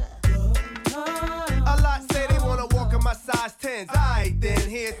 A lot say they wanna walk in my size 10s. Alright then,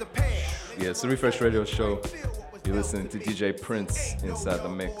 here's the pair. Yeah, it's the Refresh Radio Show. You're listening to DJ Prince inside the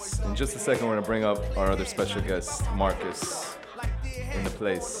mix. In just a second, we're gonna bring up our other special guest, Marcus, in the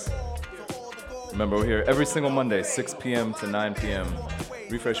place. Remember, we're here every single Monday, 6 p.m. to 9 p.m.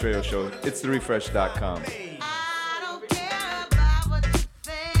 Refresh Radio Show. It's therefresh.com.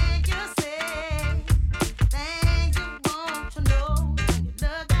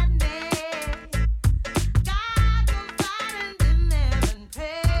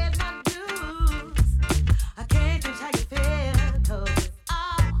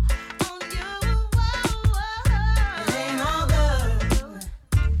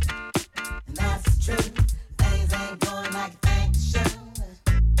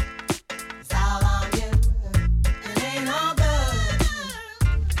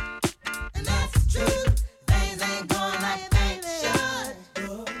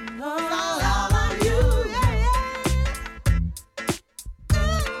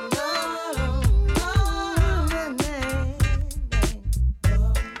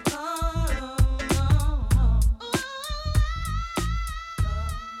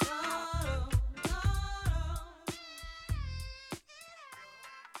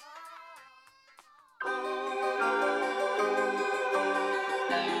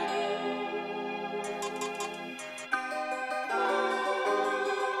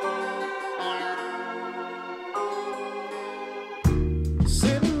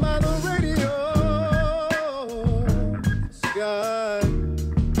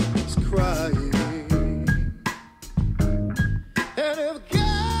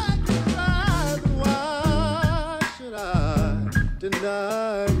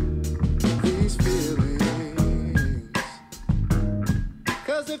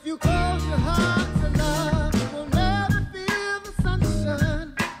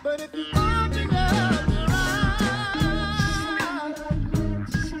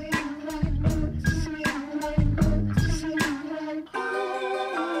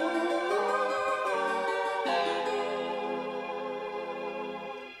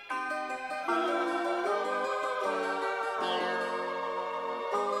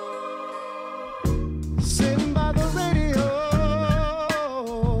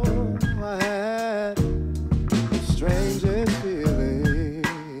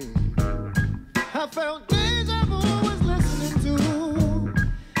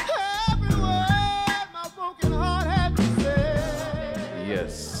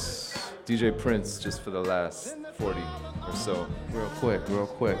 DJ Prince, just for the last 40 or so. Real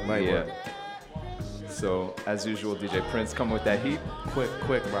quick, light yeah. work. So, as usual, DJ Prince coming with that heat. Quick,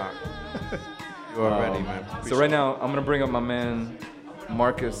 rock. You already, man. So right now, I'm gonna bring up my man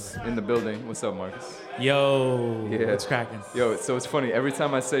Marcus in the building. What's up, Marcus? Yo, yeah. what's cracking? Yo, so it's funny. Every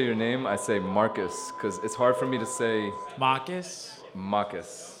time I say your name, I say Marcus, because it's hard for me to say Mawkus.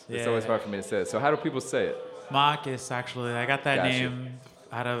 Mawkus. It's Yeah. always hard for me to say it. So how do people say it? Mawkus, actually. I got that Gotcha. name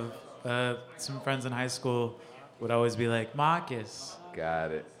out of some friends in high school would always be like, Mawkus.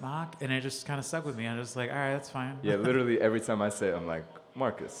 Got it. And it just kind of stuck with me. I'm just like, all right, that's fine. Yeah, literally every time I say it, I'm like,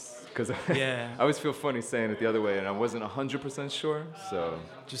 Marcus. Because Yeah. I always feel funny saying it the other way, and I wasn't 100% sure, so.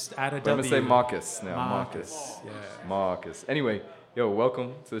 Just add a But I'm going to say W. Mawkus now. Mawkus, yeah. Mawkus. Anyway, yo,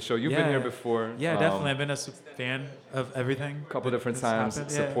 welcome to the show. You've been here before. Yeah, definitely. I've been a fan of everything. A couple different that's times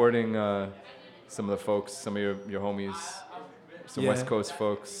happened, yeah. supporting some of the folks, some of your homies, some Yeah. West Coast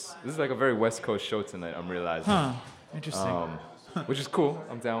folks. This is like a very West Coast show tonight, I'm realizing. Huh. Interesting. Which is cool.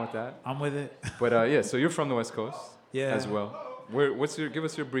 I'm down with that. I'm with it. But yeah, so you're from the West Coast Yeah. as well. Give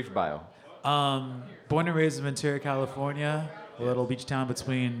us your brief bio. Born and raised in Ventura, California, a little beach town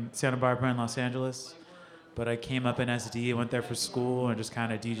between Santa Barbara and Los Angeles. But I came up in SD, went there for school, and just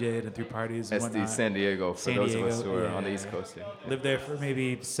kind of DJ'd and threw parties and SD whatnot. San Diego, for San those Diego, of us who are yeah. on the East Coast. Yeah. Lived there for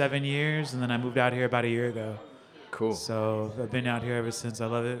maybe 7 years, and then I moved out here about a year ago. Cool. So I've been out here ever since. I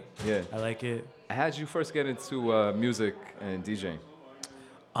love it. Yeah. I like it. How did you first get into music and DJing?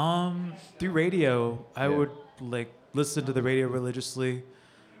 Through radio. I Yeah. would listen to the radio religiously.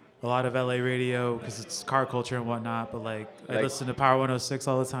 A lot of LA radio because it's car culture and whatnot. But I listen to Power 106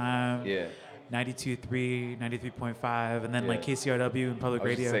 all the time. Yeah. 92.3, 93.5, and then Yeah. KCRW and public I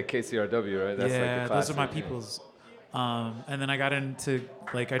was radio. just say KCRW, right? That's yeah, like the those are my classic, yeah. peoples. And then I got into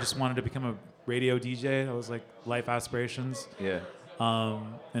I just wanted to become a radio DJ. That was life aspirations. Yeah.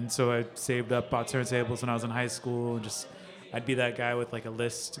 And so I saved up, bought turntables when I was in high school, and I'd be that guy with a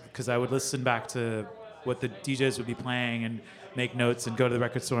list because I would listen back to what the DJs would be playing and make notes and go to the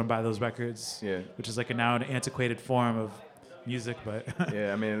record store and buy those records. Yeah. Which is now an antiquated form of music, but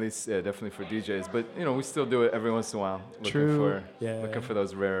Yeah, I mean, at least definitely for DJs. But we still do it every once in a while. True. Looking for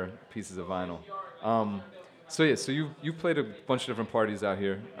those rare pieces of vinyl. So you played a bunch of different parties out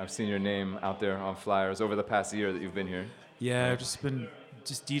here. I've seen your name out there on flyers over the past year that you've been here. Yeah, I've just been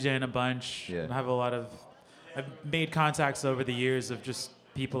DJing a bunch. Yeah. I've made contacts over the years of just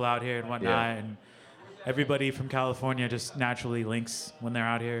people out here and whatnot, Yeah. and everybody from California just naturally links when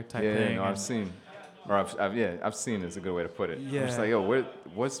they're out here type Yeah, thing. no, I've seen. Or I've seen is a good way to put it. Yeah. I'm just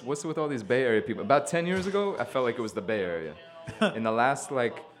what's with all these Bay Area people? About 10 years ago, I felt like it was the Bay Area. In the last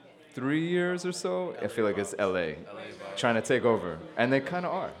 3 years or so, I feel like it's LA trying to take over, and they kind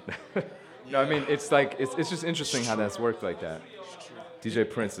of are. I mean, it's just interesting how that's worked like that. DJ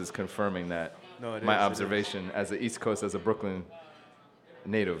Prince is confirming that. No, it my is, it observation as the East Coast, as a Brooklyn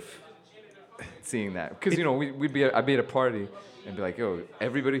native, seeing that because I'd be at a party and be like, yo,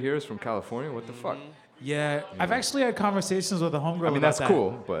 everybody here is from California. What the fuck? Yeah, I've actually had conversations with a homegirl. I mean, about that's that.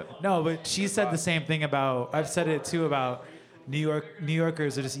 cool, but No, but she said the same thing about. I've said it too about New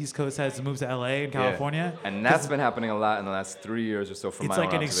Yorkers are just East Coast heads to move to LA and California. Yeah. And that's been happening a lot in the last 3 years or so from my It's own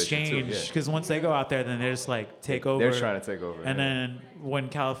like an observation, too. exchange Yeah. because once they go out there, then they're just take over. They're trying to take over. And yeah. then when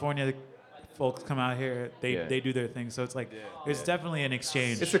California folks come out here, they do their thing. So it's there's definitely an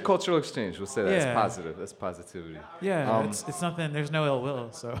exchange. It's a cultural exchange. We'll say that. Yeah. It's positive. That's positivity. Yeah, it's nothing. There's no ill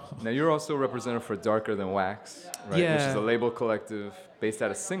will. So now you're also representative for Darker Than Wax, right? Yeah. Which is a label collective based out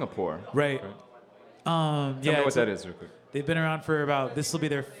of Singapore. Right. Tell me what that is, real quick. They've been around for this will be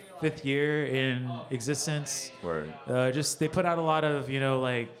their 5th year in existence. Word. They put out a lot of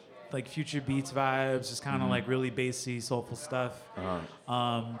like future beats vibes, just kind of really bassy, soulful stuff.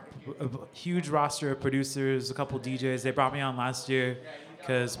 A huge roster of producers, a couple DJs. They brought me on last year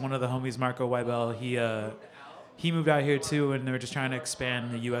because one of the homies, Marco Weibel, he moved out here too, and they were just trying to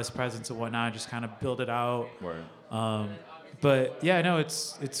expand the U.S. presence and whatnot, just kind of build it out. Word. But yeah, no,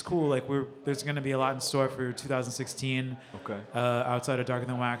 it's cool. There's gonna be a lot in store for 2016. Okay. Outside of Darker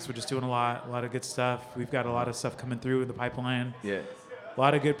Than Wax, we're just doing a lot of good stuff. We've got a lot of stuff coming through in the pipeline. Yeah. A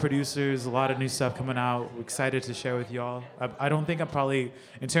lot of good producers, a lot of new stuff coming out. We're excited to share with y'all. I don't think I'm probably,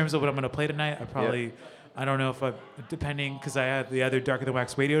 in terms of what I'm gonna play tonight, I don't know if depending, because I had the other Darker Than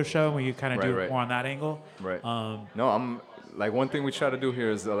Wax radio show where you kind of do more on that angle. Right. No, one thing we try to do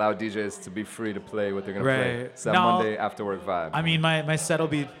here is allow DJs to be free to play what they're going to play. It's that Monday after work vibe. I mean, my set will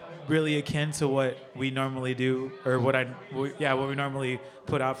be really akin to what we normally do, or what we normally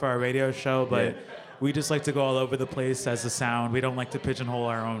put out for our radio show, but we just like to go all over the place as a sound. We don't like to pigeonhole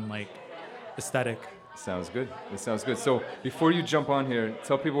our own aesthetic. Sounds good. It sounds good. So before you jump on here,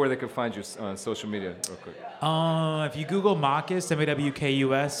 tell people where they can find you on social media real quick. If you Google Mawkus,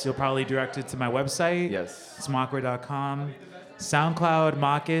 MAWKUS, you'll probably direct it to my website. Yes. It's mawkware.com. SoundCloud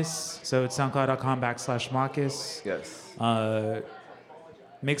Mawkus, so it's soundcloud.com/Mawkus. Yes.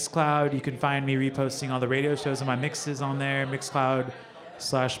 Mixcloud, you can find me reposting all the radio shows and my mixes on there.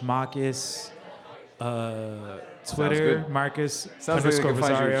 Mixcloud/Mawkus. Twitter, Marcus. Sounds like they can find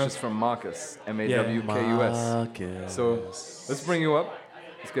you Rosario. just from Mawkus, MAWKUS. So let's bring you up.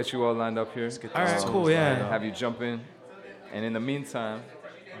 Let's get you all lined up here. All right, cool, yeah. Have you jump in. And in the meantime,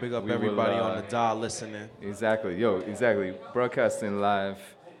 big up everybody on the dial listening. Exactly. Broadcasting live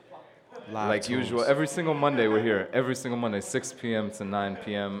like tunes. usual. Every single Monday we're here. Every single Monday, 6 p.m. to 9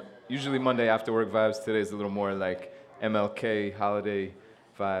 p.m. Usually Monday after work vibes. Today's a little more like MLK holiday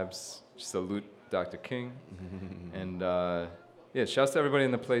vibes. Salute Dr. King. And Yeah, shouts to everybody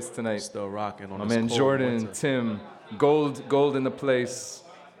in the place tonight. Still rocking on my this man cold Jordan, winter. Tim, Gold in the place,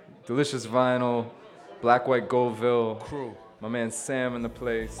 Delicious Vinyl, Black White Goldville, Crew. My man Sam in the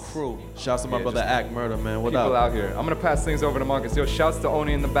place. Crew. Shouts to my brother just Act Murder, man. What people up? out here. I'm gonna pass things over to Marcus. Yo, shouts to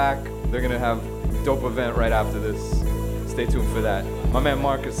Oni in the back. They're gonna have a dope event right after this. Stay tuned for that. My man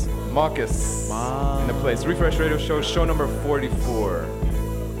Marcus in the place. Refresh Radio Show, show number 44.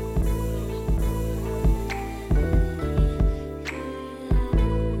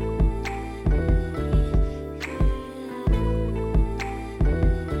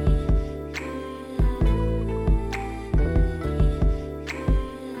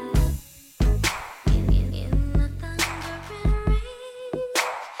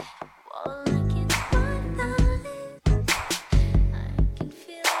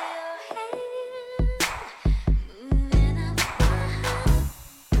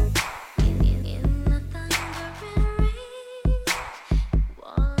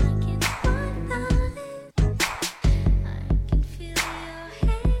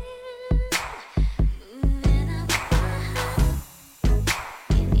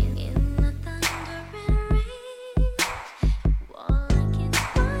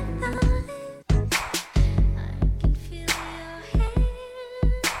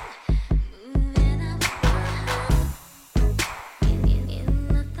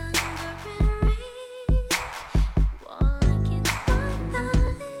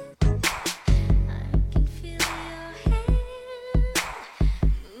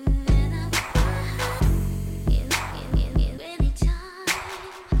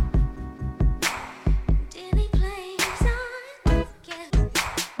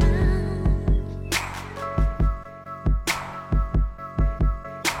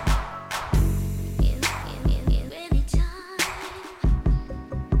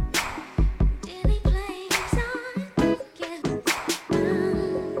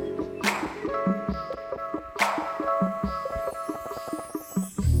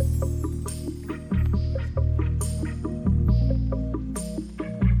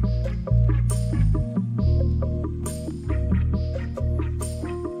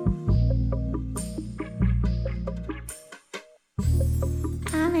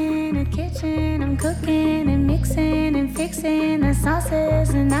 Cooking and mixing and fixing the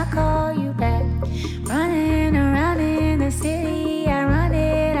sauces, and I call you back. Running around in the city, I run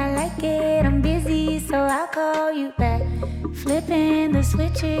it, I like it, I'm busy, so I'll call you back. Flipping the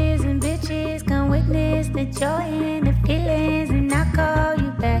switches and bitches come witness the joy and the feelings, and I call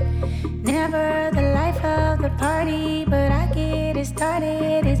you back. Never the life of the party, but I get it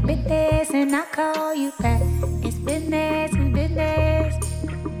started, it's business, and I call you back. It's business, it's business.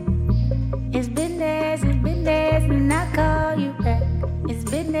 It's business, and I call you back. It's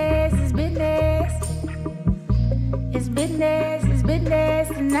business, it's business. It's business, it's business,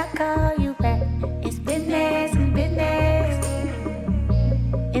 and I call you back. It's business, it's business.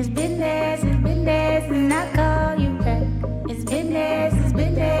 It's business, it's business, and I call you back. It's business, it's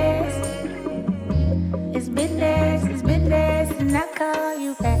business. It's business, it's business, and I call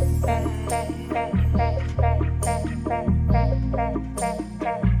you back, back, back, back, back, back, back, back, back, back, back, back, back,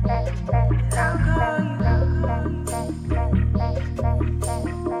 back. I'll call you back, back, back, back, back, back, back,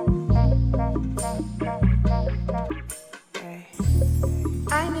 back, back, back, back, back.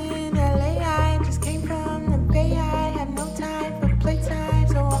 I'm in LA, I just came from the Bay. I have no time for playtime,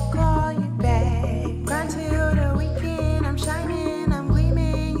 so I'll call you back. Grind till the weekend, I'm shining, I'm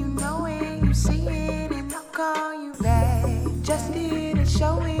gleaming, you know it, you see it, and I'll call you back. Just did a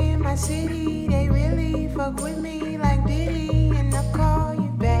show in my city, they really fuck with me like Diddy, and I'll call you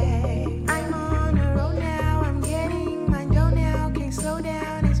back. I'm on the road now, I'm getting my dough now, can't slow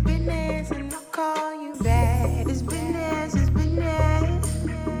down, it's business, and I'll call you back. It's business, it's business.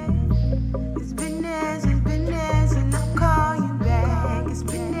 It's business, it's business, and I'll call you back. It's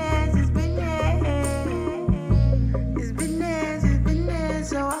business, it's business. It's business, it's business,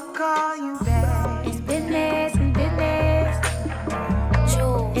 so I'll call you back. It's business, it's business.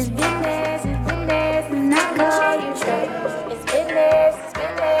 It's business, it's business, and I'll call you back.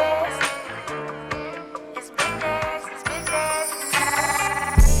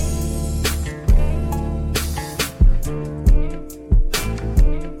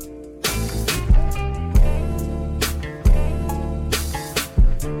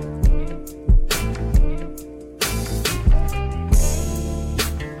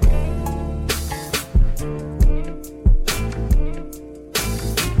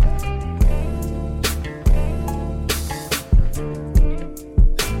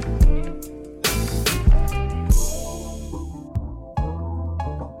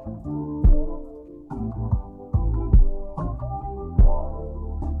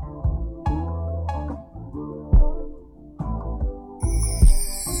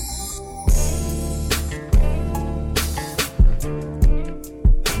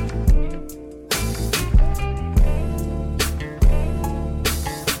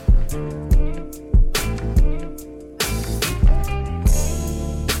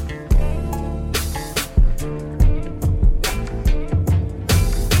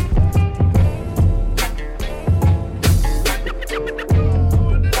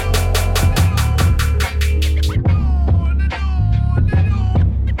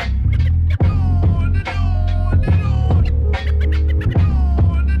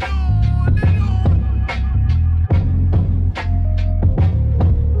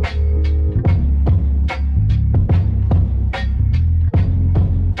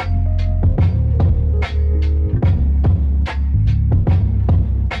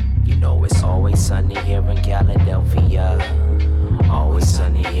 sunny here in Philadelphia. Always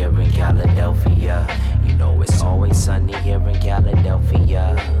sunny here in Philadelphia. You know it's always sunny here in Philadelphia.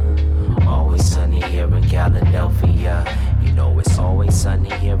 Always sunny here in Philadelphia. You know it's always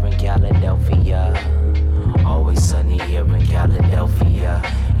sunny here in Philadelphia. Always sunny here in Philadelphia.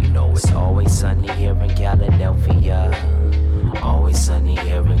 You know it's always sunny here in Philadelphia. Always sunny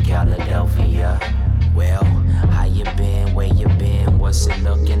here in Philadelphia. Well, how you been? Where you been? What's it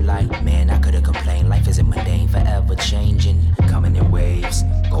looking like? Man, I could've complained. Life isn't mundane, forever changing. Coming in waves,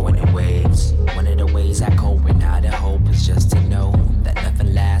 going in waves. One of the ways I cope and how to hope is just to know that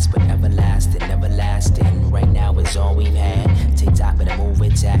nothing lasts but everlasting, everlasting. Right now is all we've had. Tick tock, better move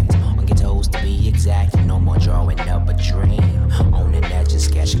it tact. On your toes to be exact. No more drawing up a dream. Owning that, just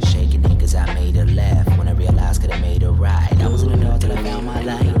sketching, shaking it, cause I made a laugh. When I realized could've made a right. I was in the dark till I found my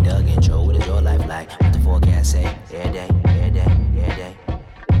light. Doug intro, what is your life like? What the forecast say? Every day, every day, every day.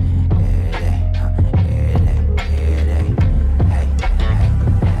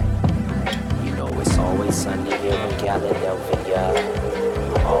 Always sunny here in Philadelphia.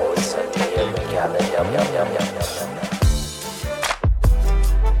 Always sunny here in Philadelphia.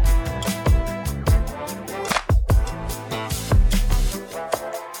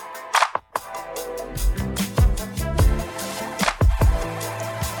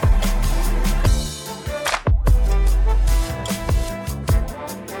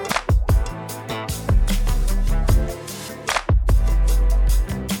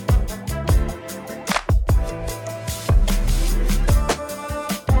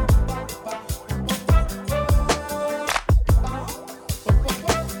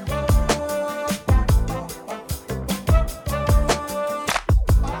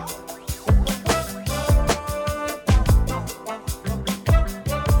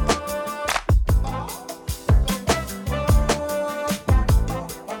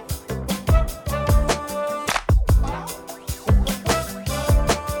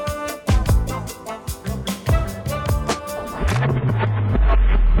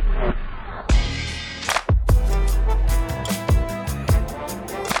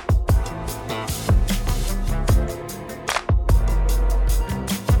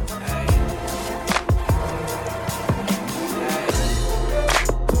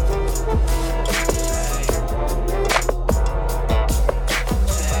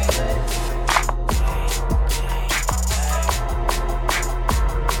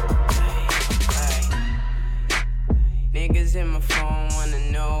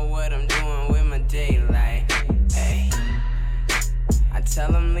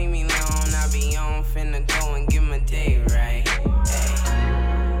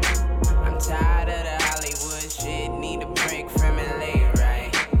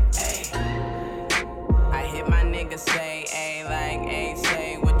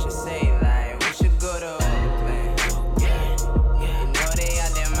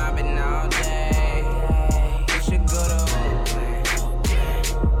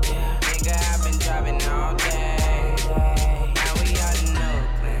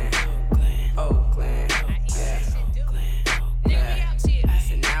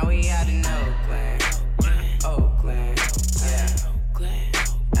 Now we out in Oakland.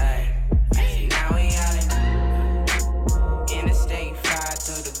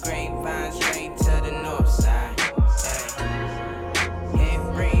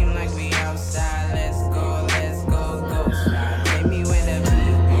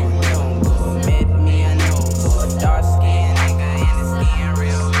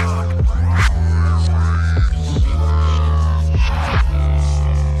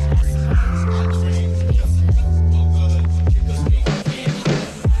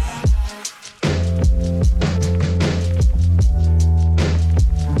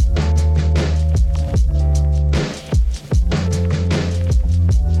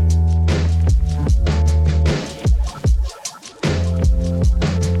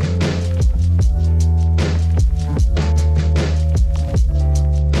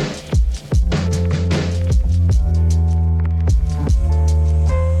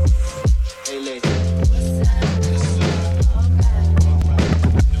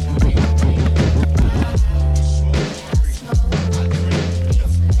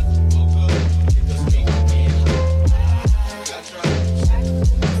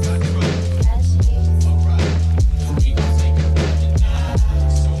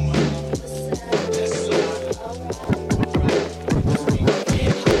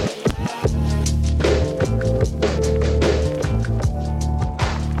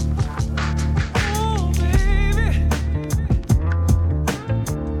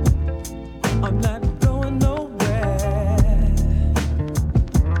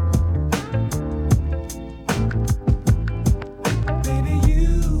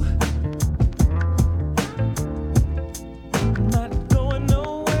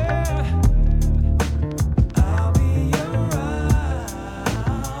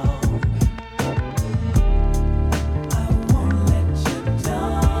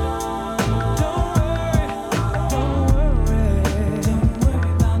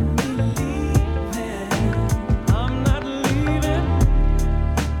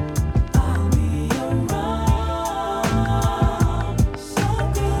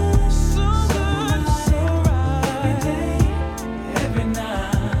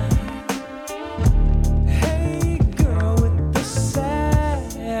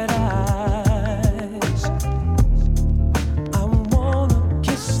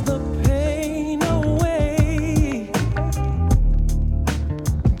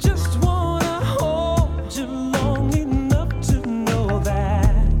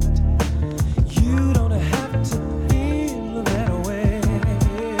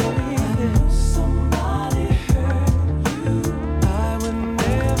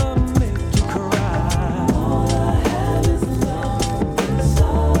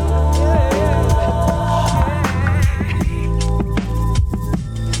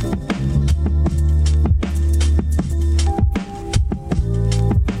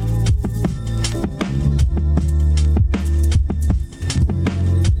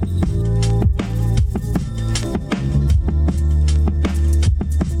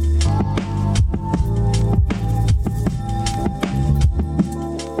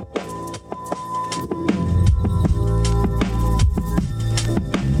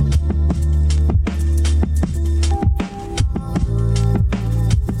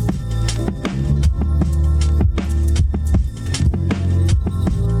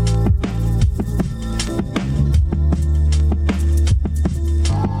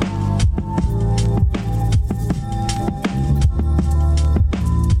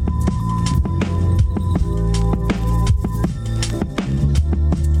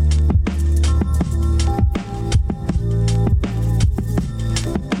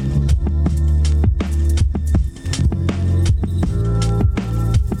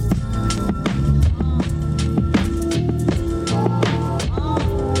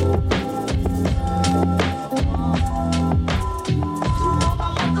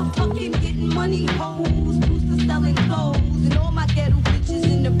 money hoes, used to selling clothes, and all my ghetto bitches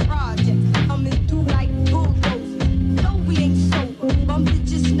in the project coming through like bulldozers. No, we ain't sober, bum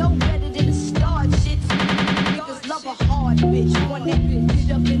bitches know better than to start shit. Niggas love a hard bitch, one that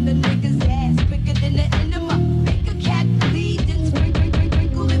get up in the nigga's ass quicker than the enema. Make a cat bleed and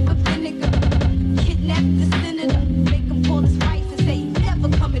sprinkle it with vinegar. Kidnap the senator, make him call his wife and say never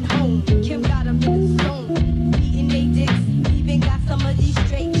coming home. Kim got him in the zone, eating they dicks. Even got some of these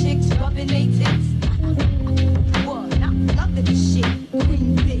straight chicks rubbing they tits. What? I'm loving this shit,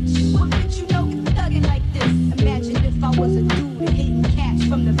 queen bitch. What bitch you know get thugging like this? Imagine if I was a dude hitting cats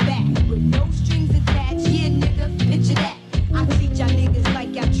from the back with no strings attached. Yeah, nigga, picture that. I treat y'all niggas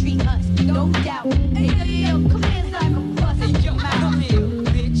like y'all treat us, no doubt. Hey, yo, come here so I can bust your mouth. Come here,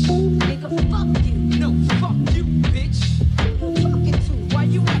 bitch. Nigga, fuck you. No, fuck you, bitch. Who you talking to? Why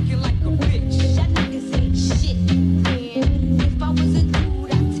you acting like a bitch? Y'all niggas ain't shit, man. If I was a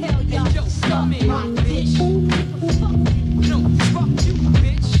dude, I'd tell y'all, hey, yo, suck my bitch. Nigga, fuck you. No, fuck you,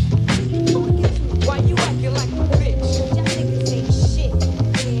 bitch. Who you talking to? Why you acting like a bitch? Y'all niggas ain't shit,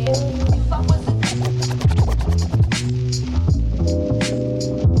 man. If I was a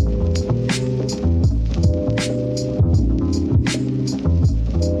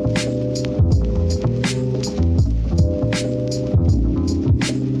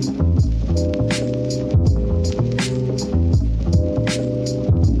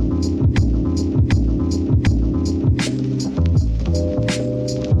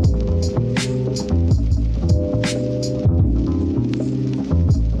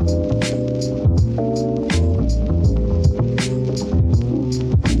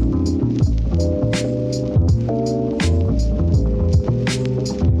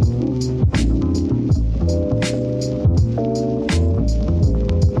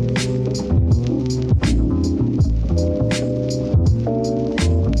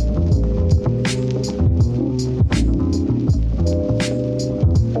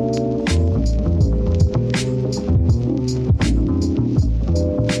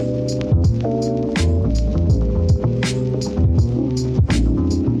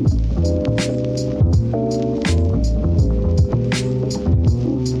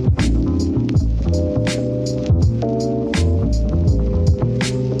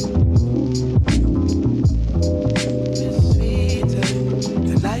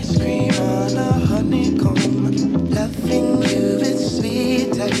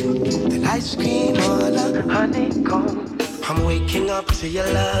ice cream on a honeycomb. I'm waking up to your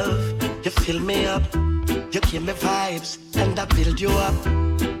love. You fill me up. You give me vibes and I build you up.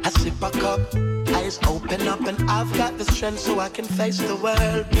 I sip a cup, eyes open up, and I've got the strength so I can face the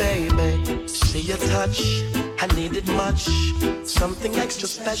world, baby. See your touch, I need it much. Something extra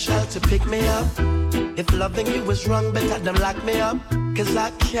special to pick me up. If loving you was wrong, better than lock me up. Cause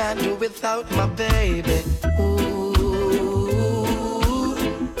I can't do without my baby. Ooh,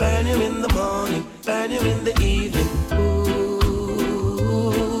 burn you in the morning, burn you in the evening. Ooh,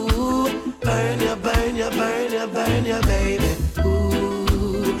 burn you, burn you, burn you, burn you, baby.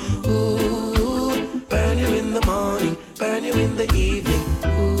 Ooh, burn you in the morning, burn you in the evening.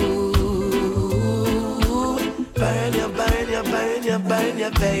 Ooh, burn you, burn you, burn you, burn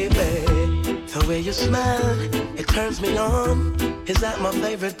you, baby. The way you smell, it turns me on. Is that my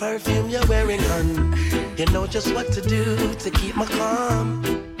favorite perfume you're wearing, hun? You know just what to do to keep me calm.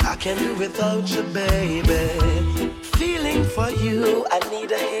 I can't do without you, baby. Feeling for you, I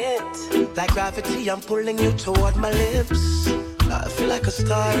need a hit. Like gravity, I'm pulling you toward my lips. I feel like a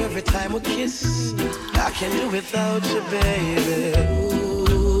star every time we kiss. I can't do without you, baby.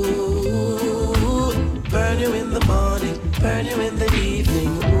 Ooh, burn you in the morning, burn you in the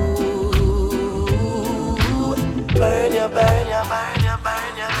evening. Ooh, burn you, burn you, burn you,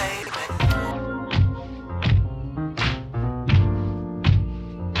 burn you, baby.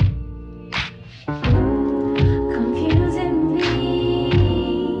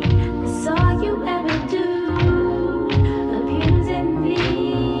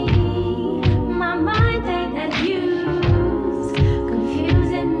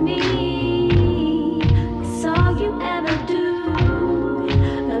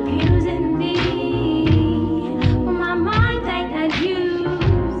 My mind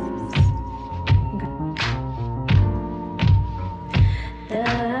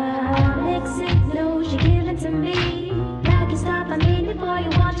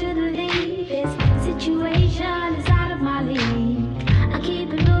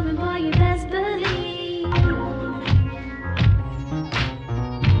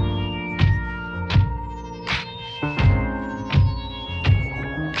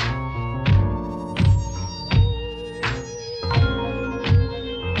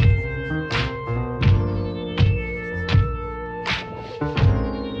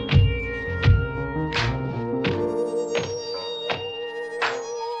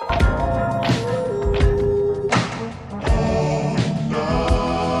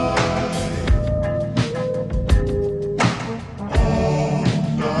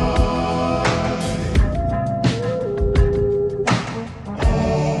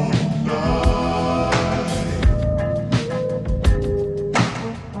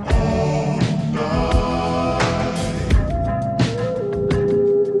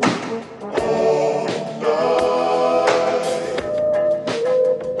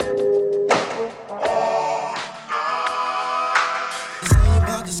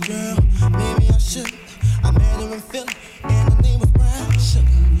about this girl. Maybe I should. I met her in Philly, and her name was Brown Sugar.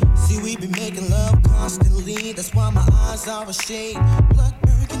 See, we be making love constantly. That's why my eyes are a shade blood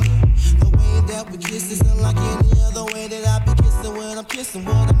burgundy. The way that we kiss is unlike any other way that I be kissing when I'm kissing.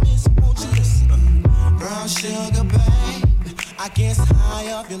 What I miss, won't you listen? Brown sugar, babe. I guess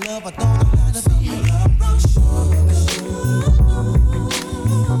high off your love, I don't know how to be loved. Brown sugar.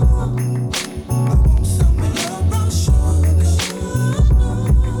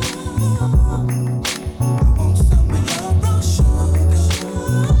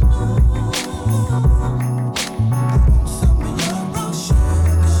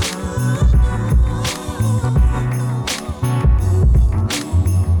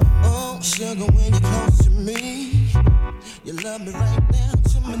 Sugar, when you're close to me, you love me right down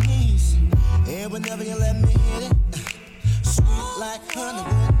to my knees. And whenever you let me hit it, sweet like honey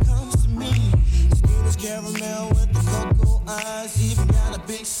when it comes to me. Skin is caramel with the cocoa eyes. Even got a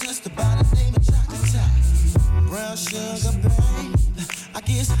big sister by the name of Chocolate Tie. Brown sugar, babe. I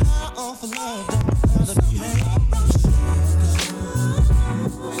guess high off of love, don't know how to behave.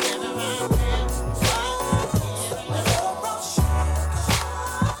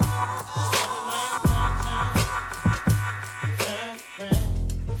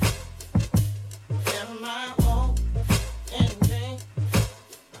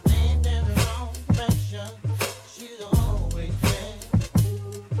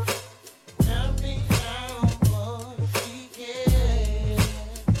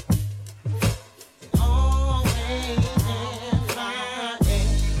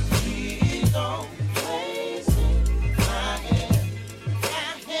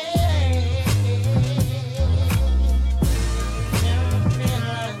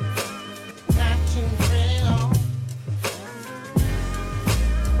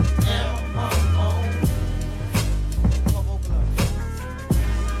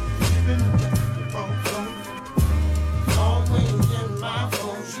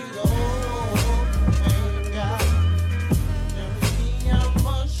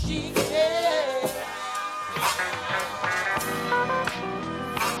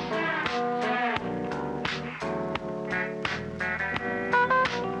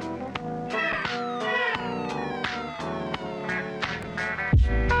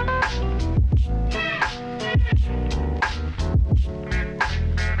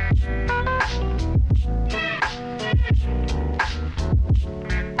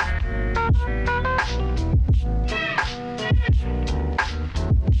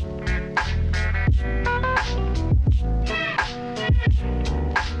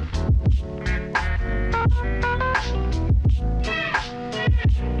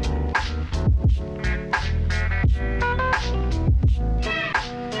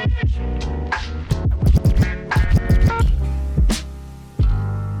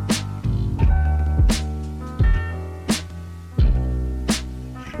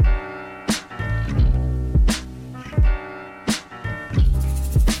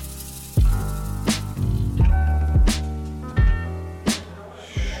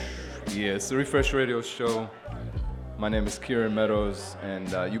 It's the Refresh Radio Show. My name is Kieran Meadows, and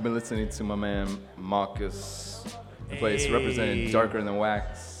you've been listening to my man Mawkus, the place representing Darker Than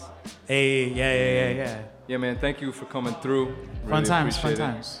Wax. Hey, yeah. Yeah, man, thank you for coming through. Fun times.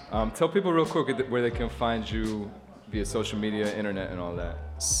 Tell people real quick where they can find you via social media, internet, and all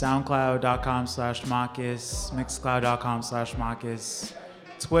that. SoundCloud.com/Mawkus, Mixcloud.com/Mawkus.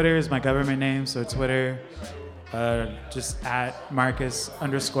 Twitter is my government name, so Twitter. Just at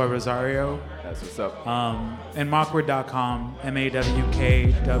Marcus_Rosario. That's what's up. And Mawkward.com,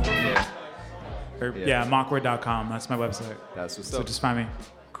 MAWKW. Mawkward.com. That's my website. That's what's up. So just find me.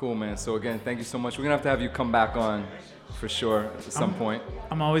 Cool, man. So again, thank you so much. We're gonna have to have you come back on for sure at some point.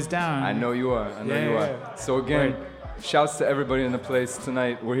 I'm always down. I know you are. You are. So again, shouts to everybody in the place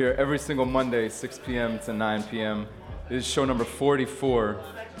tonight. We're here every single Monday, 6 p.m. to 9 p.m. This is show number 44.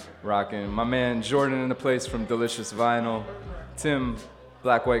 Rocking. My man Jordan in the place from Delicious Vinyl. Tim,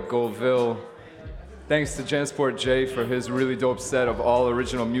 Black White Goldville. Thanks to Jansport J for his really dope set of all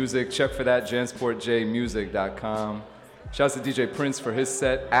original music. Check for that, jansportjmusic.com. Shouts to DJ Prince for his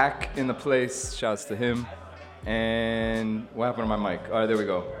set. Ack in the place. Shouts to him. And what happened to my mic? All right, there we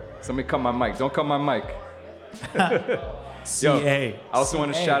go. Somebody cut my mic. Don't cut my mic. Yo, I also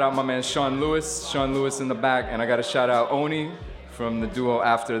want to shout out my man Sean Lewis in the back. And I got to shout out Oni from the duo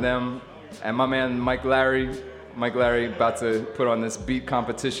After Them, and my man Mike Larry about to put on this beat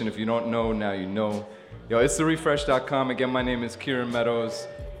competition. If you don't know, now you know. Yo, it's therefresh.com. Again, my name is Kieran Meadows,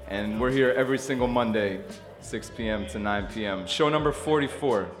 and we're here every single Monday, 6 p.m. to 9 p.m. Show number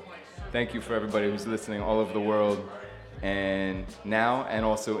 44. Thank you for everybody who's listening all over the world. and now and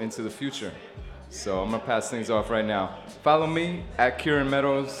also into the future. So I'm gonna pass things off right now. Follow me at Kieran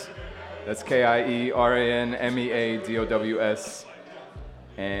Meadows. That's KIERANMEADOWS.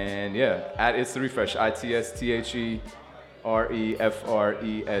 And yeah, at It's the Refresh,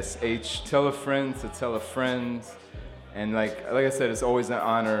 ITSTHEREFRESH. Tell a friend to tell a friend. And like I said, it's always an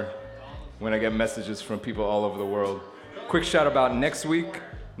honor when I get messages from people all over the world. Quick shout about next week.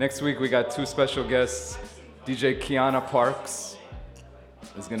 Next week we got 2 special guests. DJ Kiana Parks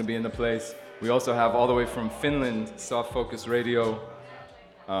is gonna be in the place. We also have all the way from Finland, Soft Focus Radio.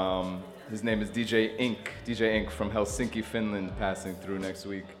 His name is DJ Ink from Helsinki, Finland, passing through next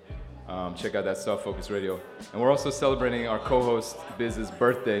week. Check out that Soft Focus Radio. And we're also celebrating our co-host Biz's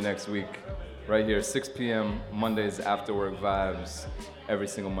birthday next week, right here, 6 p.m. Mondays after work vibes, every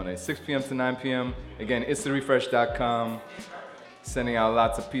single Monday, 6 p.m. to 9 p.m. Again, itstherefresh.com. Sending out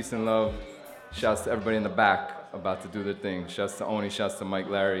lots of peace and love. Shouts to everybody in the back about to do their thing. Shouts to Oni, shouts to Mike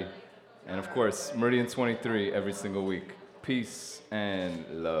Larry. And of course, Meridian 23 every single week. Peace and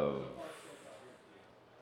love.